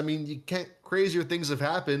happens. I mean, crazier things have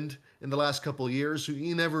happened in the last couple of years.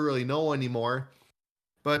 You never really know anymore.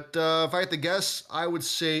 But if I had to guess, I would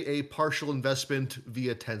say a partial investment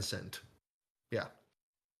via Tencent. Yeah.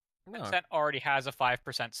 Tencent already has a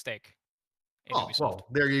 5% stake. Oh, well,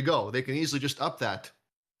 there you go. They can easily just up that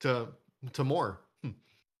to more.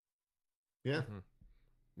 Yeah. Mm-hmm.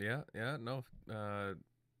 Yeah. No.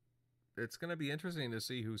 It's going to be interesting to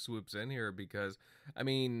see who swoops in here because, I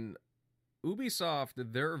mean, Ubisoft,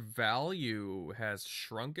 their value has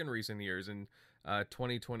shrunk in recent years. In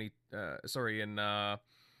 2020,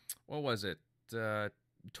 what was it?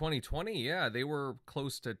 2020, yeah, they were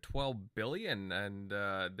close to 12 billion, and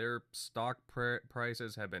their stock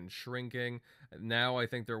prices have been shrinking. Now I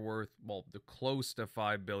think they're worth close to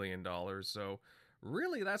 $5 billion. So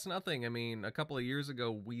really, that's nothing. I mean, a couple of years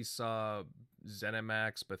ago, we saw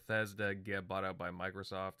ZeniMax, Bethesda get bought out by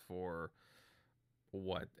Microsoft for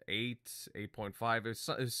what,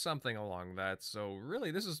 8.5? It's something along that. So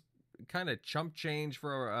really, this is kind of chump change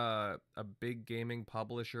for a big gaming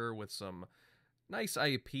publisher with some nice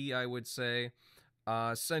IP, I would say.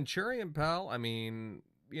 Centurion, pal, I mean,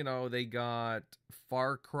 they got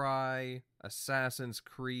Far Cry, Assassin's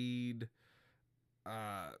Creed.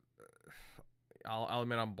 I'll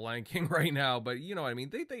admit I'm blanking right now, but you know what I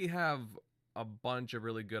mean. They have a bunch of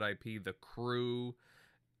really good IP. The Crew.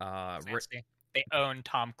 They own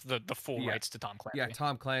the full rights to Tom Clancy. Yeah,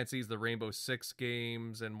 Tom Clancy's, the Rainbow Six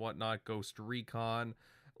games and whatnot, Ghost Recon.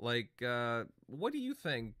 Like, what do you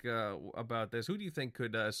think about this? Who do you think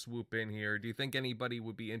could swoop in here? Do you think anybody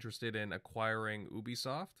would be interested in acquiring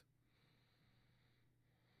Ubisoft?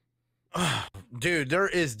 Dude, there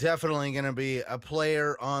is definitely going to be a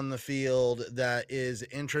player on the field that is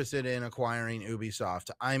interested in acquiring Ubisoft.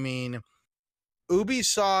 I mean,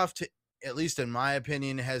 Ubisoft, at least in my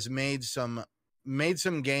opinion, has made some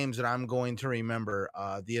games that I'm going to remember.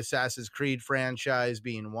 The Assassin's Creed franchise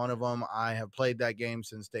being one of them. I have played that game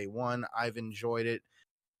since day one. I've enjoyed it.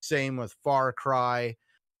 Same with Far Cry.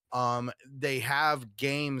 They have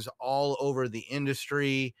games all over the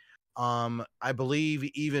industry. I believe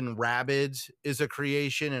even Rabbids is a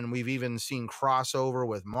creation, and we've even seen crossover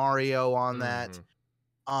with Mario on that.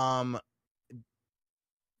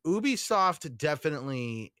 Ubisoft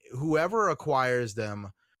definitely, whoever acquires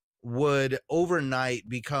them, would overnight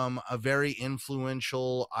become a very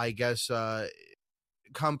influential, I guess,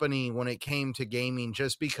 company when it came to gaming,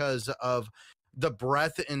 just because of the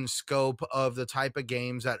breadth and scope of the type of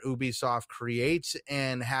games that Ubisoft creates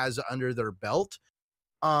and has under their belt.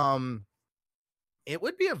 It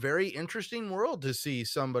would be a very interesting world to see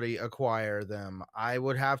somebody acquire them. I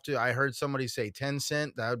heard somebody say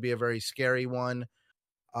Tencent. That would be a very scary one.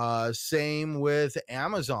 Same with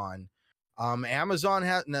Amazon.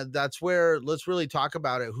 Amazon that's where, let's really talk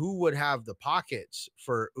about it. Who would have the pockets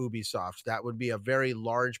for Ubisoft? That would be a very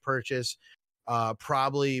large purchase.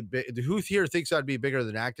 Probably who here thinks that'd be bigger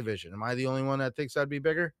than Activision? Am I the only one that thinks that'd be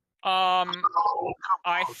bigger?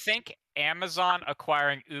 I think Amazon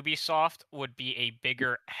acquiring Ubisoft would be a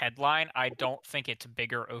bigger headline. I don't think it's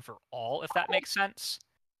bigger overall, if that makes sense.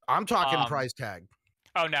 I'm talking price tag.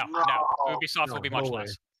 Oh no. Ubisoft would be much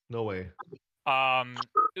less. No way.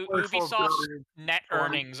 Ubisoft's net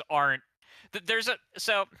earnings aren't. Ubisoft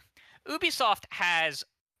has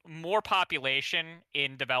more population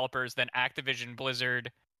in developers than Activision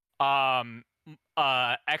Blizzard, Xbox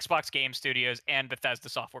Game Studios, and Bethesda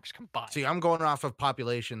Softworks combined. See, I'm going off of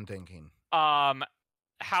population thinking.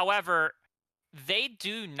 However, they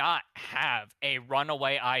do not have a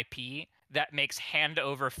runaway IP that makes hand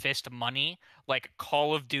over fist money like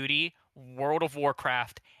Call of Duty, World of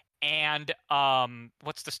Warcraft, and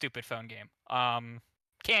what's the stupid phone game?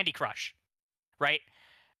 Candy Crush, right?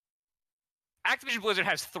 Activision Blizzard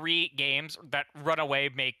has 3 games that run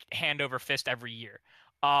away make hand over fist every year.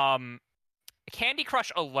 Candy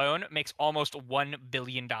Crush alone makes almost $1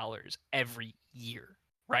 billion every year,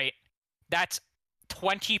 right? That's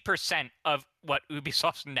 20% of what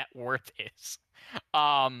Ubisoft's net worth is.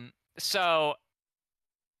 So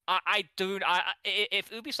if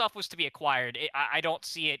Ubisoft was to be acquired, I don't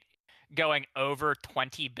see it going over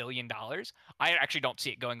 $20 billion. I actually don't see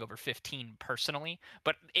it going over 15 personally,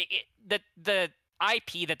 but the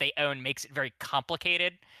IP that they own makes it very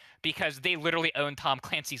complicated because they literally own Tom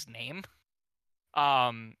Clancy's name.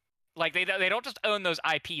 Like they don't just own those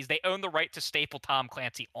IPs, they own the right to staple Tom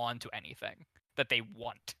Clancy onto anything that they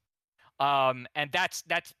want. And that's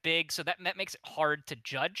big, so that makes it hard to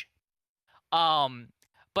judge.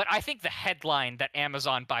 But I think the headline that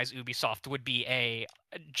Amazon buys Ubisoft would be a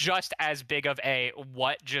just as big of a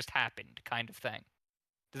what just happened kind of thing.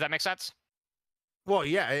 Does that make sense? Well,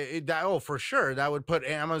 yeah, for sure. That would put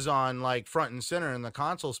Amazon like front and center in the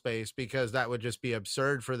console space, because that would just be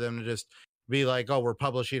absurd for them to just be like, oh, we're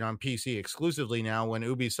publishing on PC exclusively now, when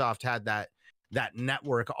Ubisoft had that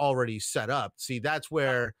network already set up. See, that's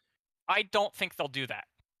where I don't think they'll do that.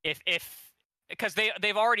 If because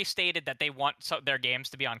they've already stated that they want their games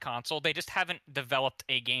to be on console. They just haven't developed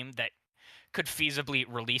a game that could feasibly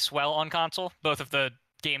release well on console. Both of the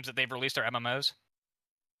games that they've released are MMOs.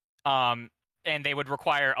 And they would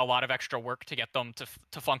require a lot of extra work to get them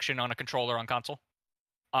to function on a controller on console.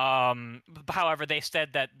 However, they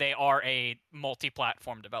said that they are a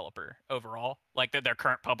multi-platform developer overall, like their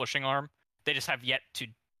current publishing arm. They just have yet to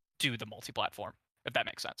do the multi-platform, if that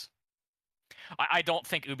makes sense. I don't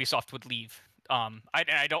think Ubisoft would leave.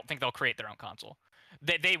 I don't think they'll create their own console.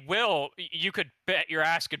 They will. You could bet your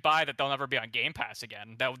ass goodbye that they'll never be on Game Pass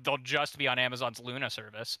again. They'll just be on Amazon's Luna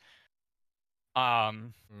service.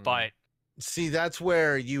 But see, that's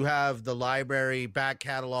where you have the library, back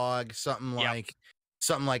catalog, something like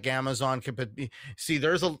Amazon could see.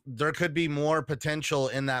 There could be more potential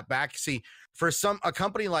in that back. See, for a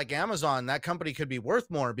company like Amazon, that company could be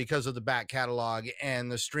worth more because of the back catalog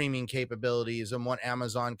and the streaming capabilities and what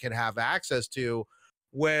Amazon can have access to,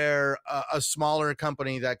 where a smaller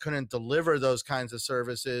company that couldn't deliver those kinds of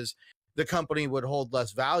services, the company would hold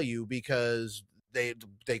less value because they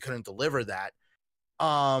couldn't deliver that.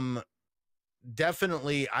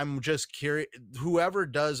 Definitely, I'm just curious, whoever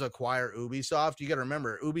does acquire Ubisoft, you got to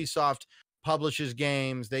remember, Ubisoft publishes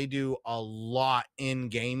games. They do a lot in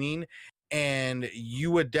gaming, and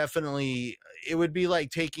it would be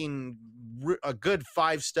like taking a good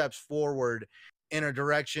 5 steps forward in a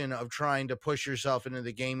direction of trying to push yourself into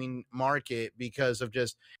the gaming market because of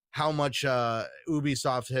just how much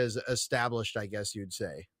Ubisoft has established, I guess you'd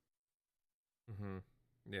say. Mm-hmm.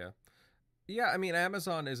 Yeah. Yeah, I mean,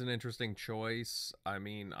 Amazon is an interesting choice. I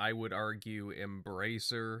mean, I would argue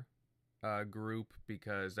Embracer Group,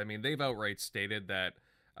 because, I mean, they've outright stated that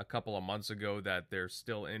a couple of months ago that they're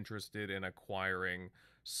still interested in acquiring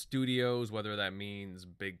studios, whether that means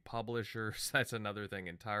big publishers, that's another thing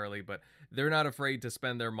entirely, but they're not afraid to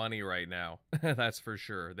spend their money right now. That's for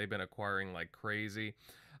sure. They've been acquiring like crazy.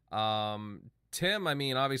 Tim, I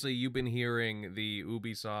mean, obviously you've been hearing the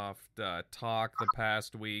Ubisoft talk the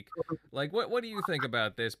past week. Like, what do you think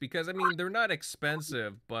about this? Because, I mean, they're not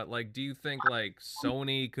expensive, but, like, do you think, like,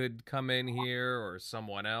 Sony could come in here or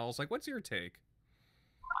someone else? Like, what's your take?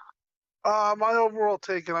 My overall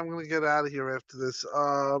take, and I'm going to get out of here after this,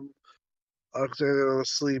 because I go to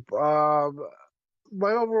sleep.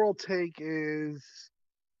 My overall take is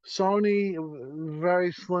Sony,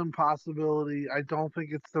 very slim possibility. I don't think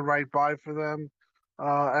it's the right buy for them.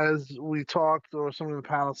 As we talked, or some of the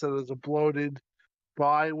panel said, it's a bloated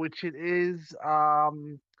buy, which it is.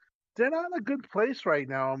 They're not in a good place right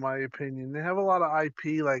now, in my opinion. They have a lot of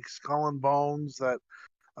IP like Skull and Bones that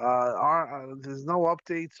aren't. There's no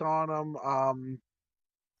updates on them.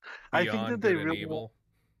 I think that they really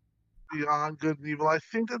Beyond Good and Evil. I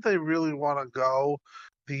think that they really want to go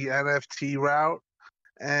the NFT route.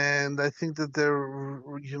 And I think that they're,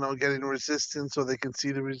 getting resistance, so they can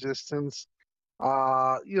see the resistance.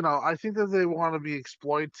 I think that they want to be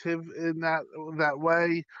exploitative in that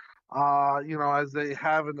way, as they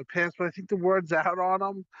have in the past. But I think the word's out on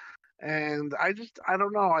them, and I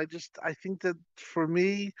don't know. I think that for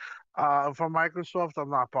me, for Microsoft,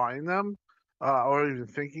 I'm not buying them, or even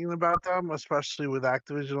thinking about them, especially with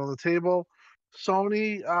Activision on the table.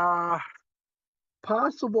 Sony,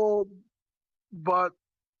 possible, but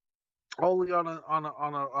only on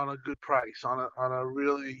a good price, on a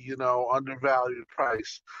really undervalued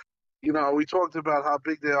price. We talked about how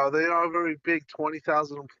big they are. They are very big.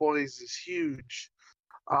 20,000 employees is huge.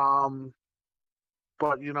 But how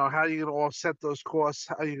are you going to offset those costs?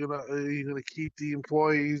 Are you going to keep the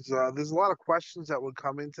employees? There's a lot of questions that would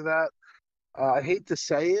come into that. I hate to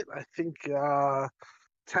say it. I think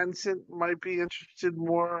Tencent might be interested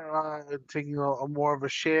more in taking a more of a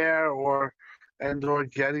share, or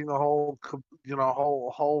getting the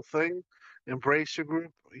whole thing. Embracer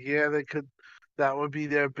Group, yeah, they could. That would be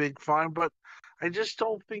their big find, but I just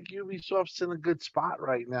don't think Ubisoft's in a good spot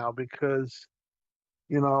right now because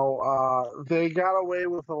they got away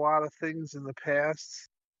with a lot of things in the past.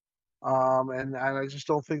 And I just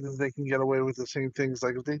don't think that they can get away with the same things.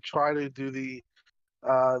 Like if they try to do the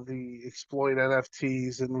exploit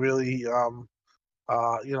NFTs and really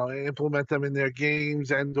implement them in their games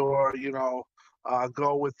and/or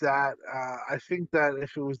go with that. I think that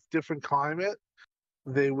if it was different climate,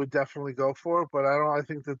 they would definitely go for it. But I don't. I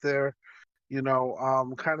think that they're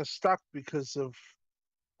kind of stuck because of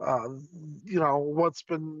what's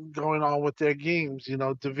been going on with their games.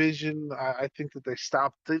 Division. I think that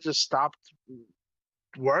they just stopped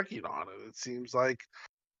working on it. It seems like.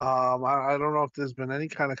 I don't know if there's been any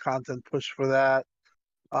kind of content push for that.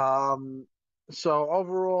 So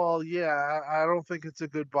overall, yeah, I don't think it's a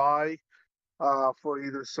good buy for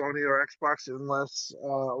either Sony or Xbox, unless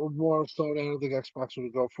more Sony. I don't think Xbox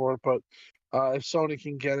would go for it, but if Sony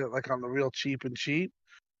can get it like on the real cheap and cheap.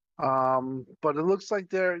 But it looks like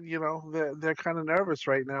they're kind of nervous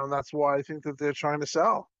right now, and that's why I think that they're trying to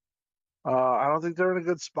sell. I don't think they're in a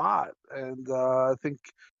good spot, and I think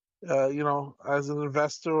as an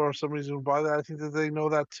investor or somebody who's going to buy that, I think that they know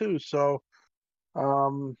that too. So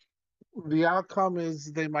the outcome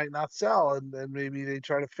is they might not sell, and maybe they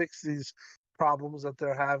try to fix these problems that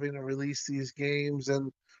they're having and release these games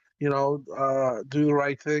and do the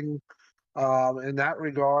right thing in that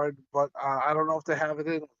regard. But I don't know if they have it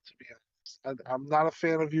in them, to be honest. I'm not a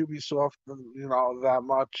fan of Ubisoft, that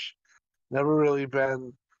much. Never really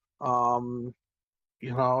been. Um,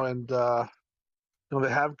 and they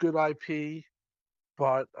have good IP,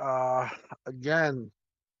 but again,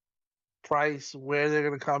 price, where they're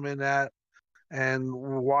going to come in at, and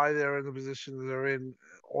why they're in the position they're in,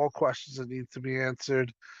 all questions that need to be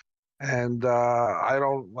answered. And I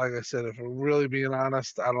don't, like I said, if I'm really being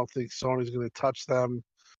honest, I don't think Sony's going to touch them.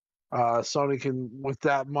 Sony can, with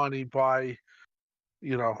that money, buy,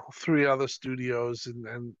 3 other studios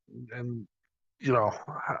and do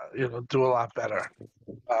a lot better.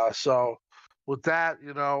 So with that,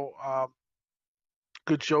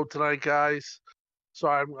 good show tonight, guys.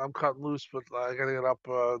 Sorry, I'm cutting loose, but I gotta get up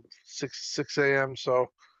 6 a.m. So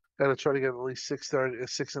gotta try to get at least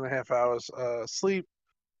 6.5 hours sleep.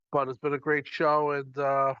 But it's been a great show,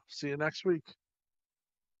 and see you next week.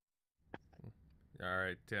 All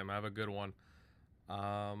right, Tim, have a good one.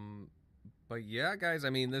 But yeah, guys, I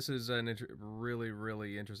mean, this is really,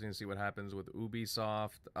 really interesting to see what happens with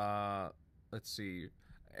Ubisoft. Let's see,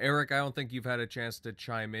 Eric, I don't think you've had a chance to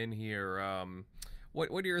chime in here.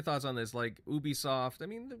 What are your thoughts on this? Like Ubisoft, I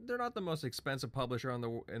mean, they're not the most expensive publisher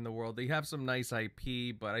in the world. They have some nice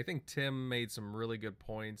IP, but I think Tim made some really good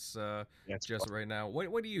points just right now.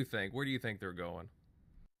 What do you think? Where do you think they're going?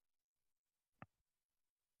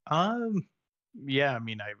 Yeah, I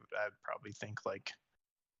mean, I'd probably think like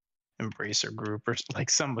Embracer Group or like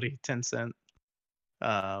somebody, Tencent,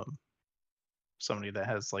 somebody that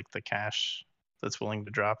has like the cash that's willing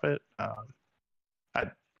to drop it. I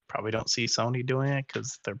probably don't see Sony doing it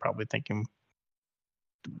because they're probably thinking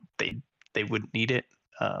they wouldn't need it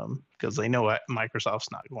because they know what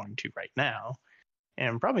Microsoft's not going to right now,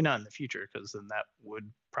 and probably not in the future because then that would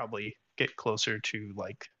probably get closer to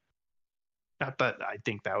like. Not that I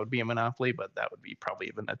think that would be a monopoly, but that would be probably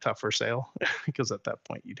even a tougher sale because at that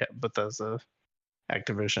point you'd have Bethesda,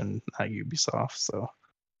 Activision, Ubisoft. So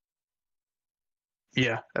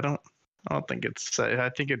yeah, I don't think it's. I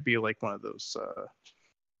think it'd be like one of those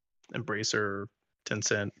Embracer,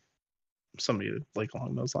 Tencent, somebody like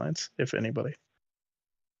along those lines, if anybody.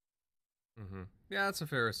 Mm-hmm. Yeah, that's a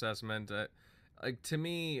fair assessment. Like to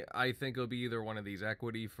me, I think it'll be either one of these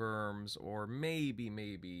equity firms or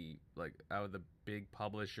maybe like out of the big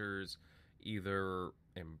publishers, either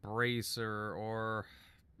Embracer or,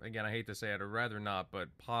 again, I hate to say it, I'd rather not, but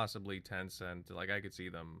possibly Tencent. Like I could see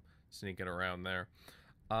them sneaking around there.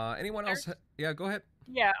 Anyone else? Yeah, go ahead.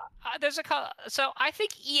 Yeah, so I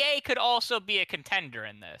think EA could also be a contender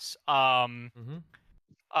in this. Mm-hmm.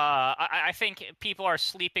 I think people are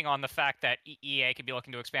sleeping on the fact that EA could be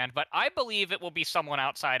looking to expand, but I believe it will be someone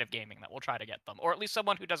outside of gaming that will try to get them, or at least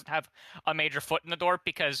someone who doesn't have a major foot in the door,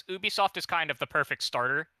 because Ubisoft is kind of the perfect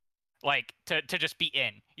starter, like to just be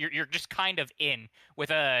in. You're just kind of in with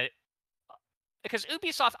because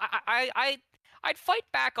Ubisoft, I'd fight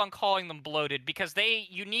back on calling them bloated because they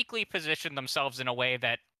uniquely position themselves in a way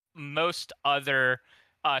that most other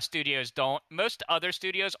studios don't. Most other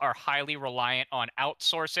studios are highly reliant on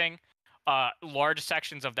outsourcing large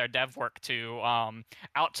sections of their dev work to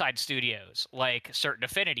outside studios like Certain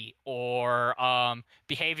Affinity or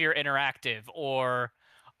Behavior Interactive, or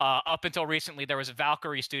up until recently there was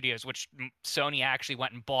Valkyrie Studios, which Sony actually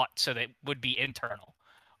went and bought so that it would be internal.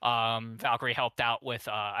 Valkyrie helped out with,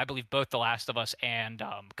 I believe, both The Last of Us and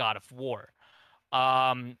God of War.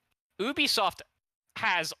 Ubisoft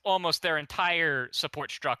has almost their entire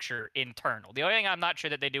support structure internal. The only thing I'm not sure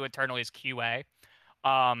that they do internally is QA.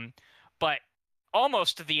 But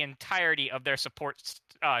almost the entirety of their support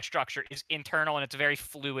structure is internal, and it's very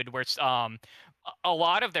fluid, where a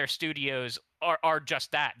lot of their studios are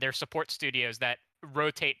just that. They're support studios that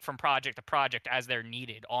rotate from project to project as they're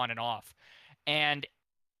needed, on and off. And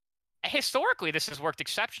historically, this has worked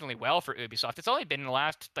exceptionally well for Ubisoft. It's only been in the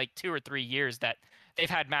last 2 or 3 years that they've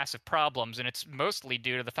had massive problems, and it's mostly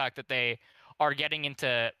due to the fact that they are getting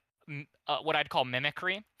into what I'd call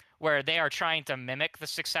mimicry, where they are trying to mimic the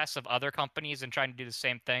success of other companies and trying to do the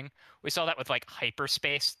same thing. We saw that with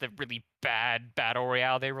Hyperspace, the really bad battle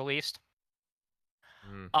royale they released.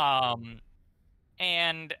 But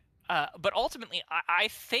ultimately, I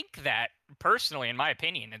think that, personally, in my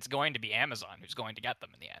opinion, it's going to be Amazon who's going to get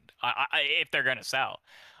them in the end, if they're going to sell.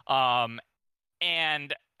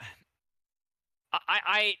 And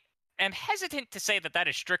I am hesitant to say that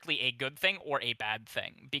is strictly a good thing or a bad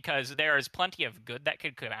thing, because there is plenty of good that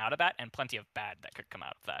could come out of that and plenty of bad that could come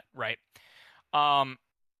out of that, right?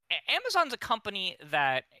 Amazon's a company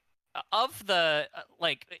that, of the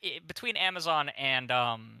between Amazon and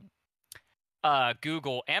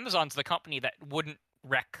Google, Amazon's the company that wouldn't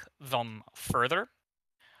wreck them further.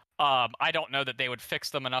 I don't know that they would fix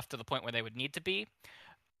them enough to the point where they would need to be,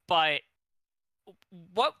 but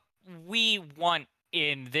what we want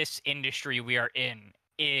in this industry we are in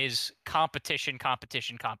is competition.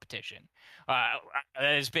 That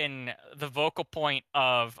has been the vocal point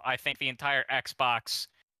of, I think, the entire Xbox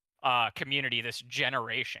community this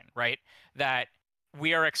generation, right? That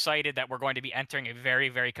we are excited that we're going to be entering a very,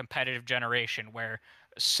 very competitive generation where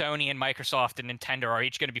Sony and Microsoft and Nintendo are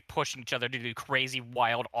each going to be pushing each other to do crazy,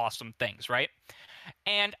 wild, awesome things, right?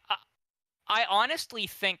 And I honestly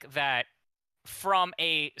think that from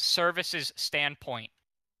a services standpoint,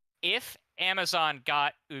 if Amazon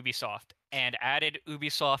got Ubisoft and added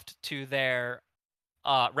Ubisoft to their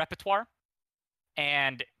repertoire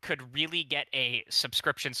and could really get a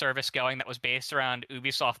subscription service going that was based around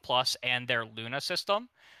Ubisoft Plus and their Luna system,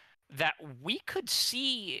 that we could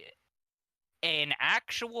see an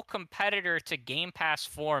actual competitor to Game Pass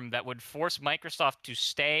form that would force Microsoft to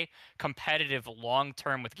stay competitive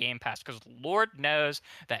long-term with Game Pass, because Lord knows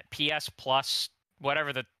that PS Plus,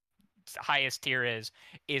 whatever the highest tier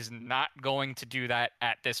is not going to do that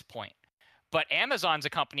at this point. But Amazon's a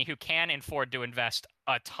company who can afford to invest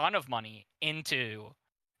a ton of money into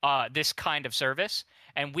this kind of service,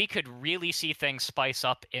 and we could really see things spice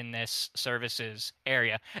up in this services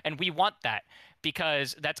area. And we want that,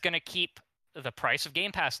 because that's going to keep the price of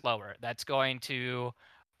Game Pass lower. That's going to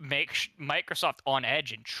make Microsoft on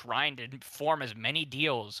edge and trying to form as many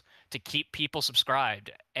deals to keep people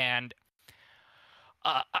subscribed. And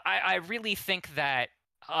I really think that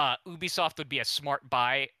Ubisoft would be a smart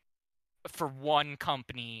buy for one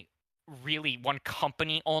company, really one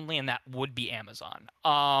company only, and that would be Amazon.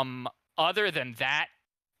 Other than that,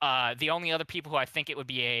 the only other people who I think it would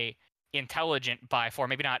be a intelligent buy for,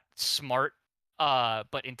 maybe not smart,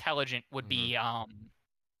 but intelligent, would be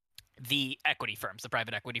the equity firms, the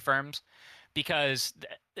private equity firms, because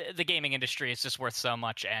the gaming industry is just worth so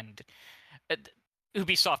much, and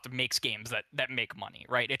Ubisoft makes games that make money,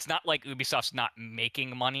 right? It's not like Ubisoft's not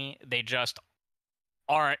making money. They just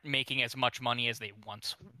aren't making as much money as they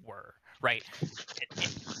once were, right?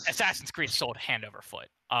 Assassin's Creed sold hand over foot.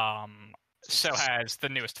 So has the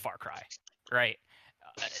newest Far Cry, right?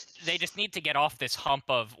 They just need to get off this hump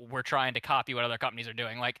of we're trying to copy what other companies are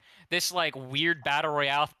doing. Like this weird battle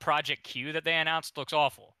royale Project Q that they announced looks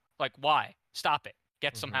awful. Like, why? Stop it.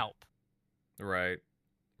 Get some help. Right.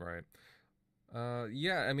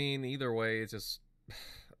 Yeah, I mean, either way, it's just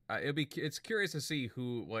it's curious to see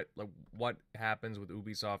what happens with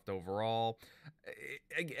Ubisoft overall.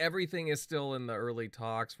 Everything is still in the early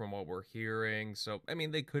talks from what we're hearing. So, I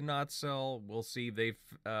mean, they could not sell. We'll see. They've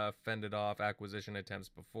fended off acquisition attempts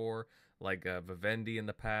before, like Vivendi in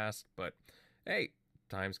the past. But hey,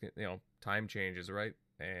 time changes, right?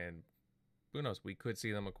 And who knows? We could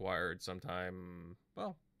see them acquired sometime,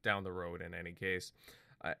 well, down the road in any case.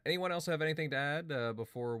 Anyone else have anything to add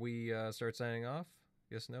before we start signing off?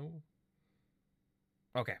 Yes, no?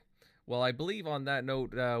 Okay. Well, I believe on that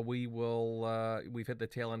note, we've hit the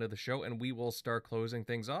tail end of the show, and we will start closing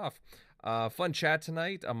things off. Fun chat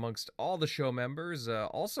tonight amongst all the show members.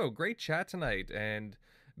 Also, great chat tonight, and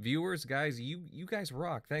viewers, guys, you guys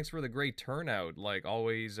rock. Thanks for the great turnout. Like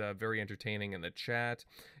always, very entertaining in the chat.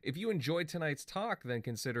 If you enjoyed tonight's talk, then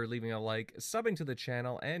consider leaving a like, subbing to the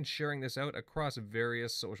channel, and sharing this out across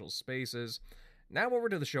various social spaces. Now over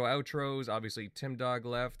to the show outros. Obviously, Tim Dog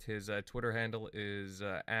left. His Twitter handle is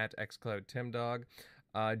at xcloudtimdog.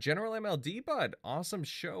 General MLD Bud, awesome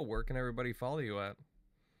show. Where can everybody follow you at?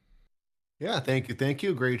 Yeah, thank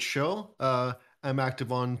you. Great show. I'm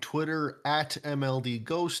active on Twitter at MLD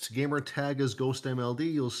Ghost. Gamer tag is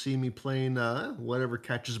GhostMLD. You'll see me playing whatever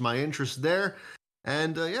catches my interest there.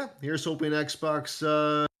 And yeah, here's hoping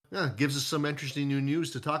Xbox gives us some interesting new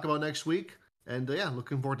news to talk about next week. And yeah,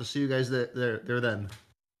 looking forward to see you guys there then.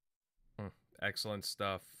 Excellent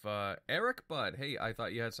stuff. Eric Bud, hey, I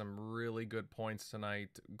thought you had some really good points tonight.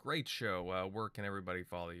 Great show. Where can everybody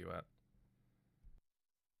follow you at?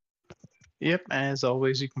 Yep, as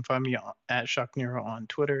always, you can find me at Shock Nero on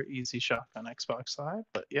Twitter, Easy Shock on Xbox Live.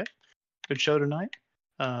 But yeah, good show tonight.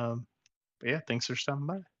 But yeah, thanks for stopping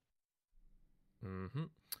by. Mm-hmm.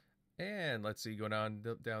 And let's see, go down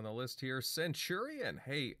the list here. Centurion,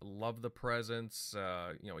 hey, love the presence.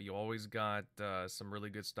 You always got some really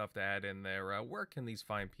good stuff to add in there. Where can these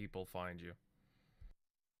fine people find you?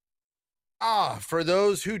 For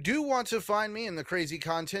those who do want to find me and the crazy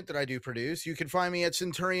content that I do produce, you can find me at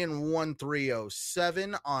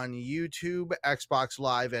Centurion1307 on YouTube, Xbox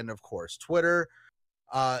Live, and of course, Twitter.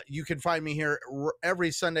 You can find me here every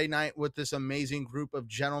Sunday night with this amazing group of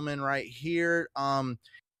gentlemen right here.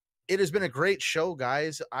 It has been a great show,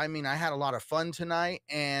 guys. I mean, I had a lot of fun tonight,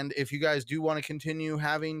 and if you guys do want to continue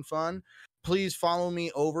having fun, please follow me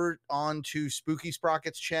over onto Spooky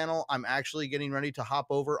Sprocket's channel. I'm actually getting ready to hop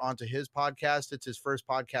over onto his podcast. It's his first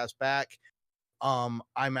podcast back. I'm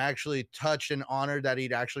actually touched and honored that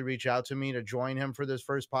he'd actually reach out to me to join him for this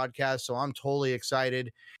first podcast, so I'm totally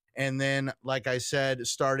excited. And then, like I said,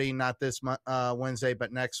 starting not this Wednesday,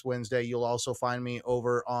 but next Wednesday, you'll also find me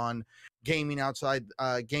over on Gaming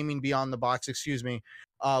Beyond the Box,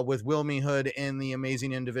 with Wilmy Hood and the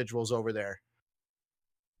amazing individuals over there.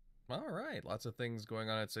 All right, lots of things going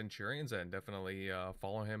on at Centurion's End. Definitely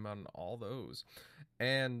follow him on all those.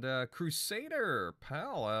 And Crusader,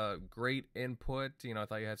 pal, great input. I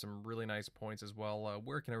thought you had some really nice points as well.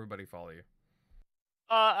 Where can everybody follow you?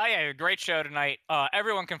 Yeah, great show tonight.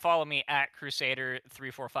 Everyone can follow me at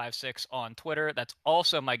Crusader3456 on Twitter. That's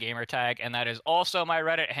also my gamer tag, and that is also my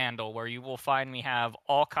Reddit handle, where you will find me have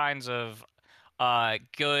all kinds of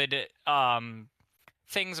good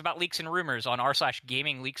things about leaks and rumors on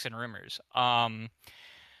r/gaming leaks and rumors. Yeah,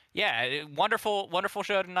 wonderful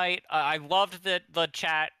show tonight. I loved the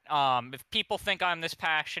chat. If people think I'm this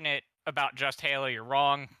passionate about just Halo, you're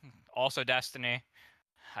wrong. Also Destiny.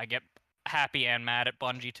 I get happy and mad at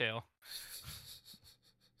Bungie too.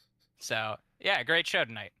 So yeah, great show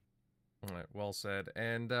tonight. All right, well said.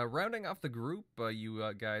 And rounding off the group,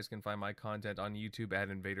 you guys can find my content on YouTube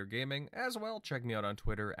at Invader Gaming. As well, check me out on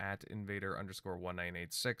Twitter at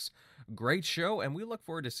Invader_1986. Great show, and we look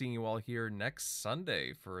forward to seeing you all here next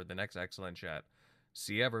Sunday for the next excellent chat.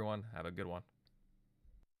 See you, everyone. Have a good one.